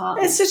in this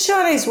apartment. It's a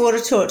Chinese water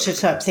torture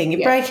type thing.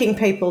 You're breaking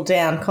people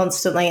down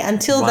constantly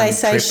until they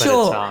say,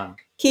 sure,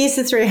 here's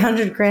the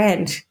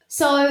 $300,000.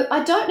 So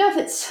I don't know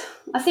if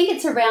I think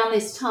it's around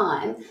this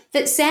time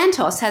that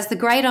Santos has the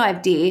great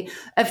idea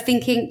of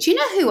thinking, do you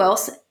know who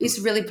else is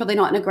really probably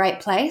not in a great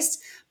place?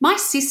 My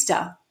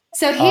sister.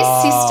 So his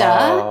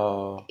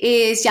sister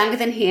is younger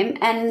than him,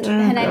 and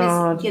her name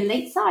is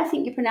Yelitsa, I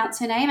think you pronounce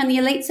her name. And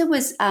Yelitsa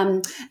was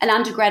an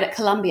undergrad at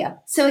Columbia.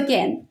 So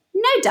again,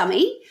 no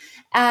dummy.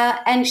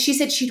 And she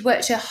said she'd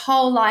worked her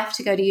whole life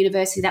to go to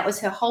university. That was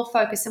her whole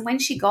focus. And when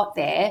she got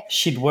there,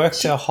 she'd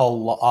worked her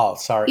whole life. Oh,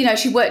 sorry. You know,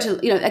 she worked,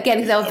 again,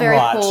 because they were very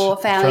poor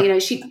family.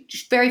 She's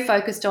very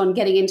focused on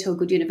getting into a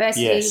good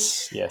university.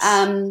 Yes.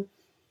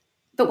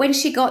 But when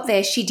she got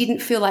there, she didn't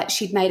feel like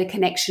she'd made a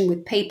connection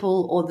with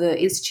people or the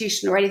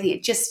institution or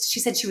anything. She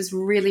said she was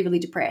really, really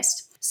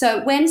depressed.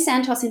 So when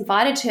Santos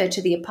invited her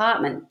to the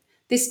apartment,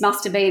 this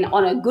must have been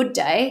on a good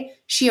day,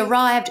 she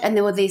arrived and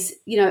there were these,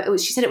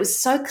 she said it was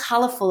so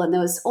colourful and there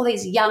was all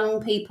these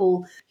young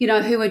people,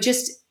 who were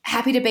just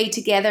happy to be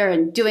together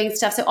and doing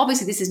stuff. So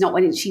obviously this is not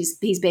when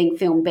he's being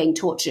filmed, being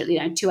tortured,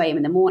 2 a.m.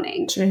 in the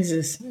morning.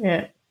 Jesus,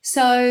 yeah.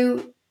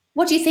 So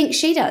what do you think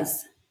she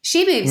does?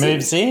 She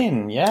moves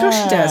in. Yeah. Of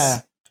course she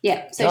does.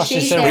 Yeah. So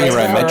she's there. Bring her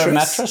own a mattress.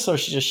 mattress, or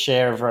she just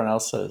share everyone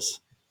else's?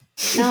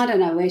 No, I don't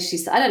know where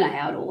I don't know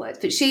how it all works,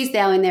 but she's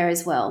now in there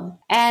as well.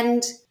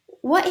 And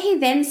what he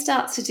then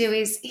starts to do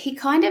is he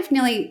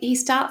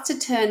starts to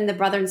turn the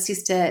brother and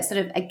sister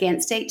sort of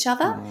against each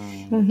other.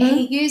 Mm-hmm.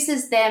 He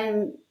uses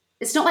them.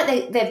 It's not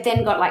like they've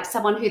then got like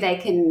someone who they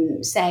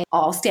can say,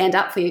 oh, I'll stand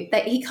up for you.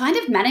 He kind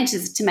of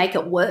manages to make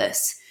it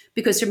worse.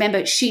 Because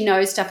remember, she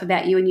knows stuff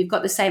about you and you've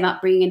got the same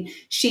upbringing,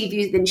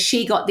 and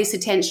she got this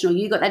attention or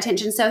you got that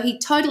attention. So he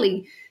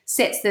totally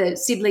sets the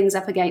siblings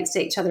up against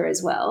each other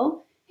as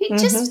well.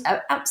 He's just an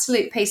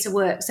absolute piece of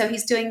work. So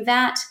he's doing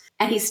that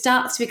and he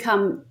starts to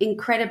become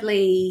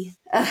incredibly,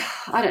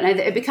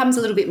 it becomes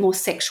a little bit more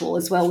sexual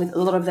as well with a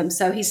lot of them.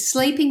 So he's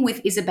sleeping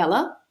with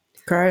Isabella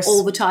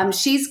all the time.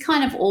 She's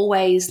kind of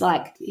always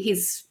like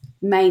his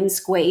main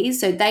squeeze.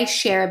 So they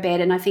share a bed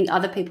and I think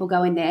other people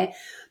go in there.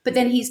 But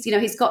then he's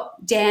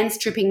got Dan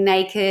stripping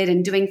naked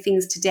and doing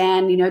things to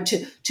Dan,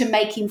 to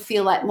make him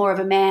feel like more of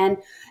a man.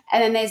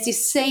 And then there's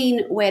this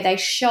scene where they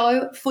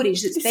show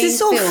footage that's been filmed. Is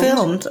this all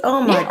filmed?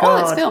 Oh, my God. Oh,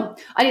 it's filmed.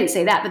 I didn't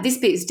see that, but this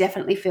bit is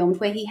definitely filmed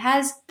where he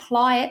has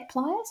pliers.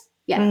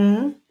 Yeah.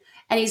 Mm-hmm.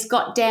 And he's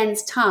got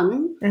Dan's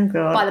tongue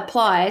by the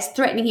pliers,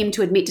 threatening him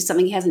to admit to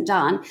something he hasn't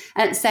done,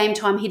 and at the same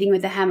time hitting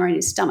with the hammer in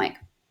his stomach.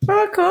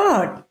 Oh,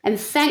 God. And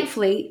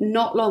thankfully,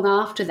 not long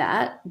after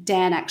that,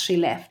 Dan actually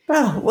left.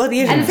 Oh, well,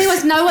 and the thing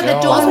was, no one, the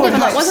doors were never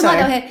locked. It wasn't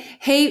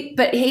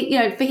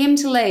like for him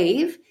to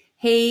leave,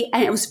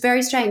 and it was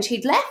very strange.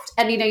 He'd left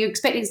and, you're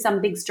expecting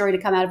some big story to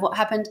come out of what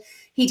happened.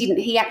 He didn't.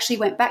 He actually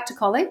went back to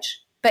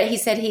college, but he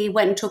said he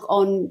went and took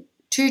on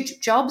 2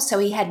 jobs, so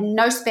he had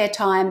no spare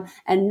time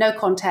and no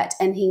contact,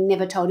 and he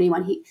never told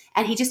anyone.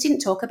 He just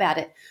didn't talk about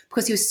it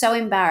because he was so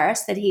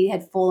embarrassed that he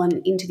had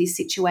fallen into this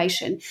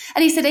situation.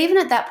 And he said even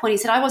at that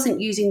point, I wasn't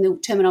using the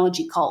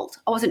terminology cold.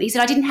 He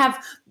said I didn't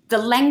have the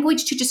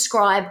language to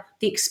describe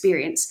the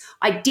experience.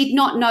 I did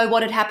not know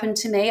what had happened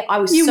to me. I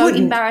was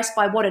embarrassed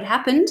by what had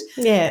happened.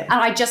 Yeah. And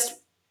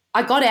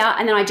I got out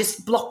and then I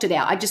just blocked it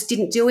out. I just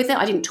didn't deal with it.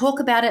 I didn't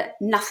talk about it,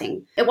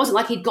 nothing. It wasn't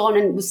like he'd gone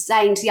and was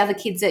saying to the other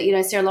kids that,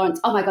 Sarah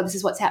Lawrence, oh, my God, this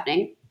is what's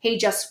happening. He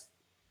just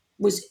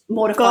was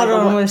mortified. Got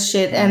on with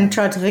shit and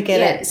tried to forget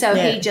it. So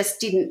he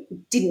just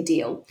didn't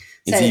deal.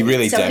 Is he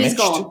really damaged? He's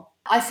gone.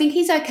 I think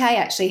he's okay,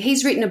 actually.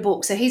 He's written a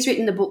book. So he's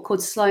written the book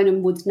called Sloan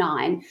and Woods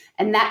 9,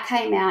 and that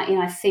came out in,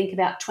 I think,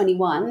 about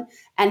 21,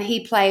 and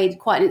he played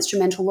quite an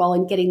instrumental role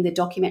in getting the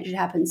documentary to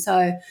happen.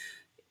 So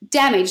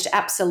damaged,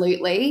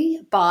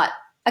 absolutely, but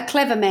a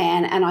clever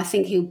man, and I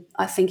think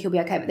he'll be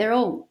okay. But they're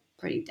all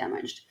pretty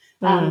damaged.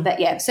 But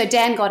yeah, so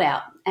Dan got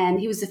out, and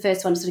he was the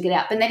first one to sort of get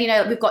out. But then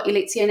we've got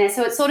Yelitsa in there,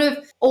 so it's sort of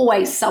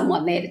always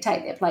someone there to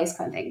take their place,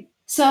 kind of thing.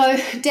 So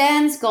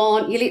Dan's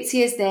gone,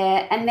 Yelitsa's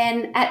there, and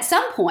then at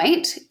some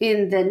point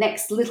in the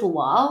next little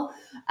while,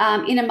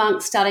 in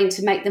amongst starting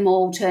to make them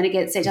all turn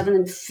against each other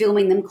and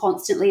filming them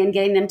constantly and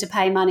getting them to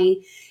pay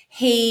money,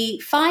 he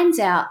finds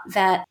out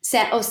that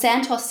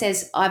Santos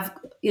says, I'd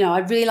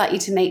really like you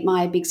to meet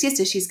my big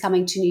sister. She's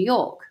coming to New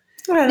York.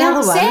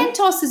 Now,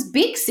 Santos's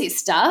big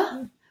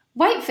sister,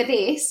 wait for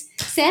this,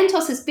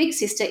 Santos's big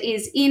sister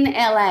is in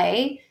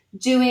LA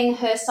doing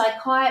her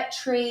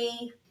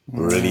psychiatry.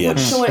 Brilliant.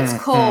 I'm sure what it's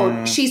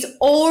called. She's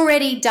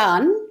already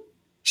done.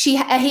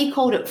 He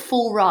called it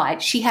full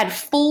ride. She had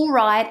full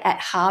ride at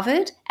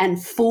Harvard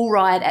and full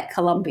ride at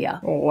Columbia.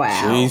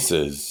 Wow.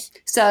 Jesus.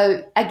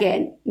 So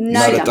again,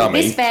 Not a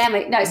dummy. This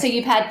family. No, so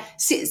you've had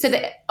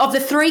of the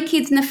 3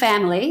 kids in the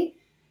family,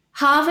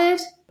 Harvard,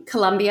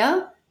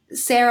 Columbia,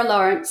 Sarah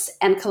Lawrence,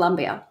 and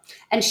Columbia.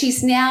 And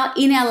she's now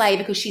in LA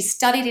because she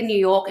studied in New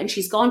York and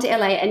she's gone to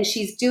LA and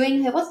she's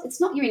doing it's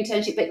not your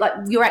internship, but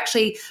like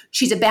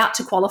she's about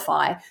to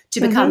qualify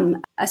to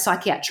become a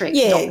psychiatric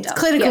doctor.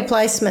 Clinical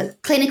placement.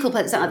 Clinical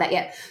placement, something like that,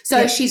 yeah.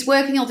 So she's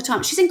working all the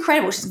time. She's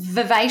incredible. She's a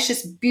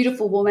vivacious,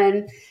 beautiful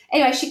woman.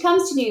 Anyway, she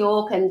comes to New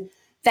York and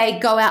they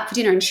go out for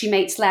dinner and she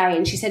meets Larry,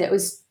 and she said it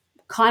was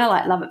kind of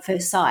like love at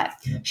first sight.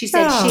 She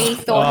said she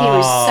thought he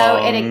was so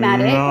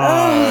enigmatic.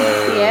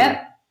 No.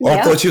 Yeah.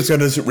 I thought she was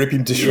going to rip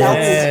him to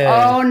shreds.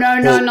 Yeah. Oh, no.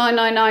 No.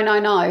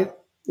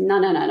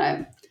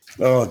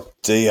 Oh,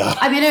 dear.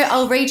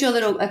 I'll read you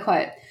a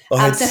quote.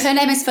 So her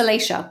name is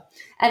Felicia.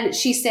 And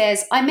she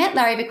says, I met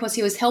Larry because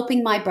he was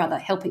helping my brother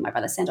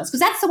Santos, because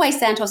that's the way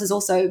Santos is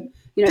also,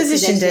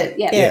 Positioned presented.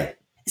 it. Yeah.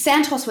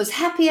 Santos was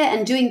happier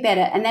and doing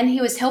better. And then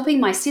he was helping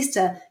my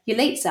sister,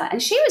 Yulitza,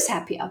 and she was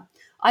happier.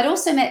 I'd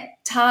also met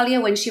Talia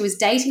when she was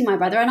dating my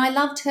brother, and I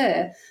loved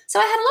her. So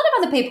I had a lot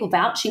of other people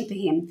vouching for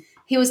him.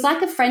 He was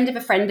like a friend of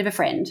a friend of a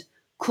friend.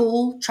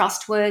 Cool,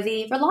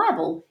 trustworthy,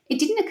 reliable. It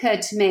didn't occur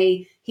to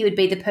me he would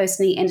be the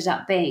person he ended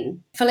up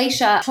being.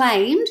 Felicia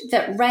claimed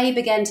that Ray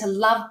began to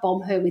love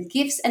bomb her with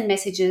gifts and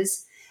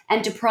messages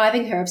and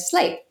depriving her of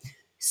sleep.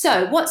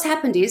 So what's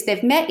happened is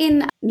they've met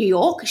in New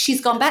York.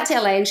 She's gone back to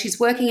LA and she's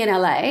working in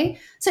LA.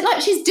 So like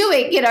she's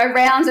doing,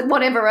 rounds and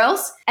whatever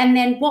else. And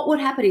then what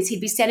would happen is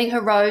he'd be sending her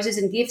roses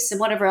and gifts and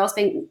whatever else,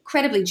 being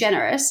incredibly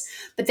generous.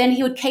 But then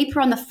he would keep her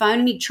on the phone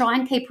and he'd try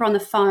and keep her on the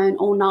phone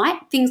all night.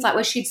 Things like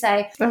where she'd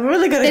say, I've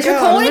really got to there's go.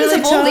 recordings I'm really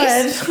of all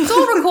tired. this. It's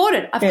all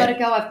recorded. I've got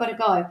to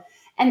go.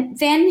 And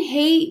then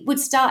he would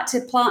start to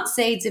plant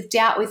seeds of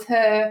doubt with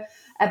her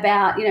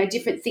about,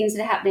 different things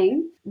that are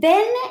happening.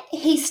 Then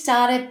he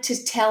started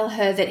to tell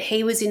her that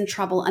he was in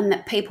trouble and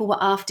that people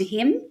were after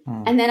him.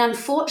 And then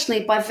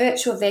unfortunately, by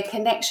virtue of their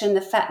connection,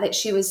 the fact that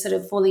she was sort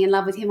of falling in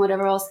love with him,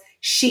 whatever else,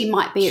 she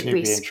might be at She'd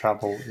risk. be in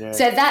trouble, yeah.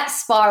 So that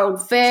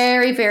spiraled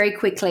very, very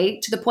quickly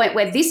to the point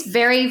where this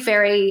very,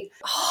 very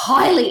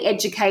highly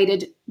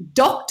educated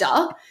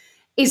doctor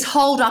is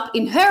holed up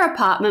in her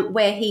apartment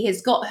where he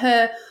has got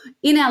her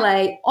in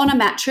LA on a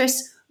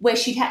mattress where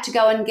she'd had to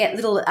go and get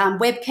little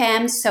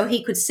webcams so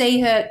he could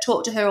see her,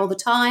 talk to her all the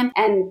time.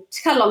 And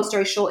to cut a long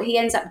story short, he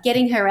ends up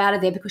getting her out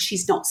of there because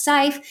she's not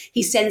safe.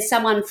 He sends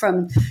someone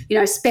from,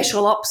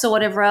 special ops or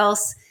whatever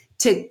else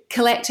to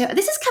collect her.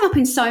 This has come up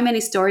in so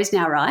many stories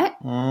now, right?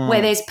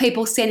 Where there's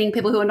people sending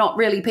people who are not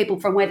really people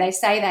from where they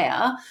say they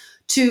are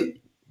to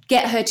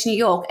get her to New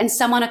York, and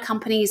someone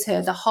accompanies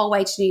her the whole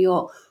way to New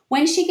York.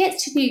 When she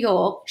gets to New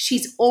York,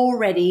 she's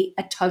already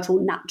a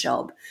total nut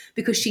job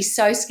because she's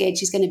so scared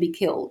she's going to be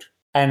killed.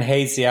 And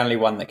he's the only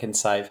one that can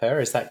save her?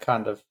 Is that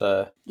kind of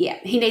the... Yeah,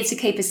 he needs to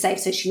keep her safe,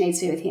 so she needs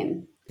to be with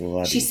him.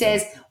 Bloody she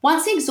says,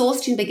 once the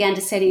exhaustion began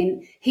to set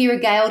in, he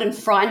regaled and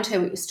frightened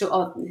her with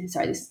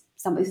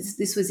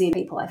this was in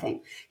People, I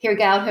think. He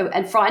regaled her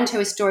and frightened her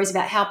with stories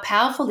about how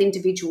powerful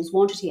individuals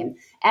wanted him,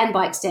 and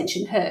by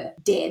extension her,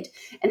 dead,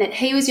 and that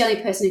he was the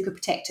only person who could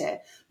protect her.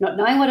 Not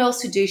knowing what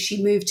else to do,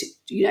 she moved to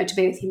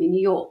be with him in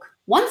New York.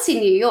 Once in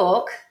New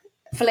York,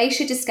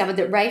 Felicia discovered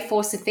that Ray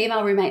forced the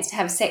female roommates to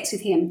have sex with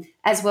him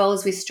as well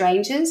as with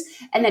strangers,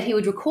 and that he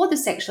would record the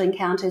sexual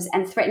encounters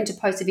and threaten to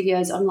post the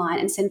videos online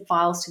and send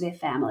files to their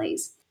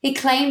families. He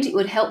claimed it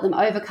would help them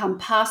overcome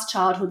past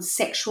childhood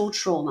sexual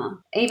trauma,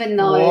 even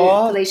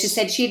though Felicia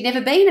said she had never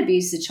been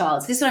abused as a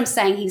child. So this is what I'm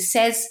saying. He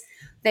says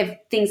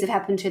things have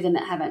happened to them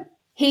that haven't.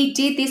 He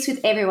did this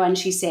with everyone,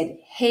 she said.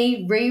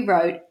 He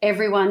rewrote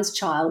everyone's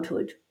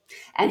childhood.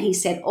 And he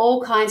said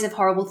all kinds of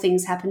horrible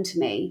things happened to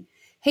me.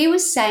 He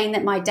was saying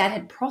that my dad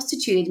had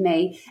prostituted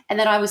me and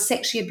that I was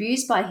sexually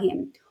abused by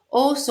him.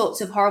 All sorts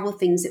of horrible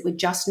things that were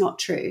just not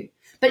true.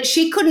 But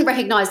she couldn't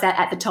recognise that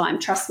at the time,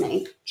 trust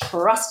me.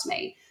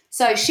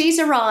 So she's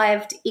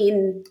arrived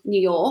in New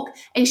York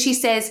and she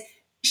says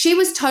she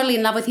was totally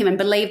in love with him and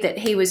believed that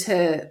he was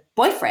her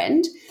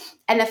boyfriend.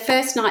 And the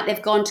first night they've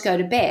gone to go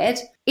to bed,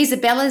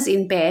 Isabella's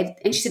in bed,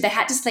 and she said they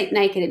had to sleep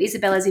naked, and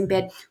Isabella's in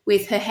bed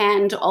with her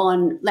hand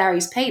on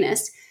Larry's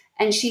penis.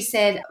 And she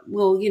said,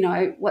 well,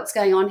 what's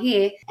going on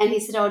here? And he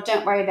said, oh,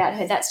 don't worry about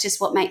her. That's just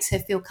what makes her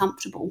feel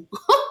comfortable.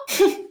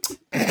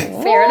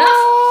 Fair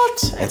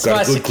enough. I've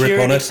got a good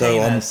grip on it,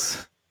 so I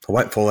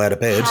won't fall out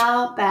of bed.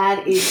 How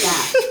bad is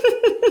that?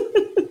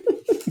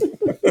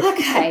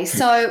 Okay,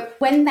 so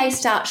when they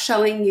start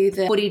showing you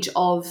the footage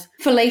of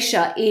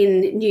Felicia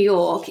in New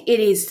York,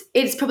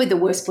 it's probably the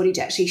worst footage,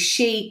 actually.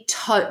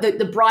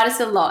 The brightest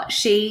of the lot,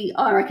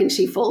 I reckon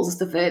she falls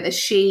the furthest.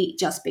 She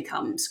just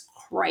becomes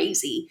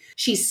crazy.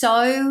 She's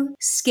so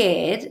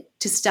scared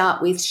to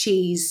start with.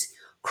 She's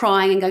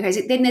crying and going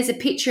crazy. Then there's a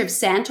picture of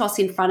Santos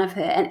in front of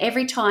her, and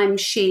every time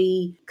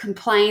she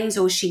complains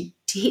or she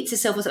hits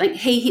herself or something,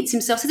 he hits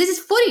himself. So there's this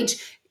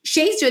footage.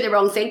 She's doing the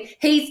wrong thing.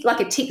 He's like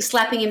a tick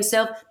slapping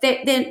himself.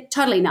 They're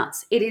totally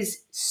nuts. It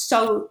is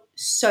so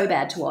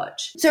bad to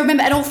watch. So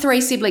remember, and all three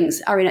siblings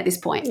are in at this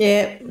point.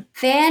 Yeah.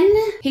 Then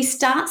he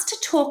starts to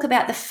talk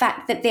about the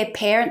fact that their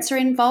parents are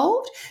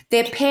involved.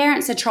 Their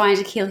parents are trying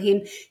to kill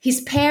him.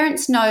 His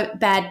parents know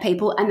bad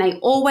people, and they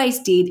always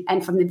did.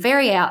 And from the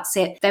very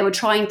outset, they were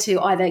trying to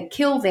either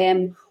kill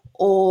them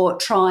or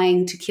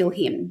trying to kill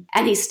him.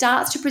 And he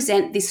starts to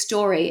present this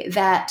story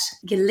that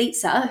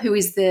Yalitza, who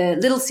is the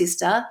little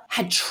sister,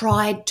 had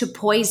tried to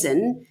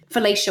poison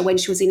Felicia when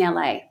she was in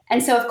LA.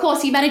 And so, of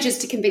course, he manages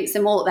to convince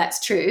them all that that's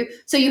true.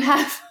 So you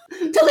have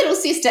the little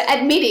sister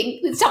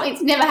admitting that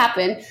something's never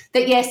happened,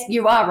 that, yes,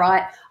 you are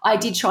right, I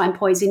did try and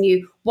poison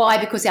you. Why?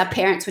 Because our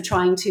parents were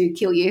trying to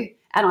kill you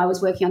and I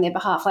was working on their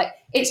behalf. Like,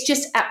 it's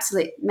just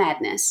absolute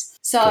madness.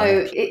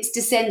 So it's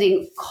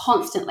descending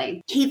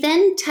constantly. He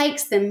then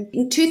takes them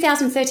in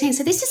 2013.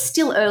 So this is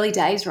still early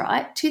days,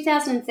 right?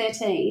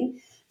 2013,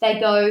 they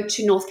go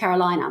to North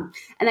Carolina.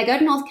 And they go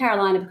to North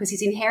Carolina because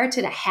he's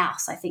inherited a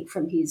house, I think,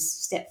 from his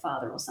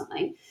stepfather or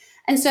something.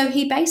 And so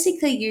he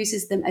basically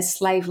uses them as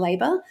slave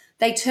labor.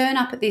 They turn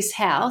up at this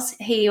house.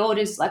 He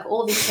orders like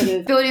all this sort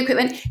of building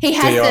equipment. He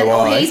has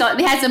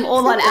he has them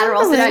all on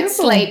Adderall, so they don't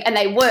sleep, and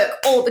they work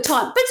all the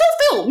time. But it's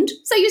all filmed.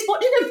 So you're just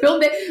watching them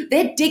film.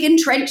 They're digging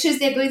trenches.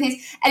 They're doing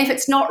things. And if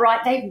it's not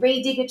right, they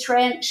re-dig a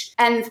trench.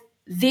 And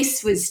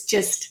this was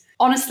just,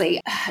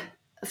 honestly,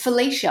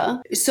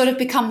 Felicia sort of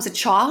becomes a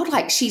child,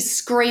 like she's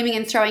screaming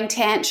and throwing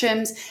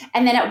tantrums.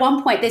 And then at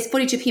one point there's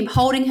footage of him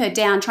holding her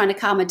down, trying to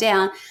calm her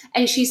down.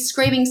 And she's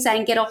screaming,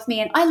 saying, "Get off me."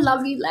 And "I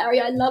love you,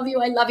 Larry. I love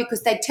you. I love you."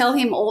 Because they tell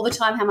him all the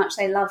time how much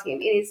they love him.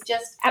 It is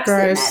just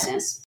absolute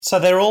madness. So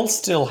they're all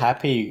still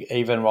happy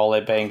even while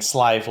they're being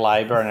slave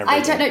labour and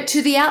everything? I don't know.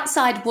 To the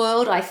outside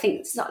world, I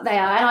think they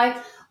are. And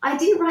I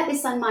didn't write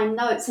this on my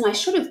notes, and I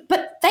should have.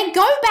 But they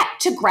go back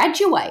to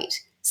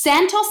graduate.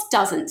 Santos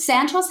doesn't.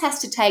 Santos has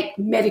to take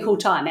medical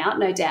time out,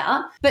 no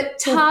doubt. But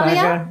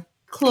Talia,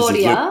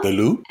 Claudia,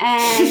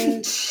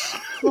 and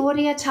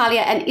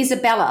Talia, and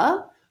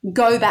Isabella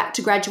go back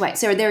to graduate.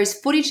 So there is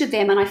footage of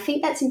them, and I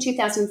think that's in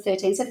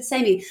 2013. So the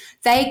same year.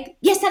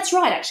 Yes, that's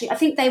right, actually. I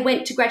think they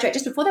went to graduate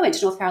just before they went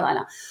to North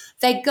Carolina.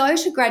 They go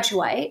to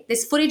graduate.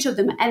 There's footage of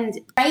them, and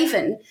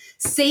Raven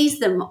sees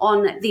them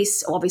on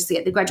this, obviously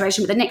at the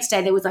graduation, but the next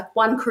day there was like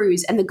one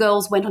cruise and the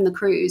girls went on the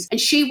cruise, and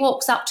she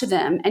walks up to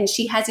them and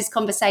she has this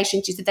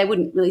conversation. She said they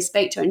wouldn't really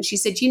speak to her, and she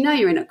said, "You know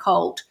you're in a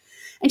cult."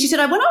 And she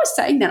said, when I was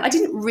saying that, I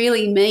didn't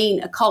really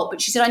mean a cult,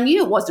 but she said, I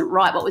knew it wasn't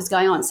right what was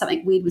going on.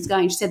 Something weird was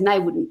going on. She said, and they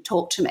wouldn't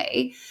talk to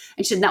me.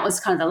 And she said, that was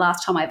kind of the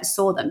last time I ever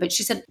saw them. But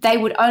she said they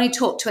would only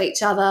talk to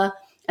each other.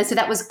 And so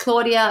that was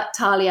Claudia,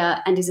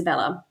 Talia, and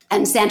Isabella.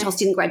 And Santos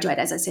didn't graduate,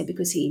 as I said,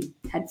 because he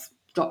had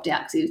dropped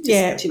out because he was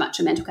just too much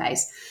a mental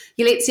case.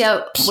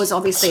 Yulitsia was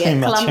obviously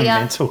at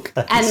Columbia.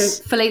 And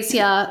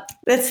Felicia.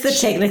 That's the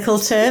technical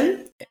term.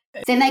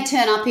 Then they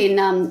turn up in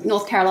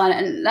North Carolina,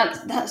 and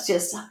that's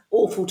just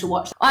awful to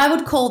watch. I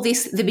would call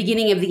this the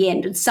beginning of the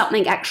end. It's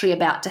something actually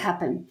about to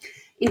happen.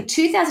 In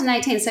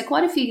 2018, so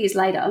quite a few years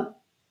later,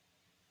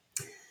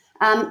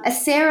 a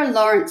Sarah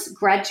Lawrence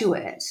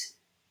graduate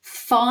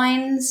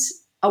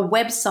finds a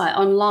website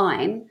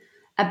online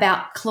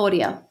about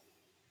Claudia,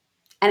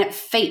 and it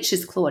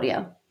features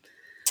Claudia.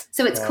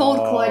 So it's called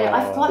Claudia.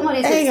 I've forgotten what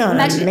it is. Hang on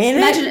a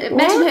minute.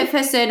 Imagine her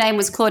first surname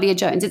was Claudia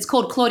Jones. It's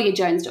called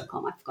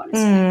ClaudiaJones.com. I've forgotten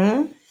its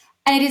name.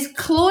 And it is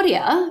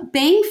Claudia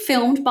being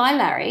filmed by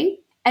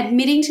Larry,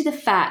 admitting to the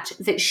fact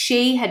that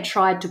she had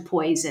tried to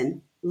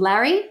poison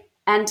Larry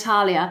and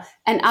Talia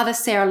and other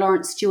Sarah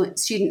Lawrence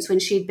students when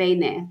she'd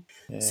been there.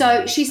 Yeah.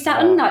 So she's sat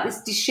on like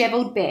this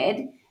dishevelled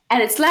bed,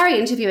 and it's Larry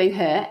interviewing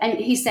her, and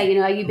he's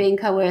saying, are you being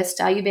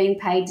coerced? Are you being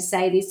paid to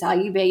say this? Are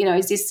you being,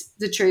 is this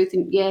the truth?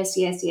 And yes.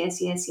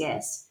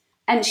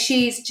 And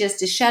she's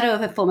just a shadow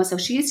of her former self.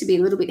 She used to be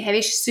a little bit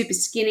heavy. She's super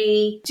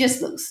skinny,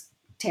 just looks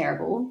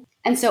terrible.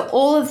 And so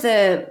all of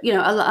the,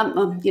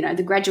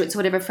 the graduates or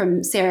whatever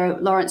from Sarah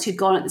Lawrence who'd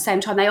gone at the same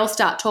time, they all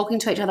start talking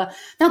to each other.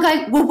 They're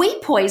going, were we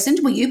poisoned?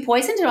 Were you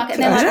poisoned? And I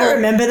don't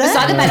remember that.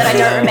 Besides the fact that I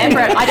don't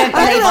remember it, I don't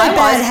believe I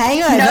was.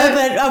 Hangover,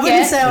 but I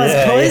wouldn't say I was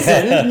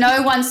poisoned. Yeah.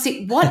 No one's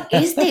sick. What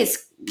is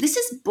this? This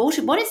is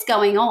bullshit. What is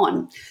going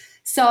on?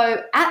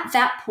 So at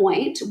that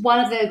point, one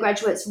of the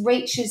graduates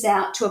reaches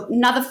out to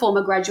another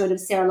former graduate of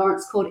Sarah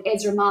Lawrence called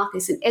Ezra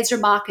Marcus. And Ezra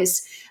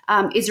Marcus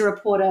is a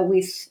reporter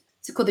with,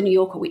 it's called The New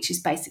Yorker, which is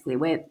basically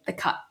where the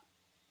cut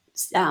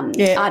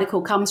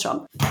article comes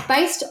from.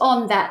 Based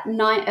on that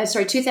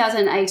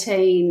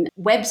 2018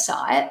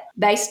 website,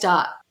 they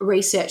start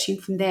researching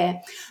from there.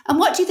 And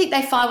what do you think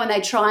they find when they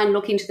try and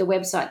look into the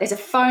website? There's a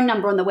phone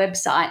number on the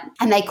website,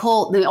 and they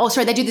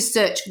do the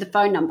search for the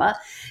phone number,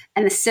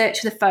 and the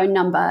search for the phone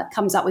number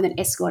comes up with an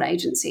escort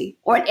agency,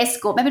 or an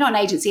escort, maybe not an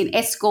agency, an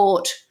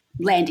escort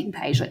landing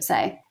page, let's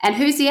say. And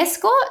who's the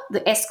escort?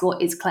 The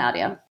escort is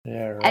Claudia.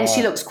 Yeah, right. And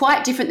she looks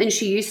quite different than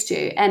she used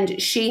to. And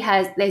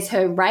there's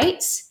her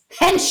rates,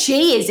 and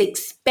she is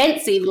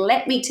expensive,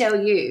 let me tell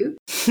you.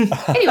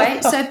 Anyway,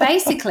 so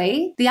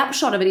basically the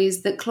upshot of it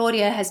is that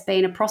Claudia has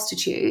been a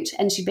prostitute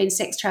and she'd been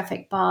sex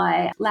trafficked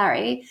by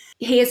Larry.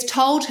 He has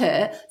told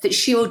her that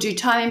she will do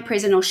time in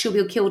prison or she'll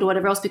be killed or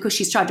whatever else because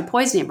she's tried to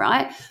poison him,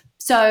 right?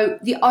 So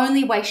the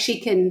only way she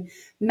can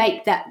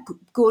make that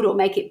good or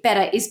make it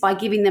better is by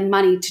giving them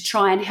money to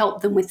try and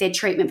help them with their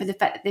treatment for the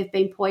fact that they've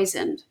been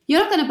poisoned.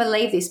 You're not going to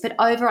believe this, but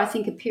over, I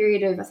think, a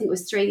period of,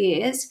 3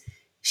 years,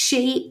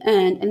 she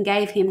earned and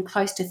gave him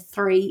close to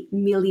 $3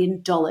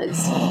 million.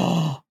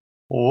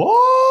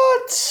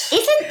 What?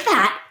 Isn't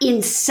that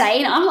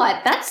insane? I'm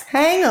like, that's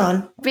hang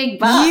on, big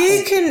bucks.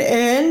 You can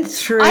earn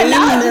 $3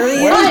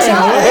 million.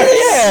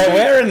 Yeah,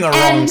 we're in the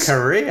wrong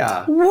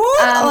career.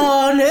 What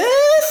on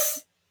earth?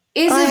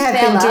 Isabella, I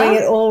have been doing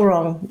it all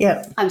wrong.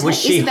 Yep. Was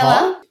she Isabella,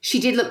 hot? She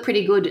did look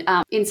pretty good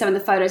in some of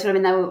the photos. But I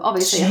mean, they were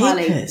obviously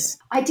highly.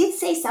 I did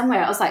see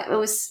somewhere. I think it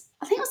was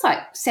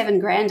like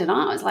 $7,000 a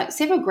night. It was like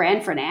several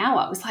grand for an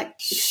hour. It was like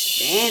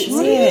expensive.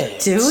 What are you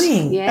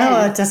doing?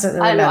 Yeah. Oh, it doesn't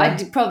really I don't know. matter. I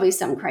did probably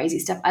some crazy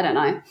stuff. I don't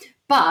know.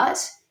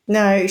 But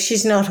No,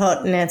 she's not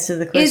hot in answer to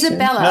the question.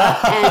 Isabella.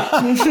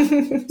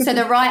 And so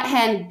the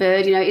right-hand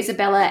bird,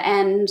 Isabella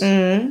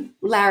and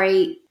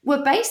Larry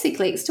were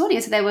basically extorting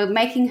her. So they were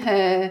making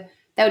her,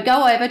 they would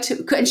go over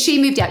to, and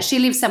she moved out. She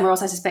lived somewhere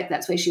else. I suspect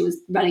that's where she was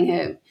running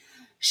her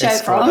show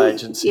Escort from.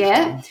 agency.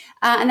 Yeah.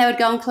 And they would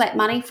go and collect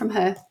money from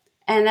her.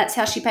 And that's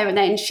how she paid rent.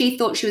 And she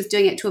thought she was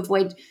doing it to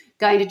avoid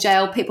going to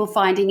jail, people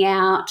finding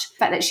out, the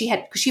fact that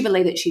because she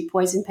believed that she'd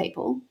poisoned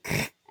people.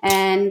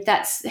 And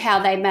that's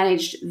how they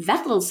managed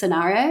that little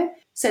scenario.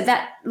 So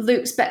that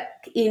loops back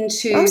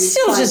into... I'm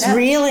still just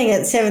reeling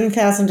at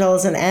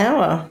 $7,000 an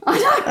hour. I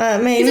know. I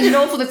mean, isn't it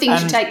awful the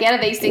things you take out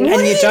of these things? What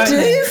do you you don't-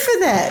 do for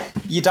that?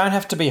 You don't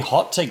have to be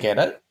hot to get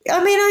it.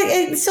 I mean,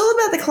 it's all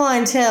about the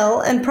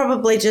clientele and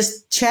probably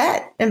just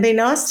chat and be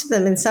nice to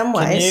them in some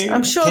ways.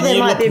 I'm sure there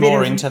might be a bit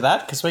more of... into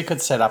that because we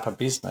could set up a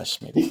business,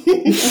 Smitty.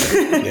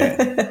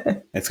 Yeah.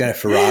 It's going to have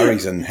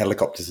Ferraris and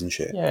helicopters and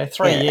shit. Yeah,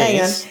 3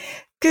 years. Hang on.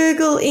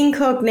 Google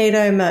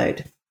incognito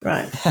mode.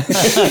 Right.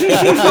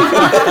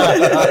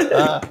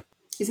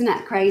 Isn't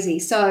that crazy?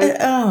 So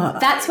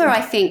that's where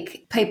I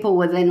think people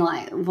were then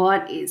like,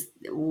 what is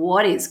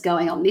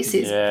going on? This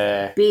is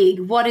big.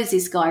 What is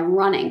this guy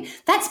running?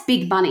 That's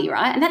big money,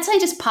 right? And that's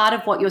only just part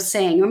of what you're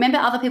seeing. Remember,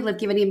 other people have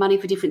given you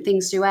money for different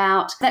things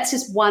throughout. That's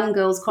just one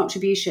girl's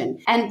contribution.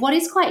 And what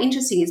is quite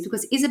interesting is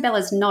because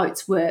Isabella's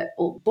notes were,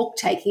 or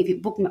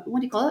bookkeeping,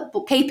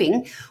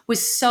 bookkeeping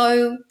was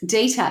so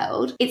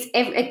detailed.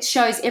 It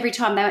shows every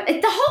time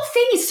the whole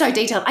thing is so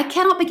detailed. I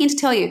cannot begin to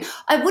tell you.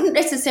 I wouldn't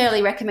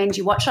necessarily recommend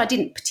you watch it. I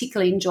didn't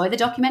particularly enjoy the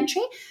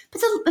documentary,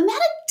 but the amount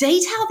of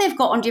detail they've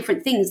got on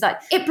different things, like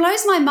it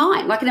blows my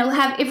mind. Like, and it'll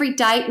have every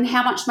date and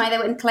how much money they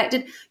went and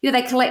collected.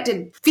 They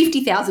collected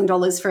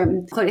 $50,000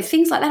 from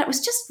things like that. It was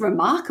just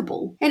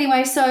remarkable.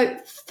 Anyway, so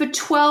for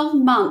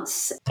 12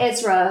 months,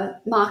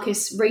 Ezra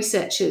Marcus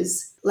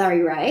researches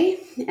Larry Ray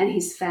and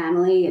his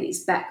family and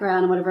his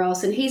background and whatever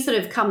else, and he sort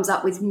of comes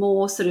up with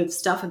more sort of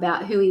stuff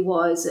about who he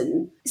was,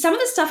 and some of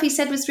the stuff he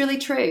said was really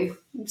true.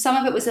 Some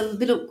of it was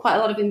quite a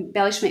lot of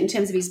embellishment in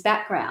terms of his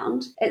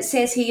background. It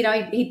says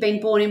he'd been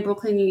born in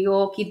Brooklyn, New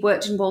York. He'd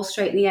worked in Wall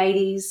Street in the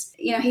 80s.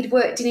 He'd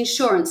worked in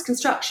insurance,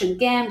 construction,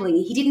 gambling.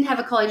 He didn't have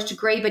a college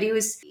degree, but he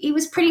was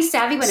pretty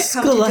savvy when it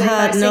comes to doing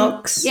hard those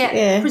knocks. things.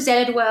 Yeah,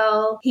 presented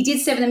well. He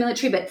did serve in the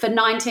military, but for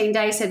 19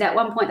 days. So at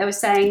one point they were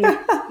saying,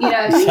 he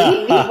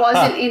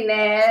wasn't in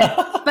there.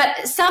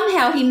 But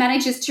somehow he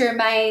manages to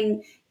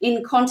remain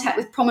in contact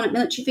with prominent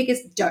military figures.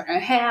 Don't know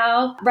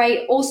how.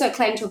 Ray also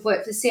claimed to have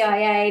worked for the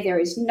CIA. There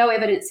is no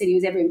evidence that he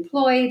was ever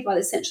employed by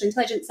the Central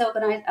Intelligence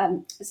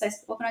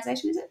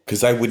Organization, is it?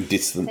 Because they wouldn't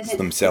distance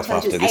themselves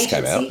after this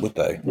came out, would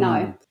they?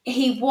 No.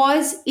 He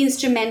was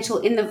instrumental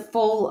in the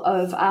fall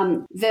of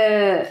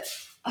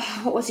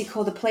what was he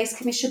called? The police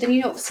commissioner, the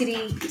New York City,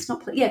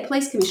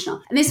 police commissioner.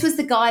 And this was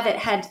the guy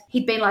that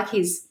he'd been like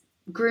his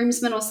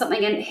groomsman or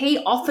something, and he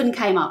often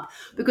came up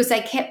because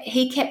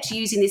he kept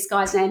using this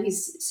guy's name.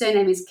 His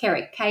surname is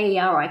Kerik,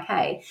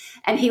 Kerik,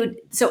 and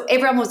so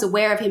everyone was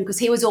aware of him because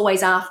he was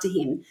always after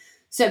him.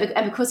 So,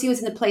 and because he was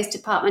in the police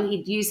department,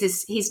 he'd use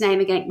his name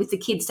again with the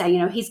kids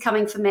saying, he's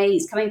coming for me,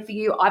 he's coming for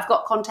you, I've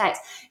got contacts.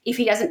 If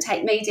he doesn't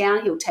take me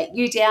down, he'll take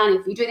you down.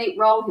 If you do anything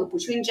wrong, he'll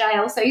put you in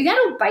jail. So he had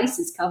all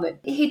bases covered.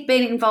 He'd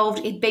been involved,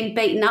 he'd been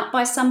beaten up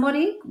by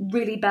somebody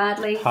really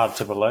badly. Hard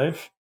to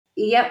believe.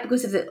 Yep,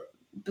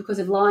 because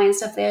of lying and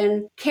stuff there.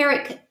 And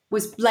Kerik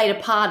was later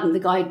pardoned, the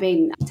guy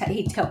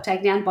he'd helped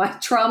take down by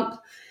Trump.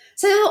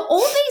 So there were all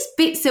these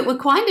bits that were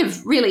kind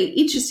of really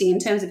interesting in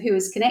terms of who he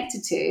was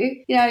connected to.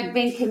 He'd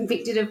been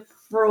convicted of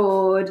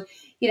fraud.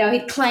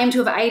 He'd claimed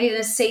to have aided in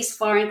a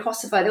ceasefire in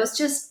Kosovo. There was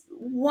just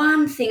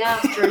one thing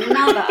after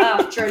another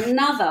after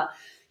another.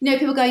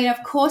 People go,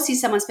 of course he's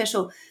someone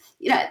special.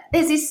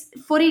 There's this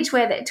footage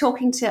where they're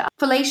talking to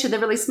Felicia, the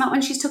really smart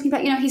one. She's talking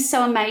about, he's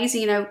so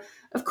amazing,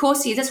 Of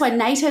course he is. That's why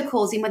NATO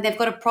calls him when they've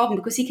got a problem,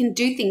 because he can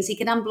do things. He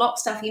can unblock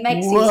stuff. He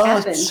makes things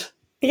happen.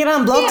 He can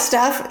unblock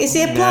stuff. Is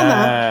he a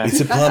plumber?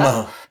 It's a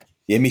plumber.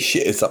 Yeah, me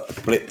shit is up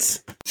the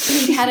blitz.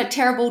 He had a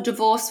terrible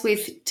divorce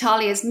with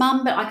Talia's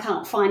mum, but I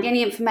can't find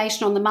any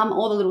information on the mum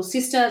or the little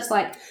sister. It's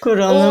like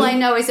all I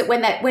know is that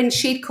when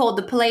she'd called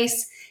the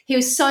police, he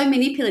was so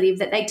manipulative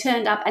that they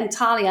turned up and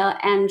Talia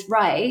and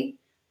Larry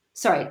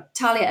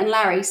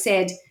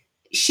said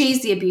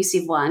she's the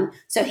abusive one.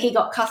 So he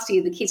got custody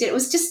of the kids. It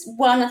was just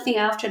one thing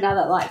after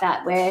another like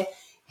that, where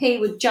he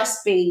would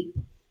just be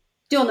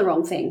doing the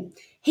wrong thing.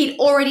 He'd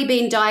already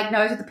been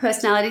diagnosed with a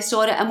personality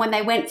disorder, and when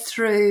they went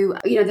through,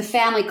 the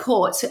family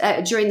courts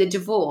during the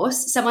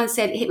divorce, someone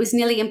said it was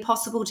nearly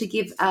impossible to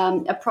give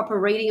a proper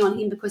reading on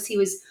him because he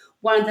was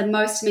one of the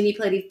most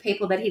manipulative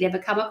people that he'd ever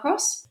come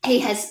across. He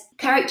has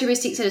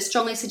characteristics that are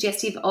strongly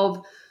suggestive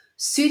of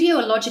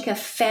pseudologica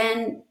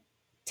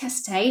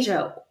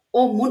fantastasia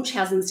or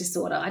Munchausen's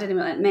disorder. I don't know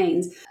what that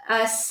means.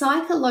 A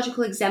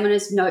psychological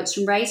examiner's notes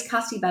from Ray's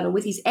custody battle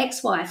with his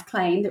ex-wife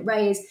claim that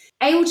Ray is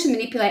able to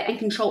manipulate and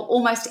control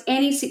almost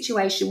any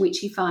situation which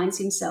he finds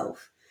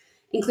himself,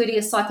 including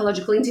a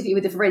psychological interview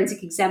with a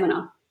forensic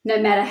examiner, no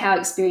matter how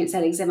experienced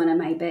that examiner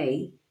may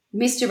be.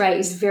 Mr. Ray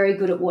is very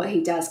good at what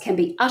he does, can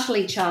be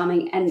utterly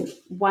charming, and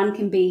one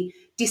can be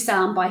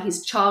disarmed by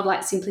his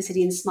childlike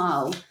simplicity and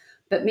smile.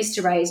 But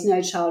Mr. Ray is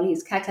no child. He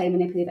is calculated,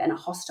 manipulative, and a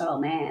hostile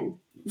man.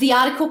 The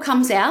article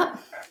comes out,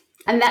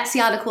 and that's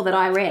the article that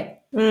I read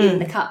in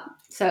The Cut.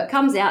 So it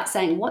comes out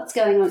saying, what's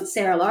going on at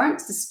Sarah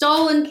Lawrence? The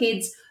Stolen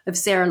Kids of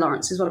Sarah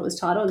Lawrence is what it was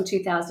titled in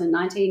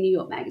 2019 New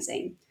York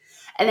Magazine.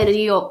 And then a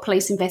New York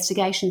police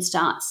investigation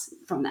starts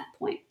from that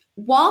point.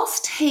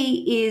 Whilst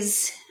he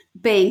is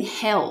being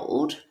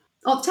held,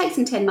 it takes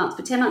him 10 months,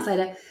 but 10 months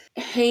later,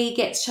 he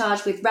gets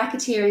charged with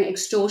racketeering,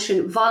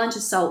 extortion, violent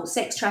assault,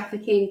 sex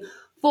trafficking,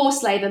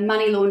 forced labour,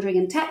 money laundering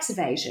and tax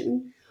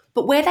evasion.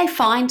 But where they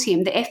find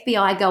him, the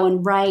FBI go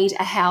and raid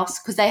a house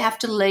because they have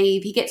to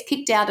leave. He gets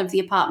kicked out of the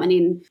apartment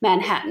in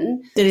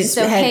Manhattan.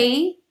 So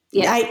he...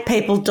 Yeah. 8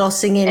 people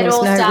dossing in. It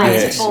all no starts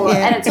rest. to fall,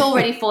 and it's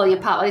already falling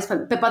apart at this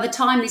point. But by the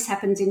time this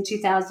happens in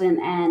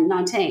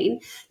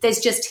 2019, there's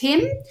just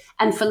him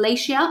and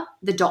Felicia,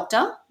 the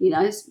doctor,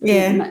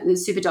 the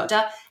super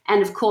doctor,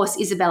 and of course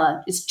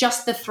Isabella. It's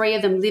just the 3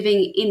 of them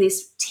living in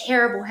this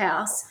terrible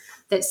house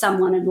that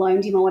someone had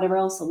loaned him or whatever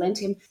else or lent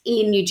him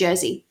in New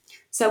Jersey.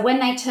 So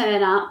when they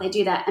turn up, they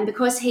do that, and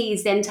because he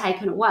is then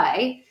taken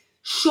away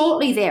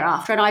shortly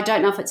thereafter, and I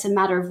don't know if it's a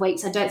matter of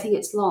weeks, I don't think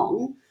it's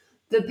long.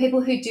 The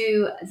people who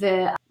do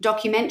the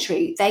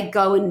documentary, they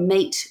go and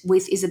meet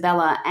with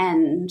Isabella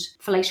and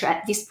Felicia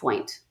at this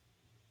point.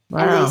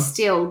 Wow. And they're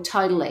still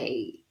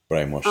totally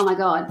brainwashed. Oh my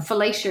God.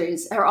 Felicia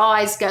her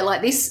eyes go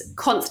like this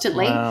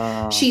constantly.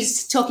 Wow.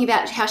 She's talking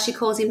about how she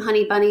calls him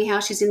Honey Bunny,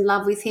 how she's in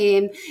love with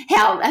him,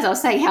 how, as I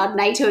was saying, how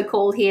NATO had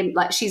called him,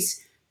 like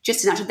she's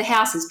just as much of the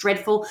house is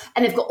dreadful.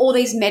 And they've got all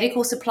these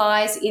medical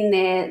supplies in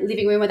their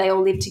living room where they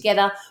all live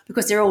together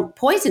because they're all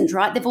poisoned,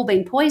 right? They've all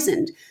been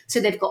poisoned. So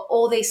they've got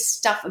all this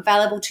stuff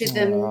available to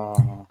them.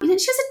 Oh. She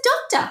was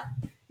a doctor.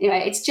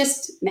 Anyway, it's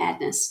just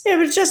madness. Yeah,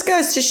 but it just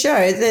goes to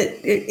show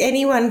that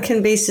anyone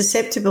can be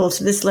susceptible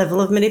to this level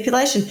of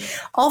manipulation.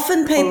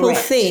 Often people Correct.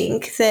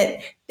 think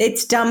that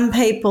it's dumb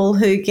people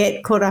who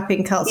get caught up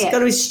in cults. Yeah. You've got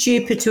to be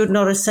stupid to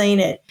not have seen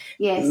it.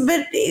 Yes.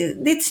 But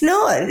it's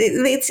not.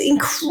 It's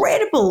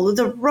incredible.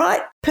 The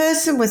right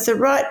person with the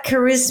right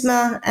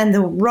charisma and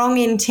the wrong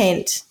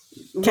intent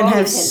can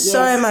have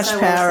so much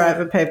power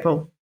over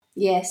people.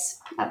 Yes,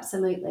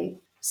 absolutely.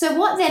 So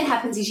what then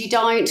happens is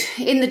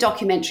in the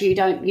documentary, you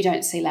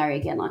don't see Larry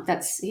again. Like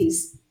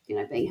he's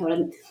being held.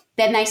 And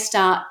then they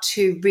start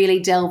to really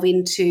delve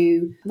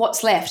into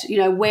what's left.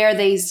 Where are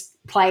these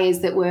players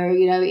that were,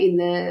 in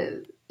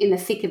the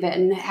thick of it,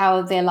 and how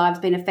have their lives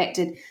been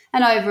affected?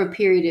 And over a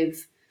period of,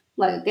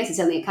 I guess it's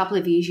only a couple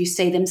of years, you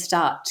see them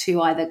start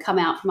to either come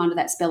out from under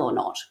that spell or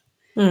not.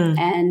 Mm.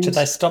 And Do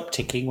they stop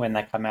ticking when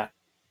they come out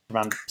from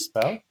under the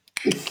spell?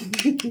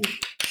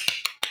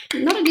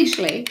 Not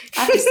initially.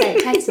 I have to say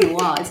it takes them a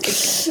while.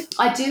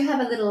 I do have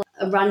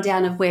a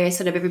rundown of where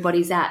sort of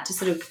everybody's at to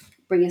sort of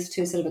bring us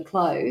to sort of a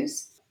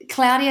close.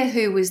 Claudia,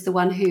 who was the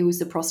one who was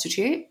the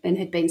prostitute and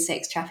had been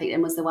sex trafficked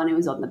and was the one who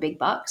was on the big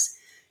bucks,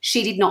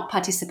 she did not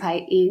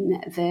participate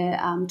in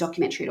the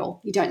documentary at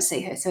all. You don't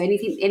see her. So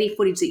any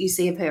footage that you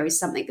see of her is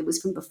something that was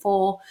from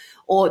before,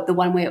 or the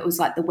one where it was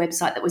like the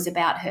website that was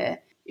about her.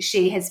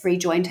 She has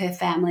rejoined her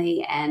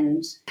family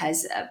and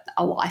has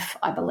a wife,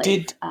 I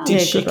believe.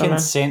 Did she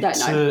consent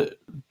to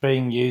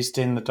being used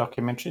in the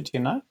documentary? Do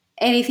you know?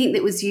 Anything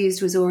that was used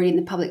was already in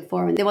the public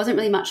forum. There wasn't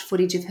really much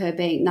footage of her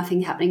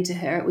nothing happening to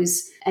her. It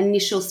was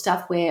initial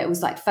stuff where it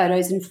was like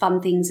photos and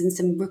fun things and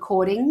some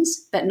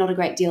recordings, but not a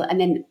great deal.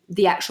 And then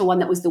the actual one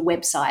that was the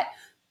website.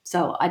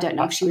 So I don't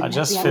know if she would. I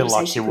just feel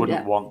like you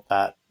wouldn't want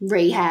that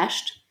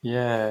rehashed.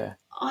 Yeah.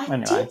 I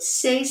did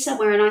see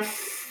somewhere, and I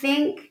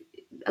think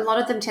a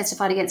lot of them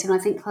testified against him. I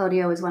think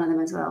Claudia was one of them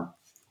as well.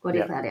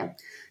 Claudia.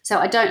 So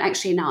I don't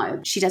actually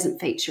know. She doesn't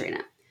feature in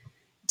it.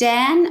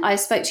 Dan, I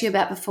spoke to you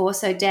about before.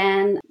 So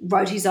Dan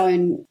wrote his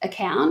own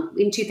account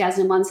in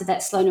 2001, so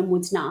that's Sloan &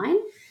 Woods 9.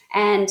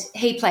 And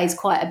he plays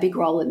quite a big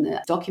role in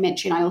the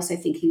documentary. And I also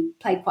think he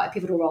played quite a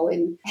pivotal role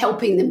in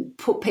helping them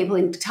put people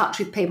in touch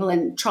with people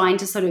and trying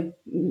to sort of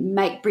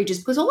make bridges,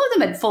 because all of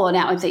them had fallen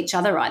out with each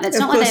other, right? That's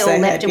not like they all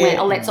left and went,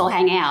 oh, let's all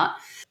hang out.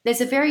 There's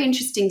a very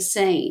interesting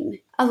scene.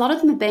 A lot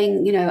of them are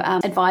being,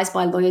 advised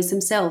by lawyers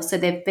themselves. So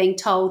they're being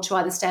told to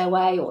either stay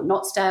away or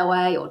not stay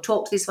away or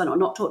talk to this one or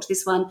not talk to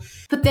this one.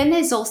 But then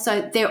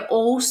they're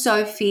all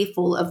so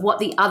fearful of what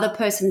the other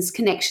person's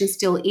connection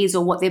still is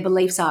or what their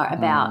beliefs are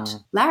about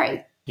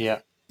Larry. Yeah.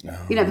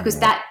 Because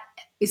that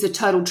is a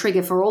total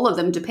trigger for all of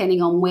them,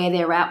 depending on where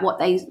they're at, what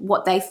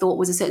they thought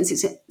was a certain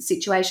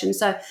situation.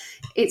 So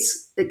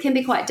it can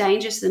be quite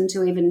dangerous for them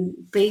to even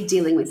be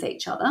dealing with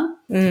each other.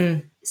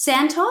 Mm.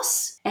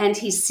 Santos and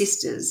his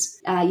sisters,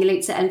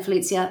 Yelitsa and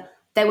Felicia,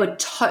 they were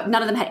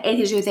none of them had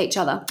anything to do with each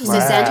other. So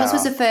Santos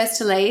was the first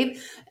to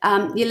leave.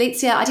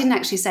 Yelitsa, I didn't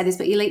actually say this,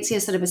 but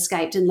Yelitsa sort of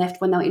escaped and left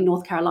when they were in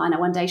North Carolina.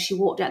 One day she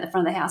walked out the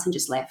front of the house and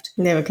just left.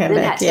 Never came and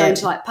then back. had to go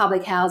into like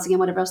public housing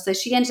and whatever else. So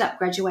she ended up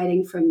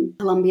graduating from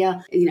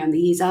Columbia, in the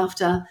years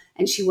after,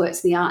 and she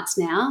works in the arts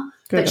now.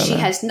 But she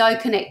has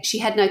she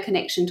had no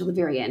connection till the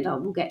very end.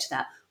 We'll get to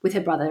that. with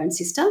her brother and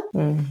sister.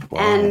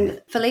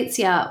 And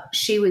Felicia,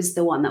 she was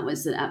the one that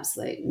was an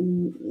absolute,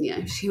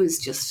 she was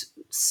just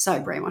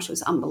so brainwashed. It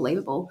was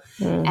unbelievable.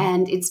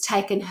 And it's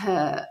taken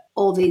her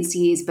all these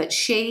years, but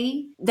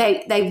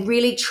they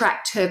really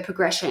tracked her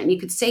progression. And you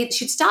could see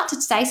she'd start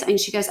to say something.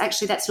 She goes,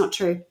 actually, that's not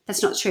true.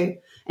 That's not true.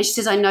 And she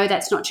says, I know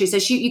that's not true. So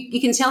you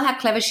can tell how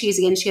clever she is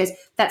again. She goes,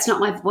 that's not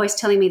my voice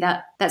telling me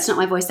that. That's not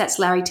my voice. That's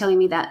Larry telling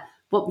me that.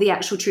 What the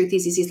actual truth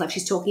is like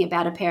she's talking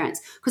about her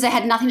parents, because they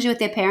had nothing to do with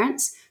their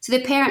parents. So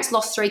their parents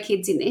lost 3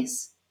 kids in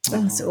this.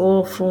 That's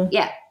awful.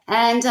 Yeah.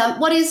 And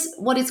what is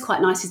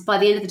quite nice is by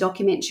the end of the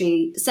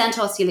documentary,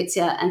 Santos,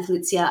 Yalitza and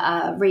Felicia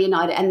are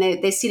reunited, and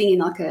they're sitting in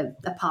like a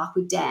park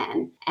with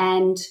Dan.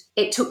 And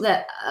it took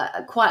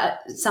quite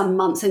some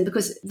months, and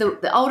because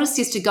the older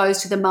sister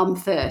goes to the mum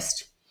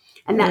first,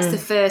 and that's the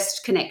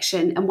first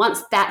connection. And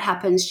once that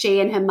happens, she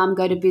and her mum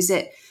go to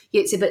visit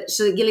Yalitza, but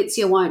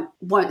Yalitza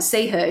won't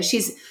see her.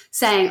 She's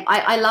saying,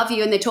 I love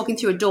you, and they're talking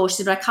through a door. She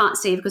said, but I can't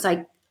see because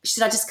I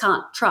just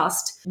can't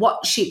trust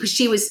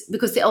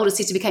because the older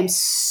sister became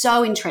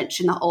so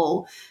entrenched in the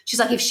all. She's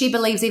like, if she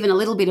believes even a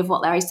little bit of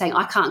what Larry's saying,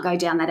 I can't go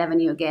down that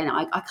avenue again.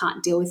 I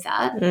can't deal with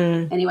that.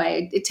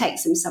 Anyway, it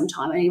takes them some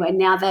time. Anyway,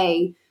 now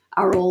they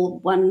are all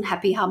one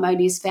happy,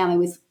 harmonious family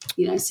with,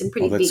 some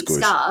pretty big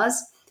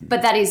scars.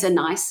 But that is a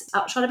nice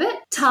upshot of it.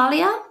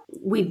 Talia,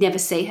 we'd never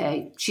see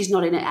her. She's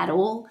not in it at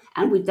all,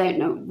 and we don't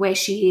know where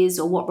she is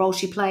or what role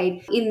she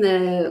played. In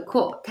the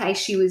court case,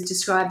 she was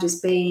described as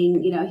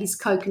being, his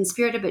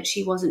co-conspirator, but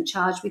she wasn't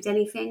charged with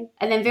anything.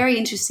 And then very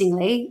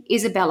interestingly,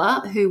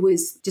 Isabella, who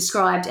was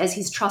described as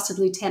his trusted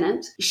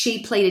lieutenant,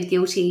 she pleaded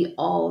guilty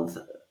of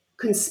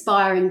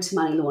conspiring to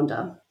money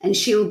launder, and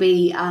she'll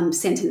be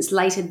sentenced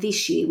later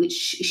this year, which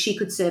she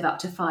could serve up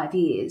to 5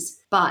 years.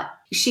 But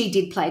she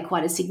did play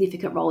quite a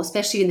significant role,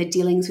 especially in the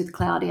dealings with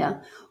Claudia.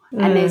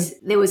 And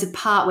there was a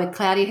part where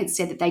Claudia had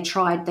said that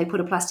they put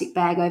a plastic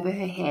bag over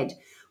her head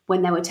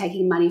when they were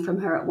taking money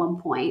from her at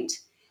one point.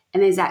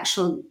 And there's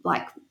actual,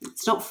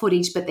 it's not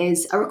footage, but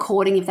there's a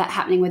recording of that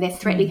happening where they're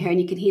threatening her and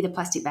you can hear the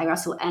plastic bag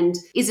rustle. And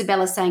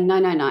Isabella's saying,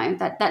 no,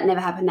 that never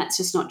happened. That's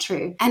just not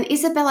true. And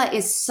Isabella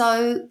is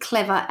so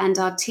clever and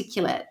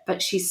articulate,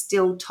 but she's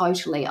still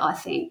totally, I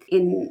think,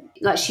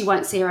 she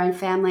won't see her own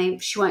family.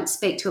 She won't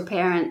speak to her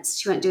parents.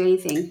 She won't do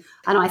anything.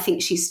 And I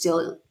think she's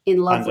still in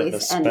love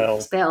with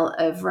and spell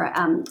of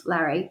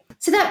Larry.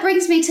 So that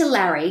brings me to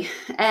Larry.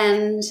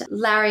 And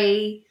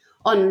Larry,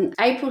 on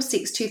April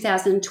 6,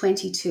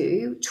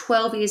 2022,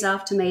 12 years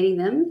after meeting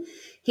them,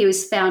 he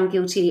was found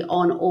guilty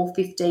on all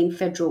 15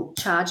 federal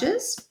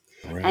charges.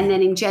 Brilliant. And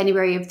then in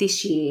January of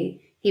this year,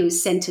 he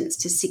was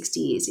sentenced to 60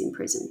 years in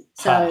prison.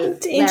 So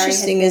it's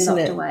interesting, isn't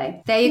it?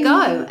 Away. There you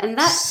go. And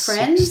that,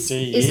 friends,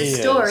 is the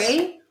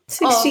story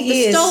of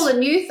the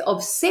stolen youth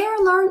of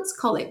Sarah Lawrence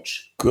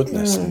College.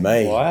 Goodness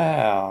me.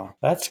 Wow,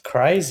 that's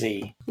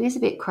crazy. It is a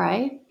bit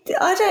cray.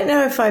 I don't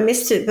know if I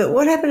missed it, but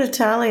what happened to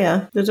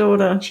Talia, the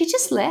daughter? She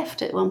just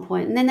left at one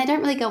point, and then they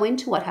don't really go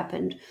into what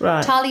happened.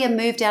 Right. Talia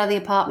moved out of the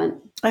apartment.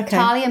 Okay.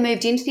 Talia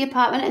moved into the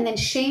apartment, and then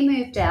she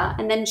moved out,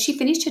 and then she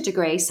finished her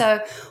degree.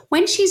 So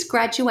when she's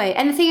graduated,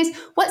 and the thing is,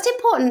 what's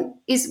important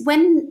is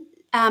when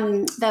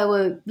they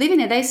were living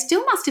there, they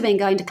still must have been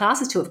going to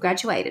classes to have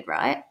graduated,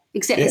 right?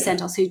 Except for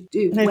Santos, who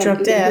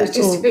dropped out.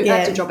 Who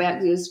had to drop out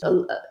because he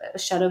was a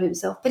shadow of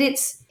himself. But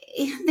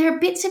there are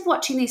bits of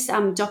watching this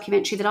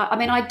documentary that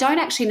I don't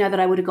actually know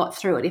that I would have got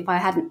through it if I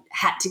hadn't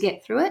had to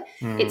get through it.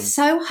 It's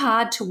so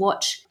hard to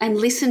watch and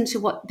listen to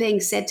what being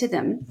said to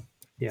them.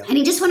 Yeah. And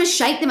you just want to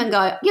shake them and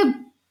go,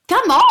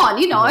 come on,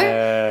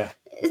 Yeah.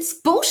 It's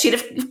bullshit.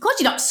 Of course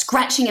you're not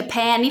scratching a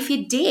pan. If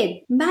you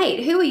did,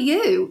 mate, who are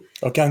you?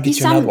 I'll go and get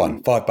you another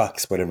one,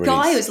 $5, whatever it is.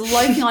 Guy who's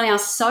loafing on our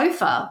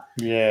sofa.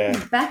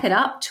 Yeah. Back it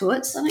up,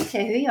 Toots. I don't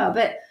care who you are.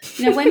 But,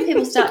 when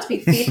people start to be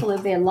fearful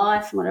of their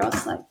life and whatever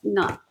else,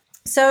 no.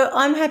 So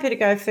I'm happy to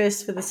go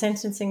first for the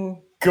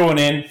sentencing. Go on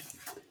in.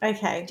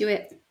 Okay. Do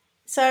it.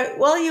 So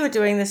while you were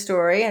doing the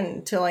story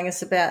and telling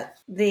us about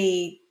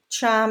the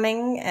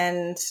charming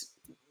and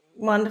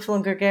wonderful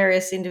and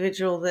gregarious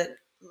individual that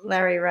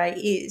Larry Ray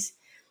is,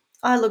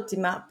 I looked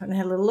him up and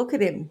had a little look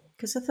at him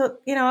because I thought,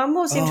 I'm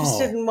always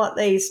interested in what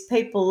these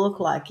people look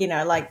like,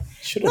 not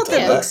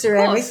that looks are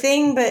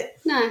everything, but,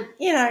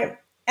 no.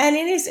 And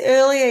in his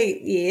earlier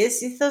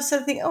years, you thought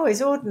something,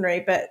 he's ordinary,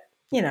 but,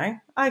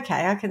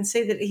 okay, I can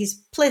see that he's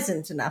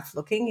pleasant enough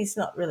looking. He's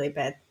not really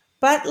bad.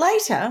 But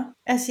later,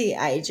 as he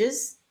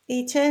ages,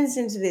 he turns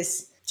into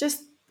this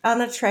just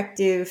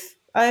unattractive,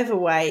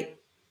 overweight,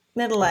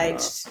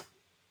 middle-aged,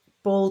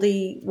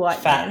 baldy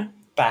white man.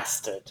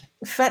 Bastard.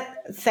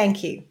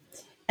 Thank you.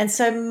 And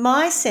so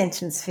my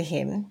sentence for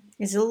him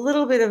is a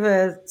little bit of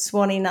a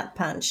Swanee nut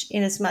punch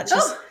in as much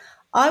as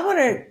I want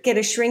to get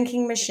a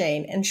shrinking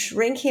machine and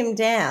shrink him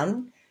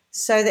down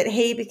so that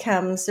he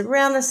becomes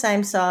around the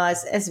same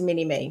size as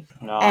Mini-Me.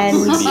 Oh, and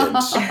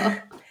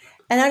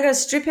I'm going to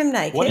strip him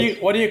naked.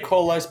 What do you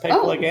call those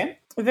people again?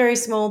 Very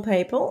small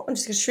people. I'm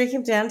just going to shrink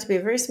him down to be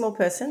a very small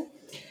person.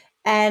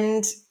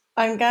 And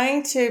I'm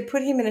going to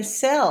put him in a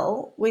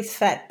cell with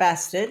Fat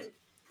Bastard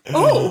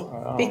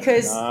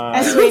Because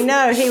as we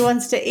know, he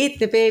wants to eat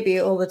the baby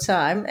all the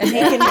time, and he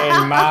can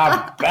In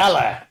my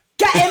belly.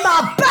 get in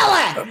my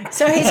belly.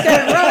 So he's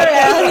going to run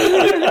around.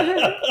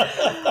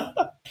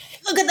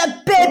 Look at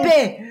the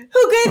baby.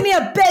 Who gave me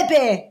a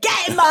baby?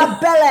 Get in my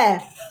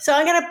belly. So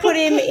I'm going to put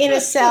him in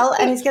a cell,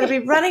 and he's going to be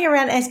running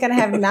around, and he's going to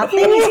have nothing.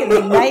 He's going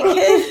to be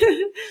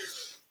naked,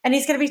 and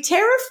he's going to be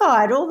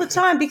terrified all the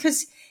time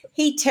because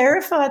he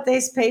terrified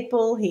these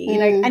people.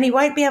 And he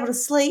won't be able to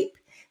sleep.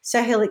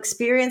 So he'll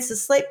experience the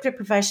sleep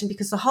deprivation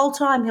because the whole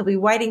time he'll be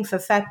waiting for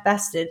Fat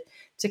Bastard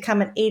to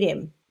come and eat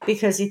him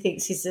because he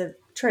thinks he's a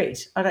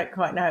treat. I don't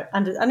quite know.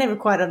 I never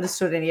quite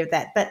understood any of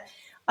that. But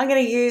I'm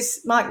going to use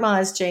Mike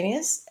Myers'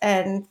 genius,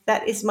 and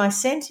that is my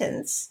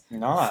sentence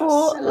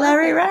for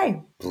Larry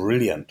Ray.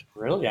 Brilliant.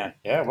 Brilliant.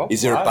 Yeah. Well,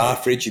 is there a bar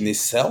fridge in this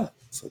cell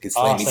so he can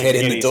slam his head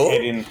in the door?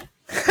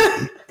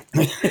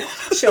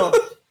 Sure.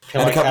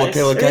 And a couple of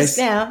pillowcases.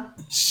 There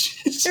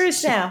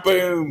is now.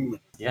 Boom.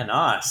 Yeah,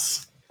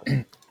 nice.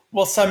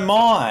 Well, so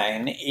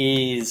mine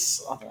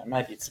is, I don't know,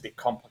 maybe it's a bit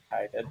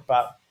complicated,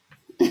 but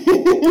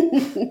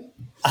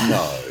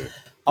No.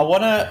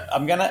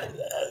 I'm going to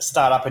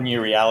start up a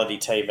new reality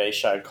TV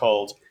show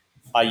called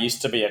I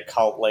Used to Be a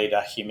Cult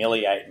Leader,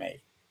 Humiliate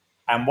Me.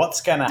 And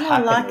what's going to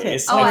happen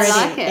is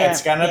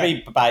it's going to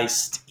be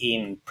based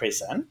in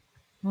prison.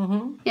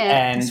 Mm-hmm. Yeah.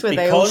 And that's where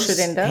they all should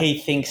end up. He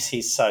thinks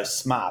he's so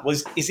smart. Well,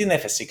 he's in there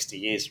for 60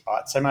 years,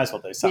 right? So might as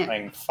well do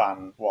something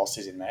fun whilst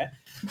he's in there.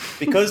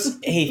 Because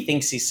he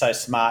thinks he's so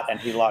smart and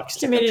he likes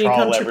to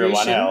control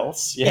everyone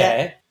else,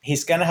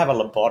 he's going to have a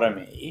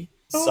lobotomy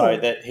so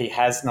that he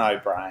has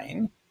no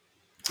brain.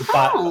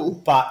 But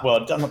well,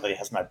 not that he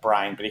has no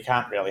brain, but he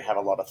can't really have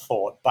a lot of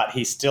thought. But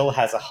he still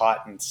has a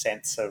heightened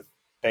sense of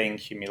being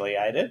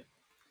humiliated.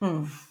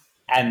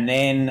 And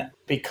then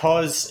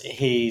because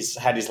he's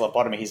had his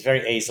lobotomy, he's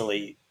very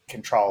easily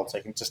controlled, so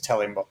you can just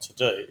tell him what to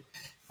do.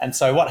 And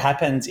so what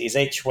happens is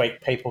each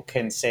week people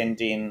can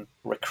send in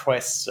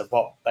requests of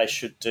what they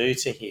should do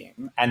to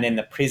him, and then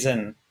the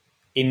prison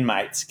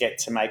inmates get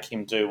to make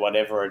him do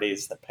whatever it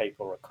is that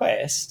people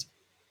request,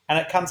 and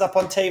it comes up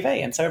on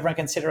TV, and so everyone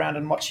can sit around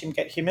and watch him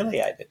get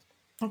humiliated.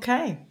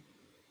 Okay.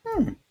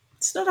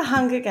 It's not a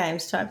Hunger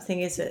Games type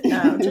thing, is it?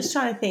 No, I'm just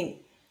trying to think.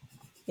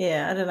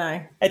 Yeah, I don't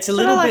know. It's a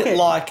little bit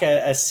like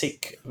a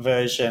sick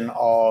version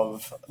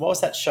of, what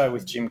was that show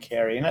with Jim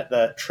Carrey in it?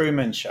 The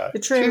Truman Show. The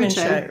Truman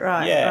Show,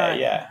 right.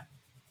 Yeah.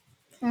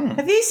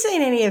 Have you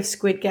seen any of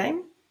Squid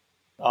Game?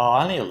 Oh,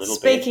 only a little bit.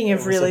 Speaking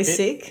of really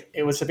sick.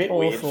 It was a bit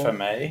weird for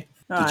me.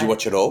 Did you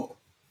watch it all?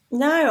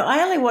 No,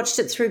 I only watched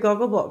it through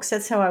Gogglebox.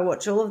 That's how I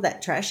watch all of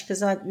that trash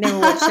because I never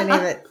watch any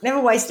of it,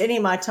 never waste any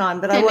of my time.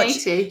 But I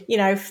watch,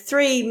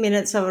 3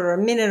 minutes of it or a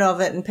minute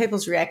of it and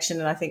people's reaction,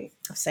 and I think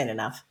I've seen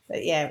enough.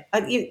 But yeah,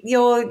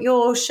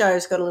 your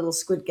show's got a little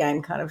Squid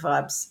Game kind of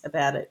vibes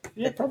about it.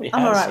 Yeah, it probably has.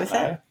 I'm all right with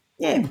that.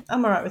 Yeah,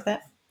 I'm all right with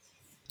that.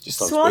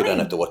 Just like we don't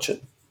have to watch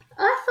it.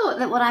 I thought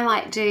that what I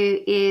might do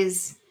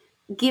is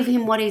give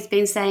him what he's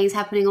been saying is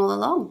happening all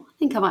along. I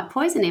think I might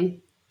poison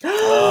him. Didn't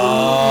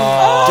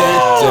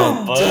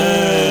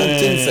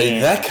see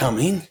that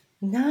coming.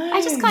 No.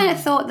 I just kind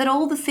of thought that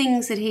all the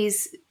things that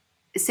he's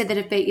said that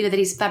have been, that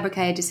he's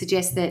fabricated to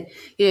suggest that,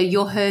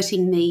 you're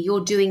hurting me,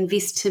 you're doing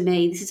this to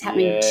me, this is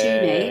happening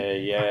to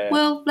me. Yeah.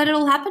 Well, let it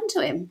all happen to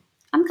him.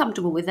 I'm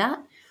comfortable with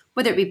that.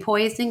 Whether it be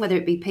poisoning, whether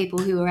it be people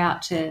who are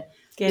out to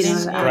get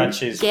him,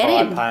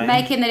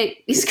 make him that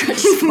he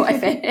scratches his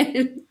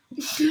boyfriend.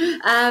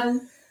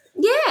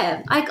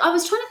 Yeah, I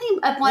was trying to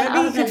think of one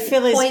other than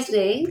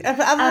poisoning.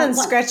 Other than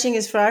scratching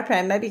his fry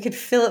pan, maybe you could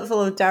fill it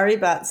full of durry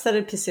butts.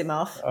 That'd piss him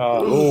off. I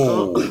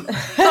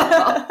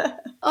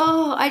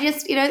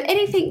just,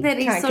 anything that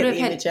he sort of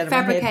had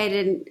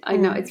fabricated, I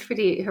know, it's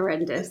pretty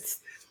horrendous.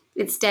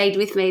 It stayed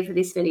with me for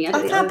this video.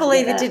 I can't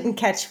believe it didn't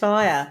catch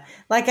fire.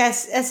 Like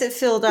as it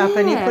filled up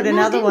and you put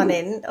another one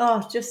in.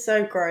 Oh, just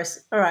so gross.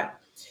 All right.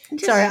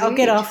 Sorry, I'll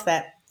get off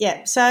that.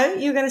 Yeah. So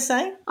you were going to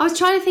say? I was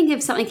trying to think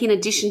of something in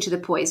addition to the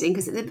poisoning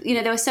because,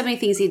 there were so many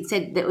things he'd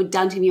said that were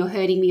done to him. You're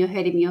hurting me, you're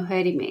hurting me, you're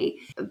hurting me.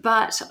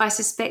 But I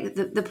suspect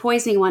that the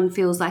poisoning one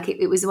feels like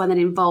it was the one that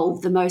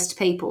involved the most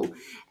people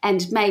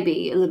and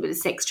maybe a little bit of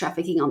sex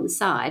trafficking on the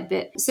side.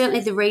 But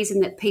certainly the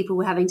reason that people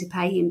were having to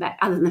pay him back,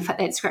 other than the fact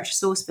they'd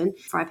scratched a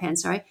fry pan,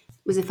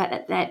 was the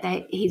fact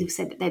that he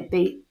said that they'd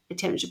be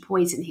attempted to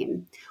poison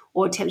him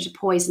or attempt to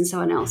poison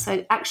someone else.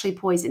 So actually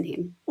poison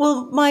him.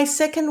 Well, my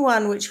second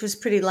one, which was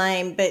pretty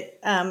lame, but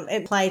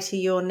it played to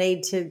your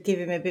need to give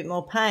him a bit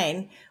more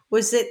pain,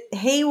 was that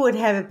he would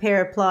have a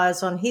pair of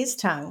pliers on his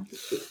tongue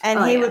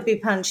and he would be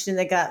punched in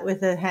the gut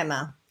with a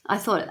hammer. I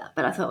thought of that,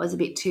 but I thought it was a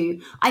bit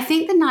too... I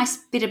think the nice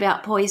bit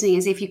about poisoning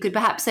is if you could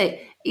perhaps,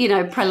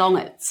 prolong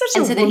it.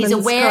 And so that he's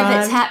aware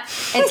that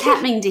it's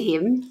happening to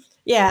him.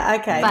 Yeah,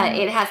 okay. But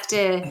it has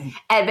to,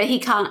 but he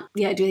can't,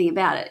 do anything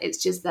about it.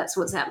 It's just that's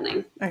what's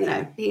happening.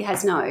 Okay. He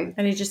has no.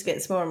 And he just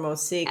gets more and more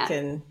sick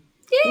and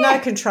no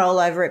control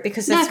over it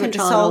because that's what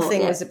this whole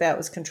thing was about,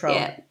 was control.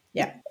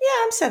 Yeah,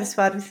 I'm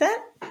satisfied with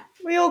that.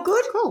 We all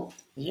good? Cool.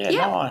 Yeah,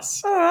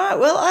 nice. All right.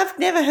 Well, I've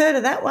never heard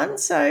of that one,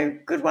 so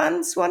good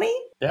one, Swanee.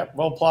 Yep,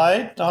 well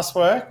played. Nice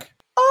work.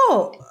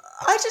 Oh,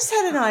 I just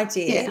had an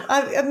idea. Yeah.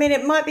 I mean,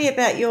 it might be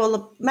about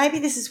maybe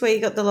this is where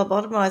you got the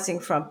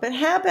lobotomizing from, but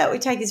how about we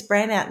take his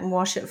brain out and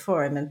wash it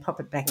for him and pop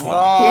it back in?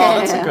 Oh,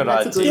 that's a good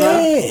idea.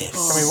 Yes.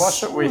 Can we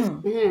wash it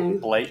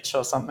with bleach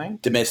or something?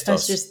 That's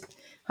Domestos. just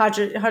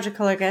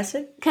hydrochloric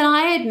acid. Can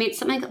I admit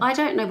something? I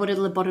don't know what a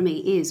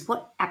lobotomy is.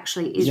 What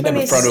actually is You it?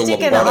 never you frontal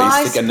stick an lobotomy,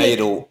 ice stick a pick-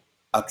 needle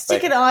up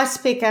Stick back. an ice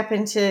pick up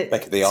into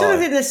Back of the sort eye.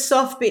 of in the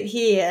soft bit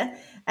here,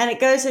 and it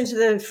goes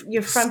into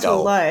your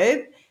frontal Skull. lobe,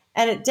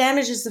 and it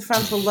damages the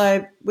frontal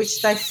lobe,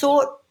 which they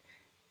thought,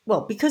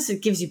 well, because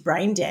it gives you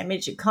brain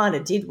damage, it kind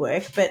of did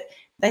work, but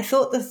they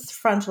thought the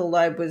frontal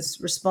lobe was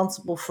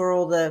responsible for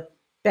all the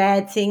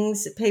bad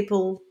things that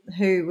people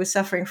who were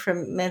suffering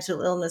from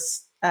mental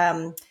illness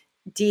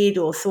did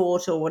or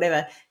thought or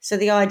whatever. So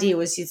the idea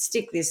was you'd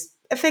stick this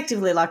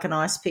effectively like an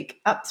ice pick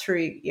up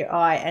through your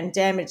eye and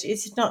damage.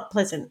 It's not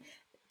pleasant.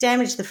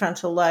 Damage the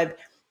frontal lobe.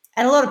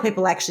 And a lot of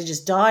people actually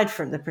just died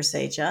from the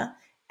procedure.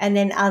 And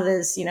then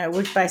others,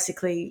 were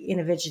basically in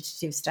a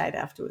vegetative state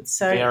afterwards.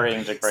 So,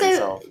 Varying degrees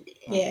of.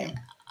 yeah.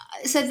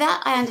 So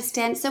that I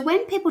understand. So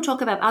when people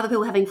talk about other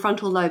people having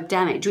frontal lobe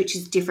damage, which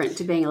is different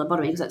to being a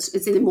lobotomy because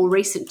it's in the more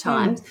recent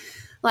times,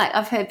 like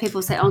I've heard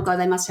people say, oh,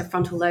 God, they must have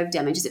frontal lobe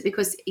damage. Is it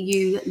because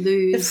you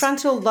lose... The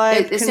frontal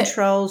lobe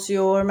controls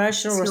your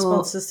emotional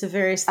responses to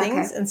various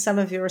things and some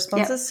of your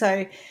responses.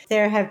 So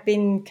there have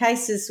been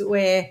cases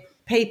where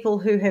people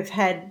who have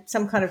had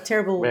some kind of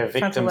terrible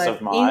frontal lobe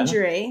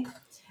injury...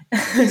 No.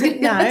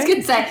 I was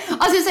going to say,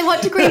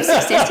 what degree of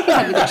success did you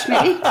have with that,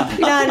 Schmitty?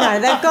 No,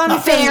 they've gone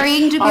from...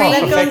 Varying degrees.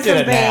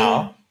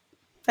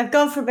 They've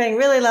gone from being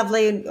really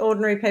lovely,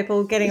 ordinary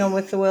people getting on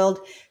with the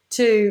world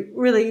to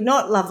really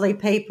not lovely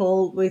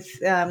people with,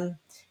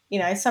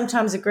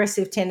 sometimes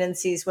aggressive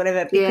tendencies,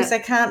 whatever, because they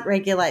can't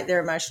regulate their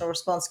emotional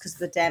response because of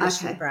the damage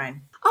to the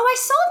brain. Oh, I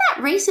saw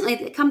that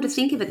recently. Come to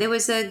think of it, there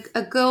was a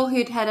girl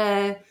who'd had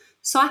a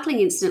cycling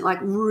incident, like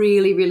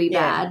really, really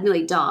bad,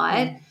 nearly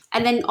died. Yeah.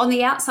 And then on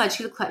the outside,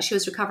 she looked like she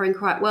was recovering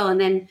quite well. And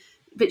then,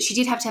 but she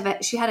did have to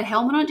she had a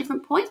helmet on at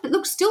different points, but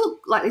looked still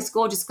like this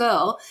gorgeous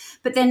girl.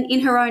 But then in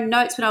her own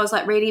notes, when I was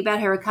like reading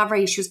about her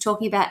recovery, she was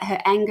talking about her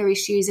anger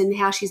issues and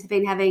how she's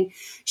been having,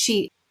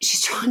 she's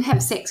trying to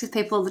have sex with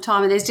people all the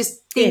time. And there's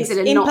just things that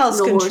are impulse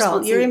not normal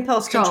control. Your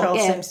impulse control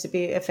seems to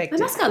be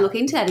affected. I must go look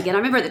into that again. I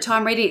remember at the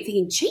time reading it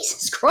thinking,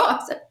 Jesus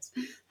Christ,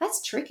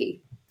 that's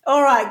tricky.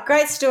 All right,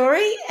 great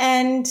story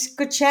and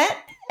good chat.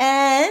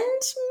 And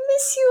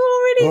miss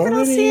you already, but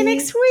I'll see you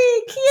next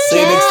week. Yay. See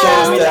you next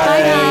Tuesday.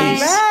 Bye.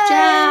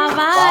 Ciao,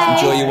 bye.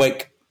 Enjoy your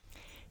week.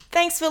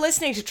 Thanks for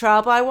listening to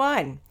Trial by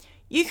Wine.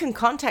 You can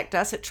contact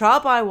us at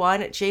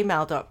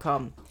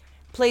trialbywine@gmail.com.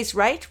 Please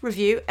rate,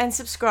 review and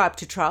subscribe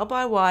to Trial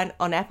by Wine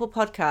on Apple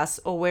Podcasts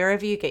or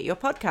wherever you get your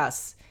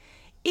podcasts.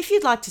 If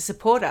you'd like to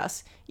support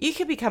us, you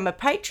can become a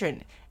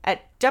patron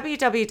at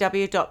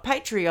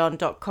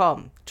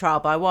www.patreon.com, Trial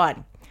by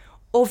Wine.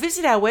 Or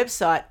visit our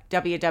website,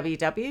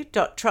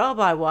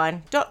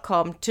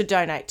 www.trialbywine.com, to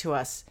donate to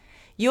us.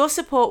 Your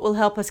support will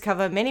help us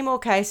cover many more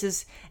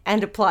cases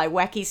and apply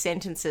wacky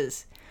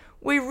sentences.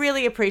 We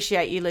really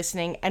appreciate you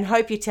listening and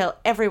hope you tell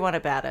everyone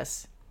about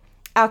us.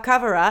 Our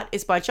cover art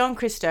is by John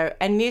Christo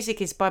and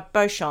music is by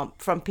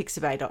Beauchamp from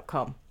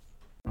pixabay.com.